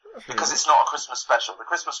crazed. Because it's not a Christmas special. The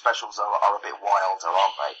Christmas specials are a bit wilder,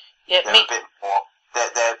 aren't they? Yeah, they're a bit more...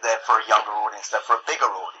 They're for a younger audience. They're for a bigger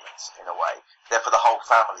audience, in a way. They're for the whole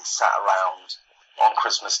family sat around on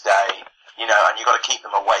Christmas Day, you know, and you've got to keep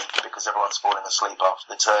them awake because everyone's falling asleep after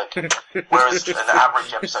the turkey. Whereas an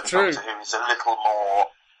average episode of Doctor Who is a little more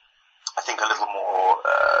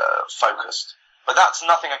focused. But that's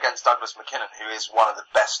nothing against Douglas McKinnon, who is one of the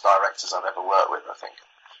best directors I've ever worked with, I think.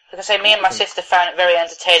 Like I say, me and my sister found it very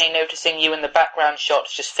entertaining noticing you in the background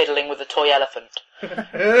shots just fiddling with a toy elephant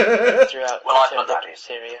throughout the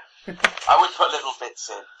series. I would put little bits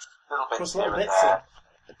here and there.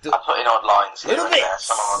 I put in odd lines here and there.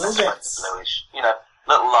 Some of them are slightly bluish. You know,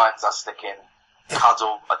 little lines I stick in.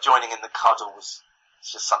 Cuddle. Joining in the cuddle was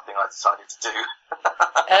just something I decided to do.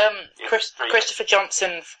 Christopher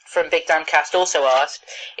Johnson from Big Damn Cast also asked,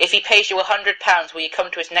 if he pays you £100, will you come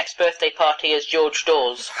to his next birthday party as George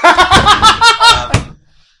Dawes?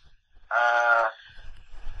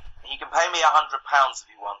 He can pay me £100 if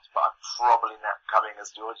he wants, but I'm probably not coming as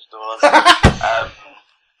George Dawes.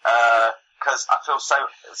 Because I feel so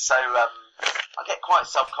I get quite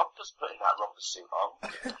self-conscious putting that romper suit on.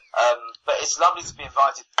 But it's lovely to be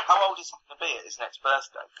invited. How old is he going to be at his next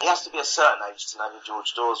birthday? He has to be a certain age to know who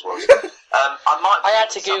George Dawes was. I had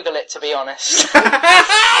to Google it, to be honest. Sorry?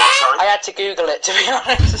 I had to Google it, to be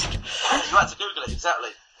honest. You had to Google it, exactly.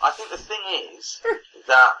 I think the thing is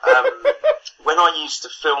that when I used to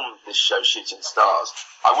film this show, Shooting Stars,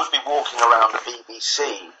 I would be walking around the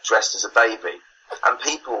BBC dressed as a baby. And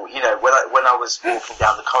people, you know, when I was walking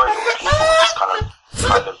down the corridors, people would just kind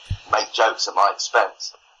of make jokes at my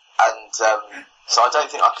expense. And so I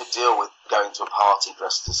don't think I could deal with going to a party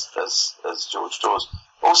dressed as George Dawes.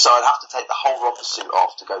 Also, I'd have to take the whole romper suit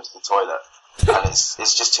off to go to the toilet, and it's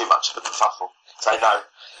just too much of a kerfuffle. So no.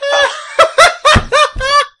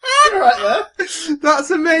 You're right there.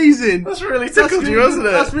 That's amazing. That's really tickled you, wasn't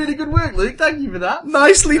it? That's really good work, Luke. Thank you for that.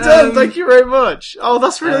 Nicely done. Thank you very much. Oh,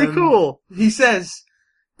 that's really cool. He says,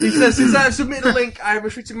 since I have submitted a link, I have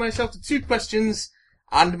restricted myself to 2 questions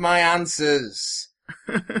and my answers.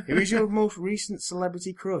 Who is your most recent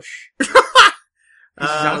celebrity crush? This is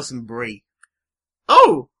Alison Brie.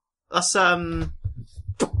 Oh! That's, who's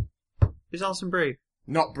Alison Brie?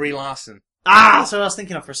 Not Brie Larson. Ah! So I was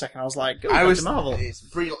thinking of for a second. I was like, Marvel.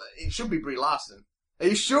 It should be Brie Larson. Are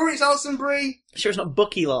you sure it's Alison Brie? Sure it's not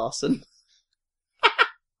Bucky Larson?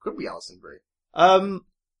 Could be Alison Brie. I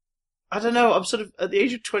don't know. I'm sort of, at the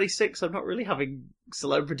age of 26, I'm not really having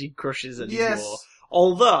celebrity crushes anymore. Yes.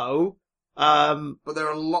 Although, but there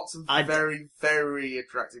are lots of very, very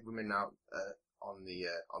attractive women now, on the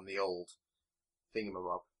old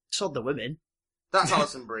thingamabob. So the women. That's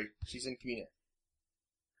Alison Brie. She's in Community.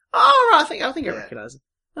 Oh, right, I think I recognise her.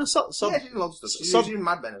 No, yeah, she's lots of stuff. She's in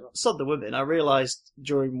Mad Men as well. Sod the Women. I realised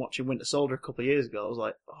during watching Winter Soldier a couple of years ago, I was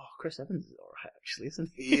like, oh, Chris Evans is alright, actually,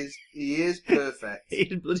 isn't he? He is perfect. He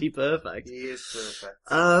is bloody perfect. He is perfect.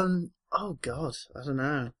 Oh god, I don't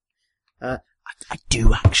know. I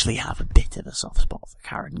do actually have a bit of a soft spot for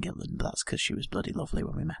Karen Gillan, but that's because she was bloody lovely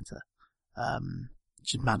when we met her.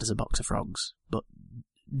 She's mad as a box of frogs, but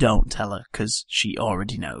don't tell her, because she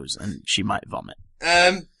already knows, and she might vomit.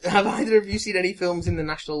 Have either of you seen any films in the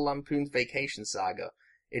National Lampoon's Vacation Saga?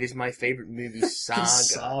 It is my favourite movie, Saga.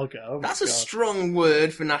 Saga, oh my That's God. a strong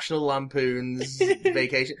word for National Lampoon's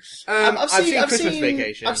Vacation. I've seen Christmas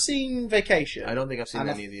Vacation. I've seen Vacation. I don't think I've seen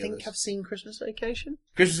any of the others. I think I've seen Christmas Vacation.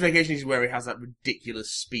 Christmas Vacation is where he has that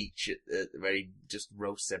ridiculous speech where he just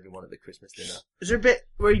roasts everyone at the Christmas dinner. Is there a bit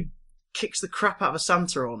where he kicks the crap out of a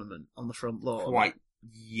Santa ornament on the front lawn? Quite.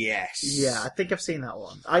 Yes. Yeah, I think I've seen that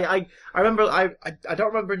one. I remember. I don't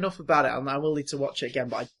remember enough about it, and I will need to watch it again.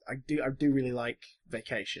 But I do really like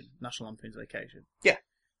Vacation, National Lampoon's Vacation. Yeah.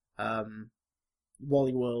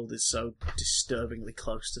 Wally World is so disturbingly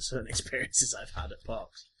close to certain experiences I've had at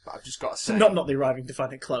parks. But I've just got to say, not the arriving to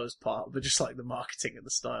find it closed part, but just like the marketing and the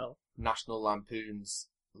style. National Lampoon's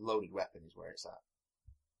Loaded Weapon is where it's at.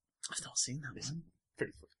 I've not seen that one.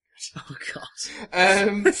 Pretty fucking. Oh god.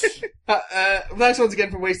 Thanks once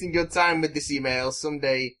again for wasting your time with this email.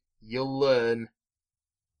 Someday you'll learn.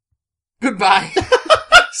 Goodbye.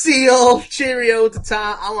 See you all. Cheerio.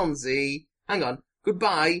 Ta-ta. Alonzi. Hang on.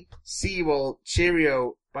 Goodbye. See you all.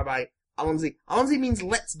 Cheerio. Bye-bye. Alonzi. Alonzi means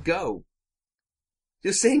let's go.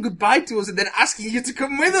 You're saying goodbye to us and then asking you to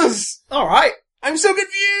come with us. Alright. I'm so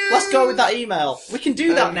confused. Let's go with that email. We can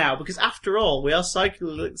do that now, because after all, we are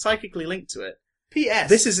psychically linked to it. P.S.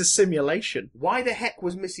 This is a simulation. Why the heck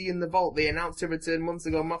was Missy in the vault? They announced her return months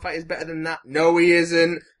ago. Moffat is better than that. No, he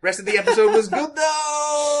isn't. Rest of the episode was good, though!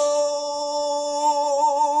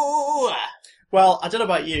 Well, I don't know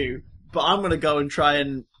about you, but I'm going to go and try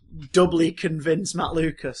and doubly convince Matt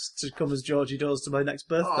Lucas to come as Georgie Dawes to my next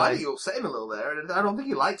birthday. Oh, I think you upset him a little there. I don't think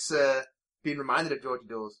he likes being reminded of Georgie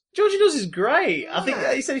Dawes. Georgie Dawes is great. Yeah. I think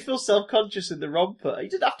he said he feels self-conscious in the romper. He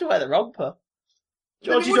didn't have to wear the romper.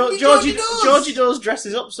 Georgie Dawes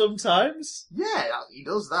dresses up sometimes. Yeah, he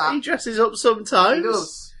does that. He dresses up sometimes. He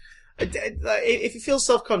does. If he feels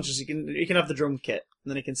self-conscious, he can have the drum kit, and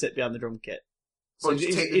then he can sit behind the drum kit. So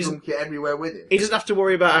just take the drum kit everywhere with him. He doesn't have to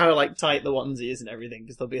worry about how tight the onesie is and everything,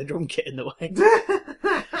 because there'll be a drum kit in the way.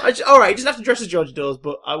 Alright, he doesn't have to dress as Georgie Dawes,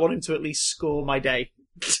 but I want him to at least score my day.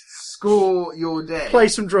 Score your day? Play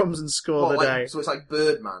some drums and score the day. So it's like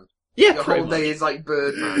Birdman. Yeah, your whole day is like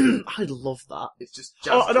Birdman. I'd love that. It's just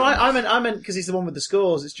jazz. Oh no, I meant because he's the one with the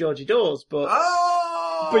scores. It's Georgie Dawes, but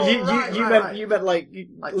you meant like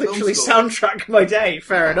literally soundtrack my day.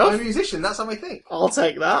 Fair enough. I'm a musician. That's how I think. I'll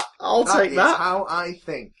take that. That is how I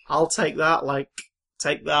think. I'll take that.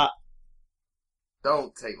 Take that.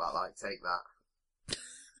 Don't take that. Take that.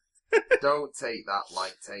 Don't take that,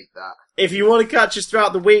 take that. If you want to catch us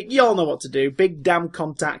throughout the week, you all know what to do.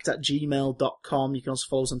 BigDamnContact@gmail.com. You can also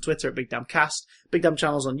follow us on Twitter at BigDamnCast. Big Damn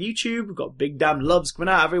channels on YouTube. We've got Big Damn Loves coming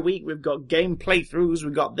out every week. We've got game playthroughs.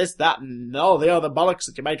 We've got this, that, and all the other bollocks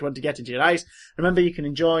that you might want to get into your eyes. Remember, you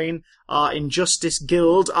can join our Injustice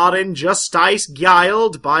Guild, our Injustice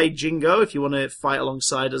Guild by Jingo, if you want to fight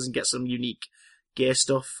alongside us and get some unique gear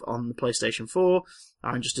stuff on the PlayStation 4.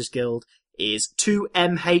 Our Injustice Guild is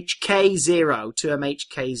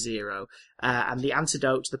 2MHK0. And the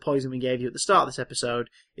antidote to the poison we gave you at the start of this episode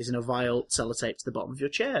is in a vial sellotape to the bottom of your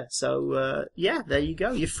chair. So, there you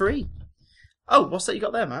go. You're free. Oh, what's that you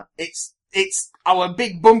got there, Matt? It's our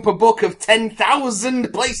big bumper book of 10,000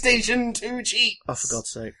 PlayStation 2 cheats. Oh, for God's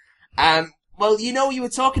sake. Well, you were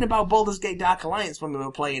talking about Baldur's Gate Dark Alliance when we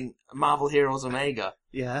were playing Marvel Heroes Omega.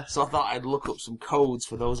 Yeah. So I thought I'd look up some codes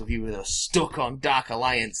for those of you that are stuck on Dark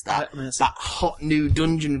Alliance, that hot new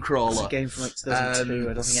dungeon crawler. It's a game from 2002.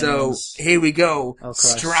 I don't think so here we go. Oh,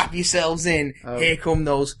 strap yourselves in. Oh. Here come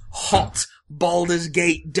those hot Baldur's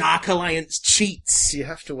Gate Dark Alliance cheats. Do you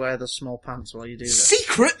have to wear the small pants while you do this?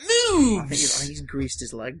 Secret moves! I think he's greased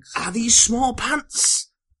his legs. Are these small pants?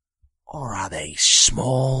 Or are they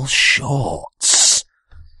small shorts?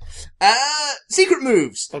 Secret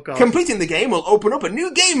moves. Oh, God. Completing the game will open up a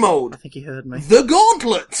new game mode. I think he heard me. The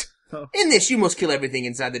Gauntlet. Oh. In this, you must kill everything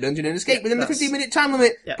inside the dungeon and escape within the 15-minute time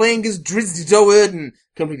limit. Yeah. Playing as Drizzt Do'Urden,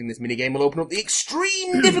 Completing this minigame will open up the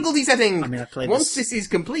extreme difficulty setting. I mean, I played Once this is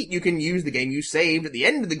complete, you can use the game you saved at the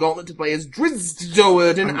end of the gauntlet to play as Drizzt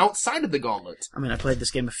outside of the gauntlet. I mean, I played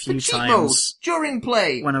this game a few Cheat mode, times. during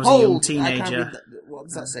play. When I was a young teenager. What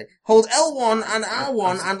does that say? Hold L1 and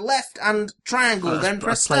R1 and left and triangle, then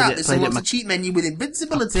press start. This unlocks a cheat menu with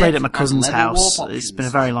invincibility. I played at my cousin's house. It's been a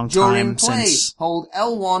very long time during play, since. Hold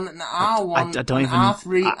L1 and R1 I don't even.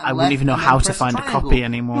 R3 I wouldn't even know how to find a copy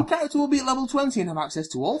anymore. Your character will be at level 20 and have access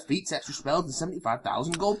to all feats, extra spells, and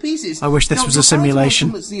 75,000 gold pieces. I wish this was a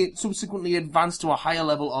simulation. Subsequently advance to a higher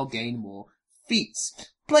level or gain more feats.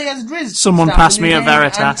 Play as Drizzt. Someone pass me a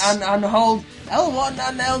Veritas. And hold L1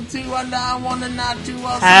 and L2 and R1 and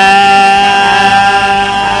R2.